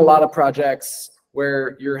 We've done a lot of projects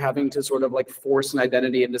where you're having to sort of like force an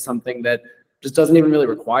identity into something that just doesn't even really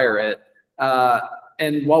require it.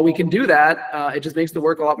 And while we can do that, it just makes the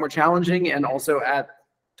work a lot more challenging and also at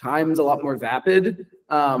times a lot more vapid.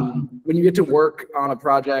 When you get to work on a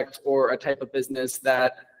project or a type of business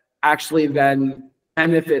that actually then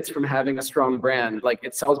benefits from having a strong brand, like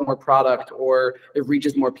it sells more product or it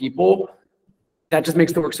reaches more people, that just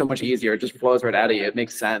makes the work so much easier. It just flows right out of you. It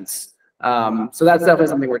makes sense. So that's definitely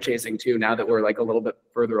something we're chasing too, now that we're like a little bit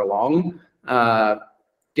further along,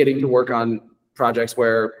 getting to work on projects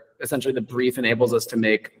where essentially the brief enables us to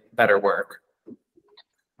make better work.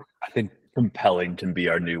 I think compelling can be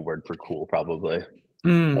our new word for cool, probably. I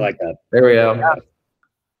like that. There we go. Yeah.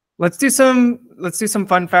 Let's do some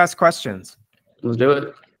fun, fast questions. Let's do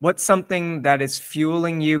it. What's something that is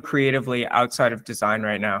fueling you creatively outside of design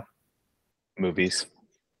right now? Movies.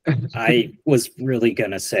 I was really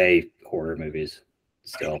gonna say horror movies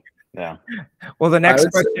still. Yeah. Well, the next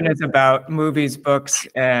question is about movies, books,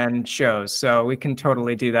 and shows, so we can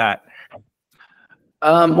totally do that.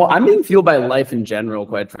 Well, I'm being fueled by life in general,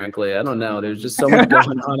 quite frankly. I don't know. There's just so much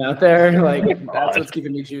going on out there. Like that's what's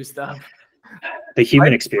keeping me juiced up. The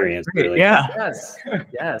human experience, really. Yeah. Yes.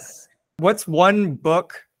 Yes. What's one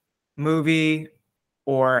book, movie,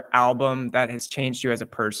 or album that has changed you as a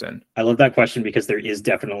person? I love that question because there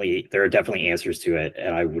are definitely answers to it,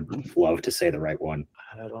 and I would love to say the right one.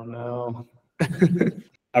 I don't know.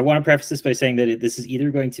 I want to preface this by saying that this is either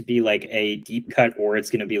going to be like a deep cut or it's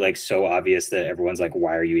going to be like so obvious that everyone's like,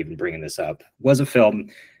 why are you even bringing this up? Was a film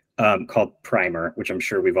called Primer, which I'm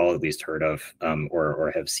sure we've all at least heard of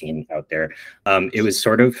or have seen out there. It was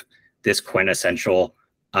sort of this quintessential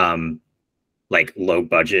like low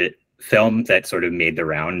budget film that sort of made the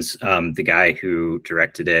rounds. The guy who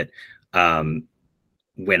directed it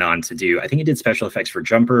went on to do, I think he did special effects for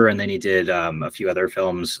Jumper, and then he did a few other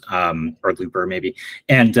films, or Looper maybe.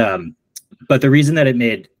 And but the reason that it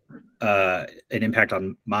made an impact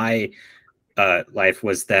on my life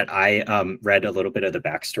was that I read a little bit of the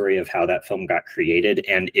backstory of how that film got created,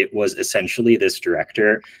 and it was essentially this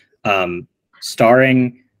director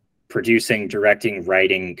starring, producing, directing,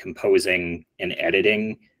 writing, composing, and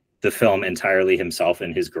editing the film entirely himself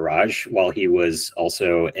in his garage, while he was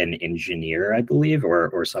also an engineer, I believe,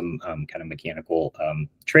 or some kind of mechanical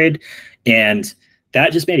trade. And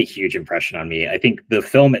that just made a huge impression on me. I think the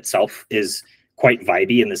film itself is quite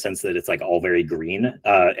vibey in the sense that it's like all very green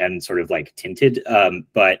and sort of like tinted,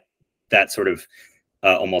 but that sort of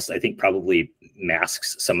almost, I think, probably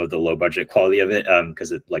masks some of the low budget quality of it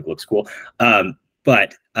because it like looks cool.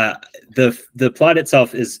 But the plot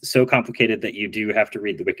itself is so complicated that you do have to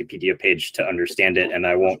read the Wikipedia page to understand it, and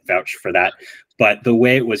I won't vouch for that. But the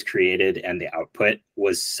way it was created and the output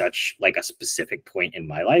was such like a specific point in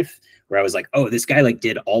my life where I was like, oh, this guy like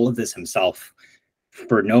did all of this himself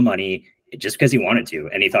for no money just because he wanted to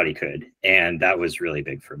and he thought he could. And that was really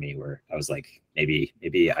big for me, where I was like, maybe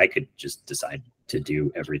I could just decide to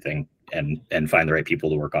do everything and find the right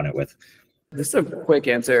people to work on it with. This is a quick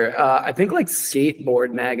answer. I think like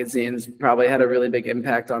skateboard magazines probably had a really big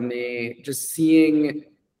impact on me. Just seeing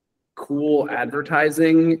cool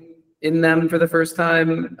advertising in them for the first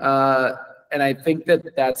time. And I think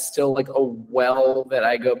that that's still like a well that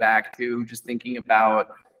I go back to, just thinking about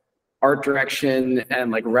art direction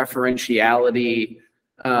and like referentiality.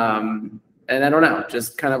 And I don't know,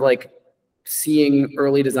 just kind of like seeing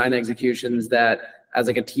early design executions that as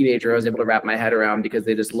like a teenager I was able to wrap my head around because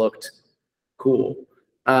they just looked cool.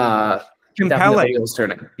 Compelling. Wheels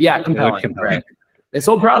turning. Yeah, compelling. Right. They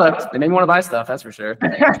sold product. They made me want to buy stuff. That's for sure.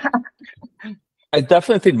 I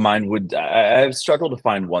definitely think mine would. I've struggled to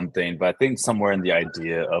find one thing, but I think somewhere in the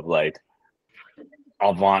idea of like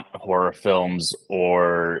avant horror films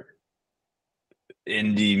or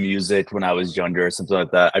indie music when I was younger or something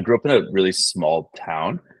like that. I grew up in a really small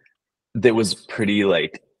town that was pretty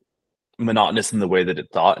like monotonous in the way that it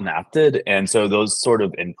thought and acted, and so those sort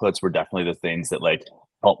of inputs were definitely the things that like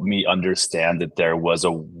helped me understand that there was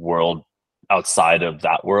a world outside of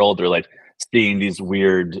that world, or like seeing these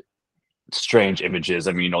weird strange images.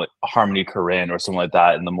 I mean, you know, like Harmony Korine or something like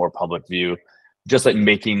that in the more public view, just like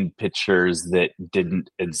making pictures that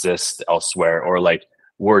didn't exist elsewhere, or like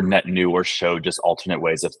were net new or showed just alternate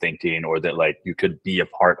ways of thinking, or that like you could be a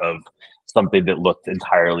part of something that looked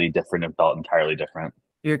entirely different and felt entirely different.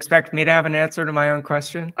 You expect me to have an answer to my own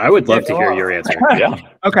question? I would love to hear your answer. Yeah.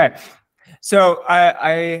 Okay. So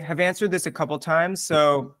I have answered this a couple times.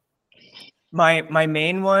 So my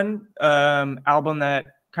main one album that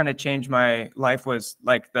kind of changed my life was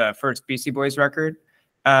like the first Beastie Boys record.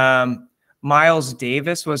 Miles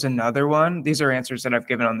Davis was another one. These are answers that I've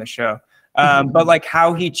given on the show. But like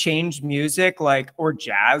how he changed music, like, or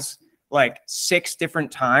jazz, like 6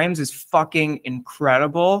 different times is fucking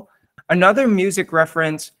incredible. Another music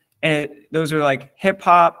reference, and those are like hip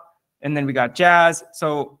hop, and then we got jazz.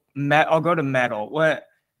 So I'll go to metal.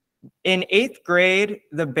 In 8th grade,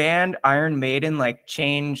 the band Iron Maiden like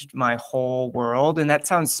changed my whole world, and that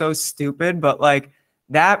sounds so stupid, but like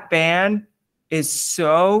that band is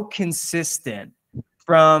so consistent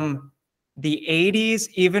from the 80s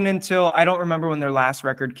even until I don't remember when their last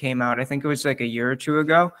record came out. I think it was like a year or two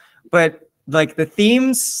ago, but like the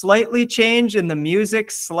themes slightly change and the music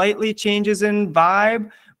slightly changes in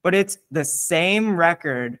vibe, but it's the same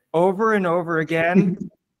record over and over again,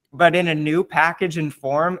 but in a new package and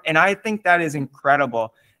form. And I think that is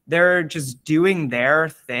incredible. They're just doing their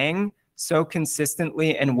thing so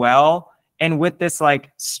consistently and well, and with this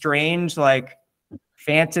like strange like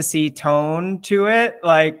fantasy tone to it.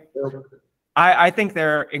 Like I think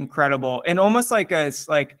they're incredible, and almost like a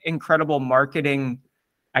like incredible marketing,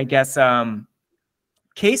 I guess,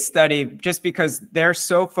 case study, just because they're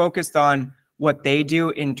so focused on what they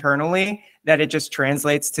do internally that it just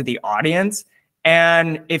translates to the audience.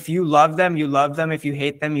 And if you love them, you love them. If you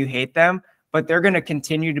hate them, you hate them. But they're going to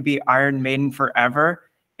continue to be Iron Maiden forever.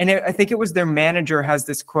 And I think it was their manager has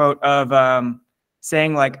this quote of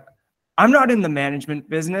saying like, I'm not in the management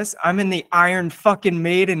business. I'm in the Iron fucking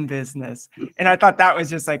Maiden business. And I thought that was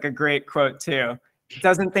just like a great quote too. It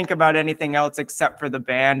doesn't think about anything else except for the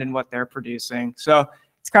band and what they're producing. So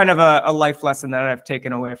it's kind of a life lesson that I've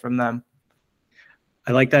taken away from them.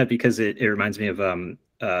 I like that because it reminds me of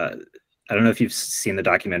I don't know if you've seen the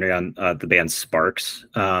documentary on the band Sparks,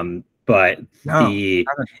 but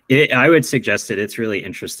I would suggest it. It's really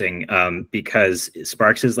interesting because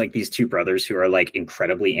Sparks is like these two brothers who are like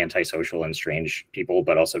incredibly antisocial and strange people,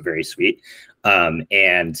 but also very sweet.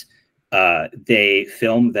 And they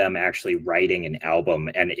filmed them actually writing an album,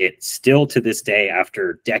 and it still to this day,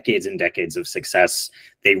 after decades and decades of success,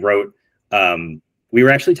 they wrote. We were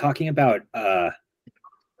actually talking about a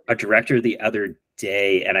director the other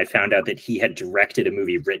day, and I found out that he had directed a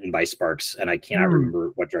movie written by Sparks, and I cannot remember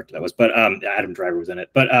what director that was, but Adam Driver was in it.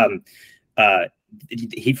 But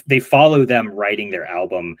they follow them writing their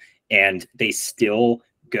album, and they still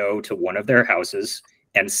go to one of their houses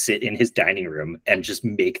and sit in his dining room and just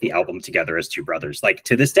make the album together as two brothers, like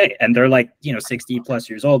to this day. And they're like, 60 plus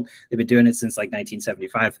years old. They've been doing it since like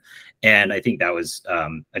 1975. And I think that was,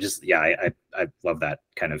 I love that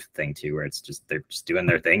kind of thing too, where it's just, they're just doing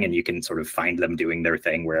their thing and you can sort of find them doing their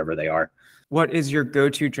thing wherever they are. What is your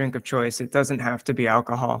go-to drink of choice? It doesn't have to be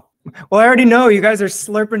alcohol. Well, I already know you guys are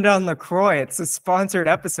slurping down LaCroix. It's a sponsored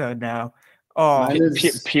episode now. Oh,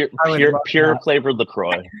 pure flavored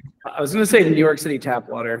LaCroix. I was going to say New York City tap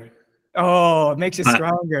water. Oh, it makes you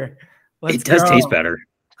stronger. It does taste better.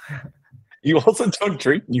 You also don't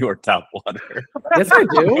drink New York tap water. Yes, I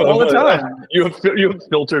do all the time. You have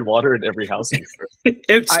filtered water in every house.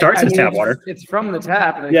 It starts as tap water. It's from the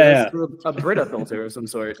tap, and it goes through a Brita filter of some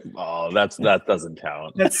sort. Oh, that doesn't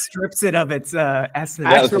count. That strips it of its essence.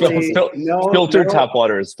 Actually, filtered tap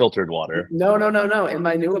water is filtered water. No. In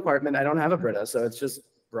my new apartment, I don't have a Brita, so it's just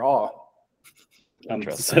raw. I'm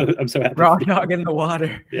so happy. Raw dog in the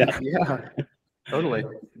water. Yeah. Yeah. Totally.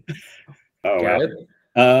 Oh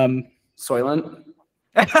wow. Soylent.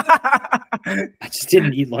 I just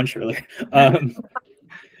didn't eat lunch earlier.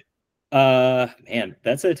 Man,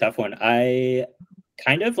 that's a tough one. I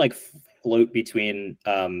kind of like float between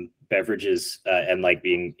beverages and like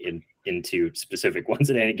being into specific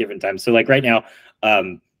ones at any given time. So like right now,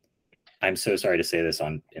 I'm so sorry to say this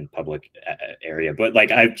in public area, but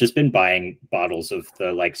like I've just been buying bottles of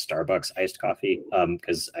the like Starbucks iced coffee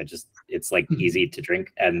because it's like easy to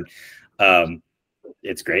drink and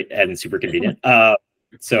it's great and super convenient.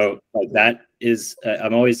 So like that is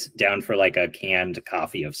I'm always down for like a canned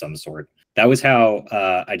coffee of some sort. That was how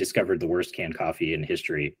I discovered the worst canned coffee in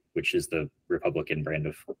history, which is the Republican brand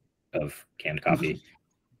of canned coffee.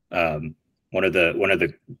 One of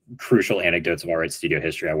the crucial anecdotes of All Right Studio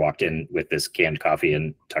history. I walked in with this canned coffee,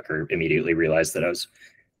 and Tucker immediately realized that I was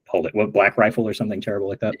Black Rifle or something terrible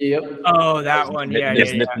like that. Yep. Oh, that one.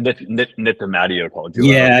 Nip Matteo called you.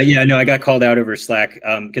 Yeah. No, I got called out over Slack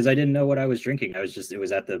because I didn't know what I was drinking. It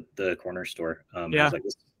was at the corner store. I was like,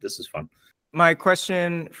 this is fun. My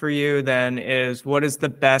question for you then is, what is the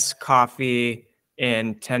best coffee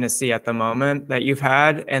in Tennessee at the moment that you've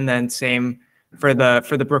had? And then same for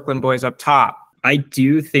the Brooklyn boys up top. I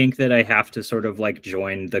do think that I have to sort of like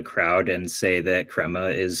join the crowd and say that Crema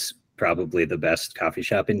is probably the best coffee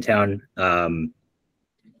shop in town.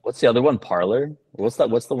 What's the other one? Parlor? What's the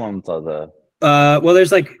one with the well,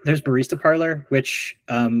 there's Barista Parlor, which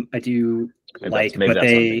I do like, but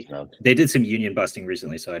they did some union busting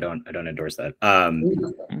recently, so I don't endorse that.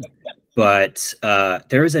 But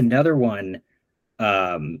there is another one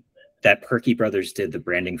that Perky Brothers did the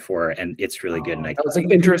branding for, and it's really good. And that was like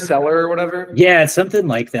Interstellar or whatever. Yeah, it's something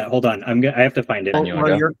like that. Hold on, I have to find it.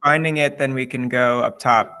 While you're finding it, then we can go up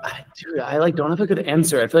top. Dude, I like don't have a good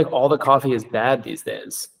answer. I feel like all the coffee is bad these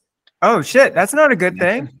days. Oh shit, that's not a good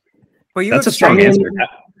thing. But that's a strong answer.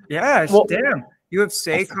 Yeah, damn. You have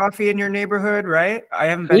Say coffee in your neighborhood, right? I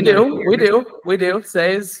haven't been. We do.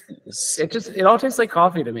 Say's. It all tastes like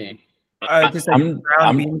coffee to me. Just like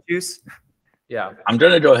brown bean juice. Yeah. I'm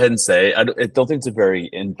going to go ahead and say, I don't think it's a very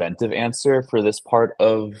inventive answer for this part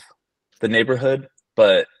of the neighborhood,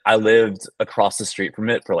 but I lived across the street from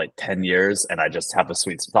it for like 10 years, and I just have a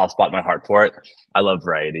sweet spot in my heart for it. I love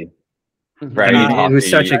Variety. Variety it was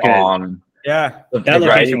such a good...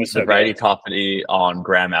 The Variety Coffee on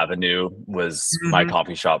Graham Avenue was my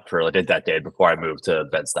coffee shop for like that day before I moved to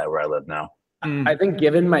Bed-Stuy, where I live now. I think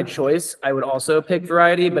given my choice, I would also pick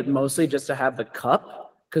Variety, but mostly just to have the cup.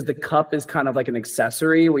 because the cup is kind of like an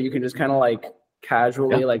accessory where you can just kind of like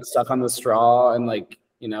casually like suck on the straw and like,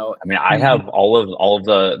 you know. I mean, I have all of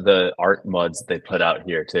the art muds they put out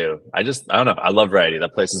here too. I don't know. I love variety.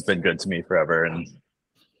 That place has been good to me forever, and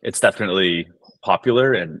it's definitely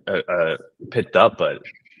popular and picked up, but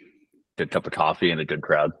good cup of coffee and a good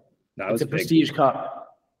crowd. It's a prestige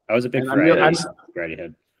cup. I was a big variety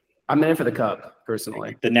head. I'm in for the cup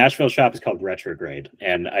personally. The Nashville shop is called Retrograde,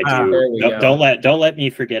 and I don't let me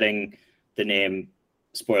forgetting the name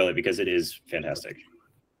spoil it because it is fantastic.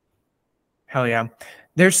 Hell yeah.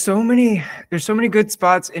 There's so many good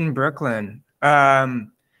spots in Brooklyn.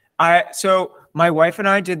 So my wife and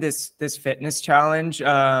I did this fitness challenge.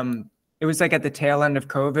 It was like at the tail end of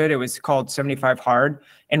COVID. It was called 75 Hard.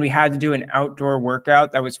 And we had to do an outdoor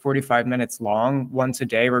workout that was 45 minutes long once a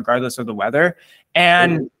day, regardless of the weather.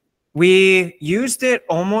 And we used it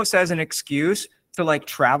almost as an excuse to like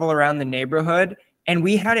travel around the neighborhood. And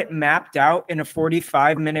we had it mapped out in a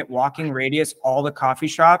 45-minute walking radius, all the coffee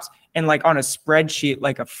shops, and like on a spreadsheet,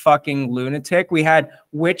 like a fucking lunatic. We had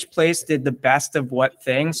which place did the best of what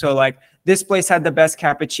thing. So like this place had the best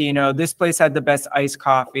cappuccino. This place had the best iced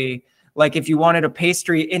coffee. Like if you wanted a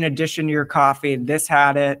pastry in addition to your coffee, this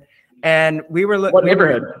had it. And we were what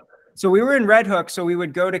neighborhood? So we were in Red Hook. So we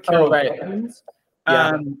would go to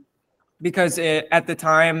because at the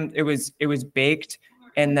time it was baked,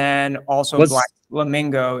 and then also Black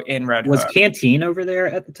Flamingo in Red Hook. Was Canteen over there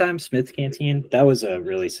at the time? Smith's Canteen? That was a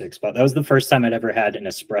really sick spot. That was the first time I'd ever had an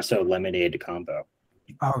espresso lemonade combo.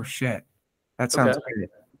 Oh shit, that sounds great.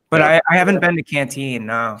 But I haven't been to Canteen,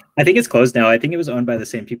 no. I think it's closed now. I think it was owned by the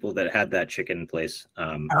same people that had that chicken place.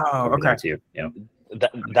 Okay. Too. Yeah.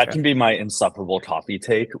 That can be my insufferable coffee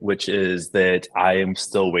take, which is that I am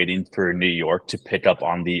still waiting for New York to pick up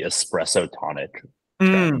on the espresso tonic.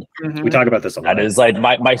 We talk about this a lot. That is like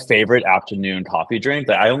my favorite afternoon coffee drink.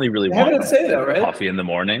 That I only really want coffee in the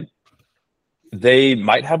morning. They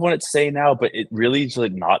might have one at Say now, but it really is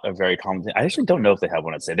like not a very common thing. I actually don't know if they have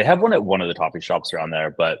one at Say. They have one at one of the coffee shops around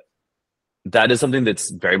there, but that is something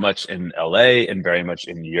that's very much in LA and very much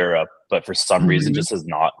in Europe, but for some reason just has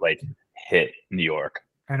not like hit New York.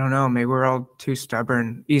 I don't know. Maybe we're all too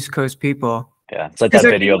stubborn East Coast people. Yeah, it's like that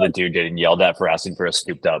video of the dude getting yelled at for asking for a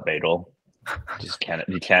scooped out bagel. You can't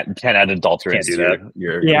add adulterants to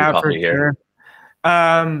your coffee here.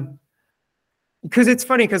 Because it's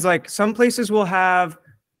funny because like some places will have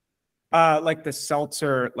like the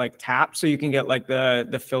seltzer like tap, so you can get like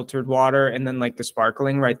the filtered water and then like the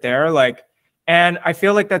sparkling right there. Like, and I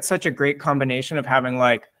feel like that's such a great combination of having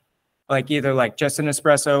like either like just an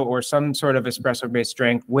espresso or some sort of espresso based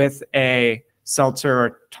drink with a seltzer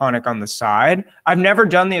or tonic on the side. I've never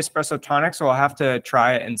done the espresso tonic, so I'll have to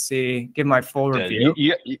try it and give my full review.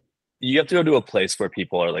 You have to go to a place where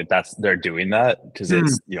people are like they're doing that because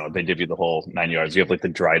it's they give you the whole 9 yards. You have like the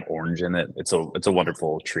dried orange in it. It's a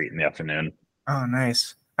wonderful treat in the afternoon. Oh,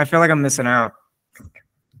 nice. I feel like I'm missing out.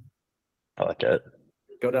 I like it.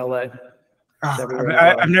 Go to LA.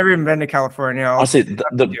 I've never even been to California. Honestly,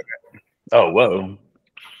 oh whoa,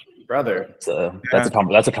 brother.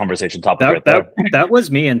 That's a conversation topic that was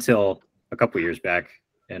me until a couple years back,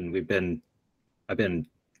 and I've been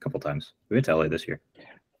a couple times. We went to LA this year.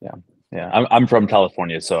 Yeah. I'm from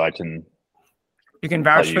California, so I can. You can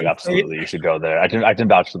vouch for the absolutely. state? You should go there. I can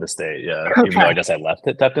vouch for the state. Yeah, okay. Even though I guess I left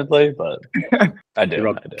it technically, but I did.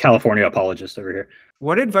 California apologist over here.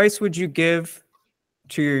 What advice would you give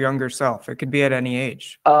to your younger self? It could be at any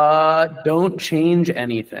age. Don't change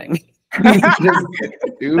anything. Just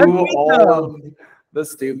do all of the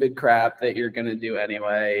stupid crap that you're gonna do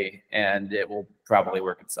anyway, and it will probably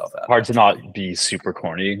work itself out. Hard to not be super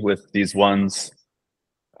corny with these ones.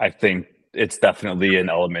 I think it's definitely an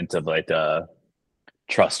element of like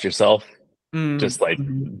trust yourself. Just like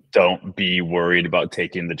don't be worried about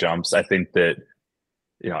taking the jumps. I think that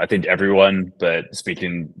I think everyone, but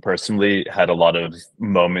speaking personally, had a lot of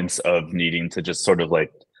moments of needing to just sort of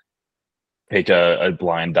like take a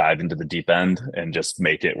blind dive into the deep end and just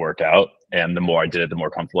make it work out. And the more I did it, the more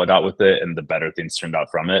comfortable I got with it and the better things turned out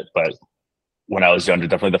from it. But when I was younger,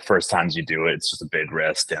 definitely the first times you do it, it's just a big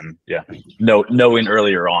risk. And knowing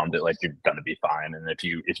earlier on that like you're gonna be fine. And if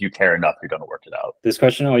you care enough, you're gonna work it out. This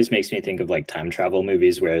question always makes me think of like time travel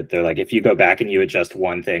movies where they're like, if you go back and you adjust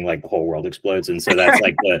one thing, like the whole world explodes. And so that's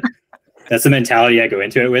like that's the mentality I go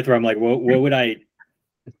into it with, where I'm like, what would I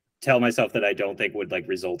tell myself that I don't think would like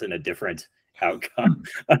result in a different outcome?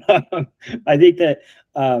 I think that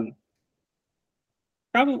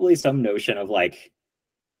probably some notion of like,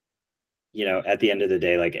 at the end of the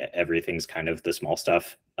day, like everything's kind of the small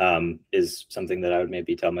stuff is something that I would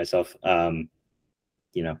maybe tell myself.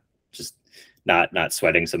 Just not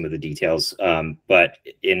sweating some of the details. But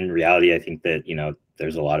in reality, I think that, you know,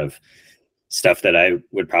 there's a lot of stuff that I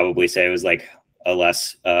would probably say was like a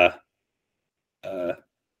less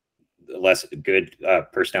good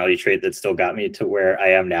personality trait that still got me to where I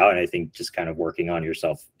am now. And I think just kind of working on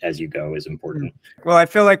yourself as you go is important. Well, I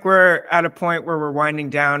feel like we're at a point where we're winding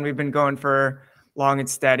down. We've been going for long and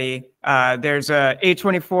steady. There's a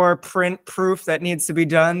A24 print proof that needs to be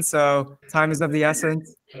done, so time is of the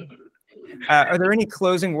essence. Are there any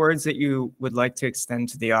closing words that you would like to extend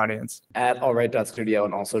to the audience? At allright.studio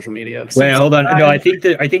on all social media. Wait, hold on. No, I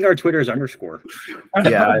think our Twitter is underscore.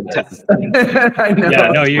 Yeah, I know. Yeah,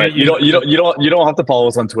 no, you don't have to follow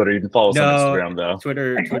us on Twitter. You can follow us on Instagram though.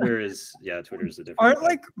 Twitter is Twitter's a different. Aren't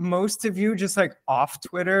like most of you just like off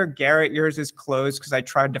Twitter? Garrett, yours is closed because I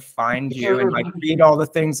tried to find you and like read all the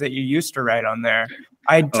things that you used to write on there.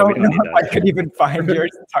 I don't know if I could even find yours,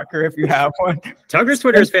 Tucker, if you have one. Tucker's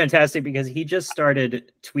Twitter is fantastic because he just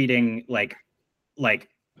started tweeting like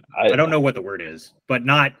I don't know what the word is, but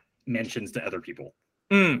not mentions to other people.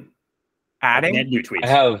 Adding new tweets.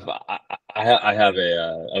 I have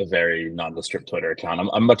a very nondescript Twitter account.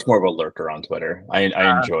 I'm much more of a lurker on Twitter. I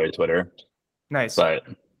enjoy Twitter. Nice. But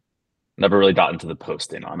never really got into the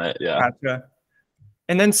posting on it. Yeah. Gotcha.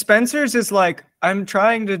 And then Spencer's is like, I'm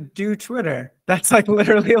trying to do Twitter. That's like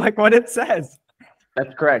literally like what it says.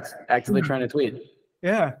 that's correct. Actively trying to tweet.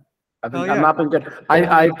 Yeah. I've not been good.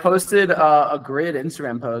 I posted a grid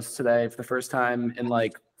Instagram post today for the first time in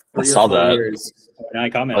like 3 I saw or 4 that. years. And I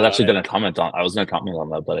commented. I was actually going to comment on. I was going to comment on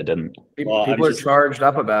that, but I didn't. Well, People are charged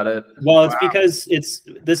up about it. Well, it's because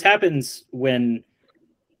this happens when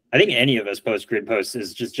I think any of us post grid posts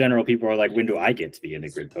is just general people are like, when do I get to be in a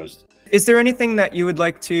grid post? Is there anything that you would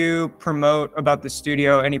like to promote about the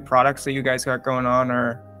studio? Any products that you guys got going on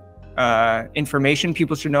or information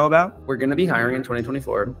people should know about? We're going to be hiring in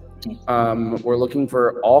 2024. We're looking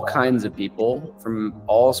for all kinds of people from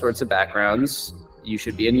all sorts of backgrounds. You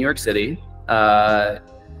should be in New York City.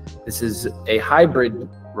 This is a hybrid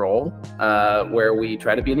role where we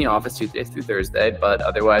try to be in the office Tuesday through Thursday, but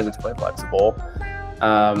otherwise it's quite flexible.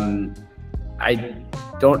 I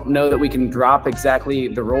don't know that we can drop exactly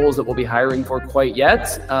the roles that we'll be hiring for quite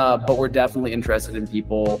yet, but we're definitely interested in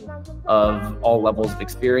people of all levels of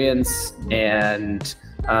experience, and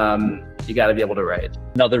you got to be able to write.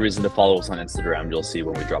 Another reason to follow us on Instagram, you'll see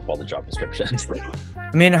when we drop all the job descriptions.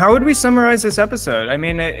 I mean, how would we summarize this episode? I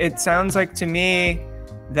mean, it sounds like to me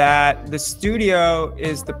that the studio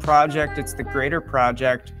is the project, it's the greater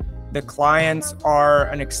project. The clients are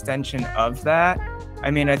an extension of that. I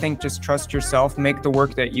mean, I think just trust yourself, make the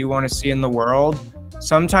work that you want to see in the world.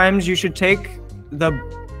 Sometimes you should take the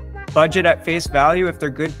budget at face value. If they're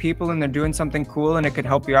good people and they're doing something cool and it could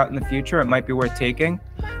help you out in the future, it might be worth taking.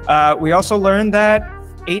 We also learned that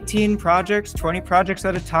 18 projects, 20 projects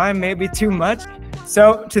at a time may be too much.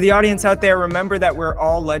 So to the audience out there, remember that we're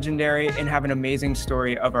all legendary and have an amazing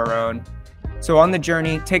story of our own. So on the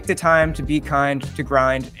journey, take the time to be kind, to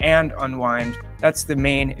grind and unwind. That's the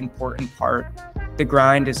main important part. The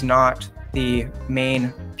grind is not the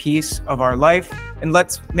main piece of our life, and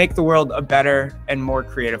let's make the world a better and more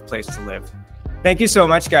creative place to live. Thank you so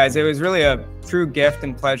much, guys. It was really a true gift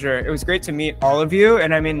and pleasure. It was great to meet all of you.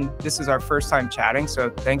 And I mean, this is our first time chatting,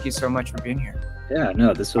 so thank you so much for being here. Yeah,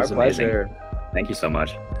 no, this was Our amazing. pleasure. Thank you so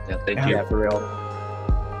much. Yeah, thank you. Yeah, for real.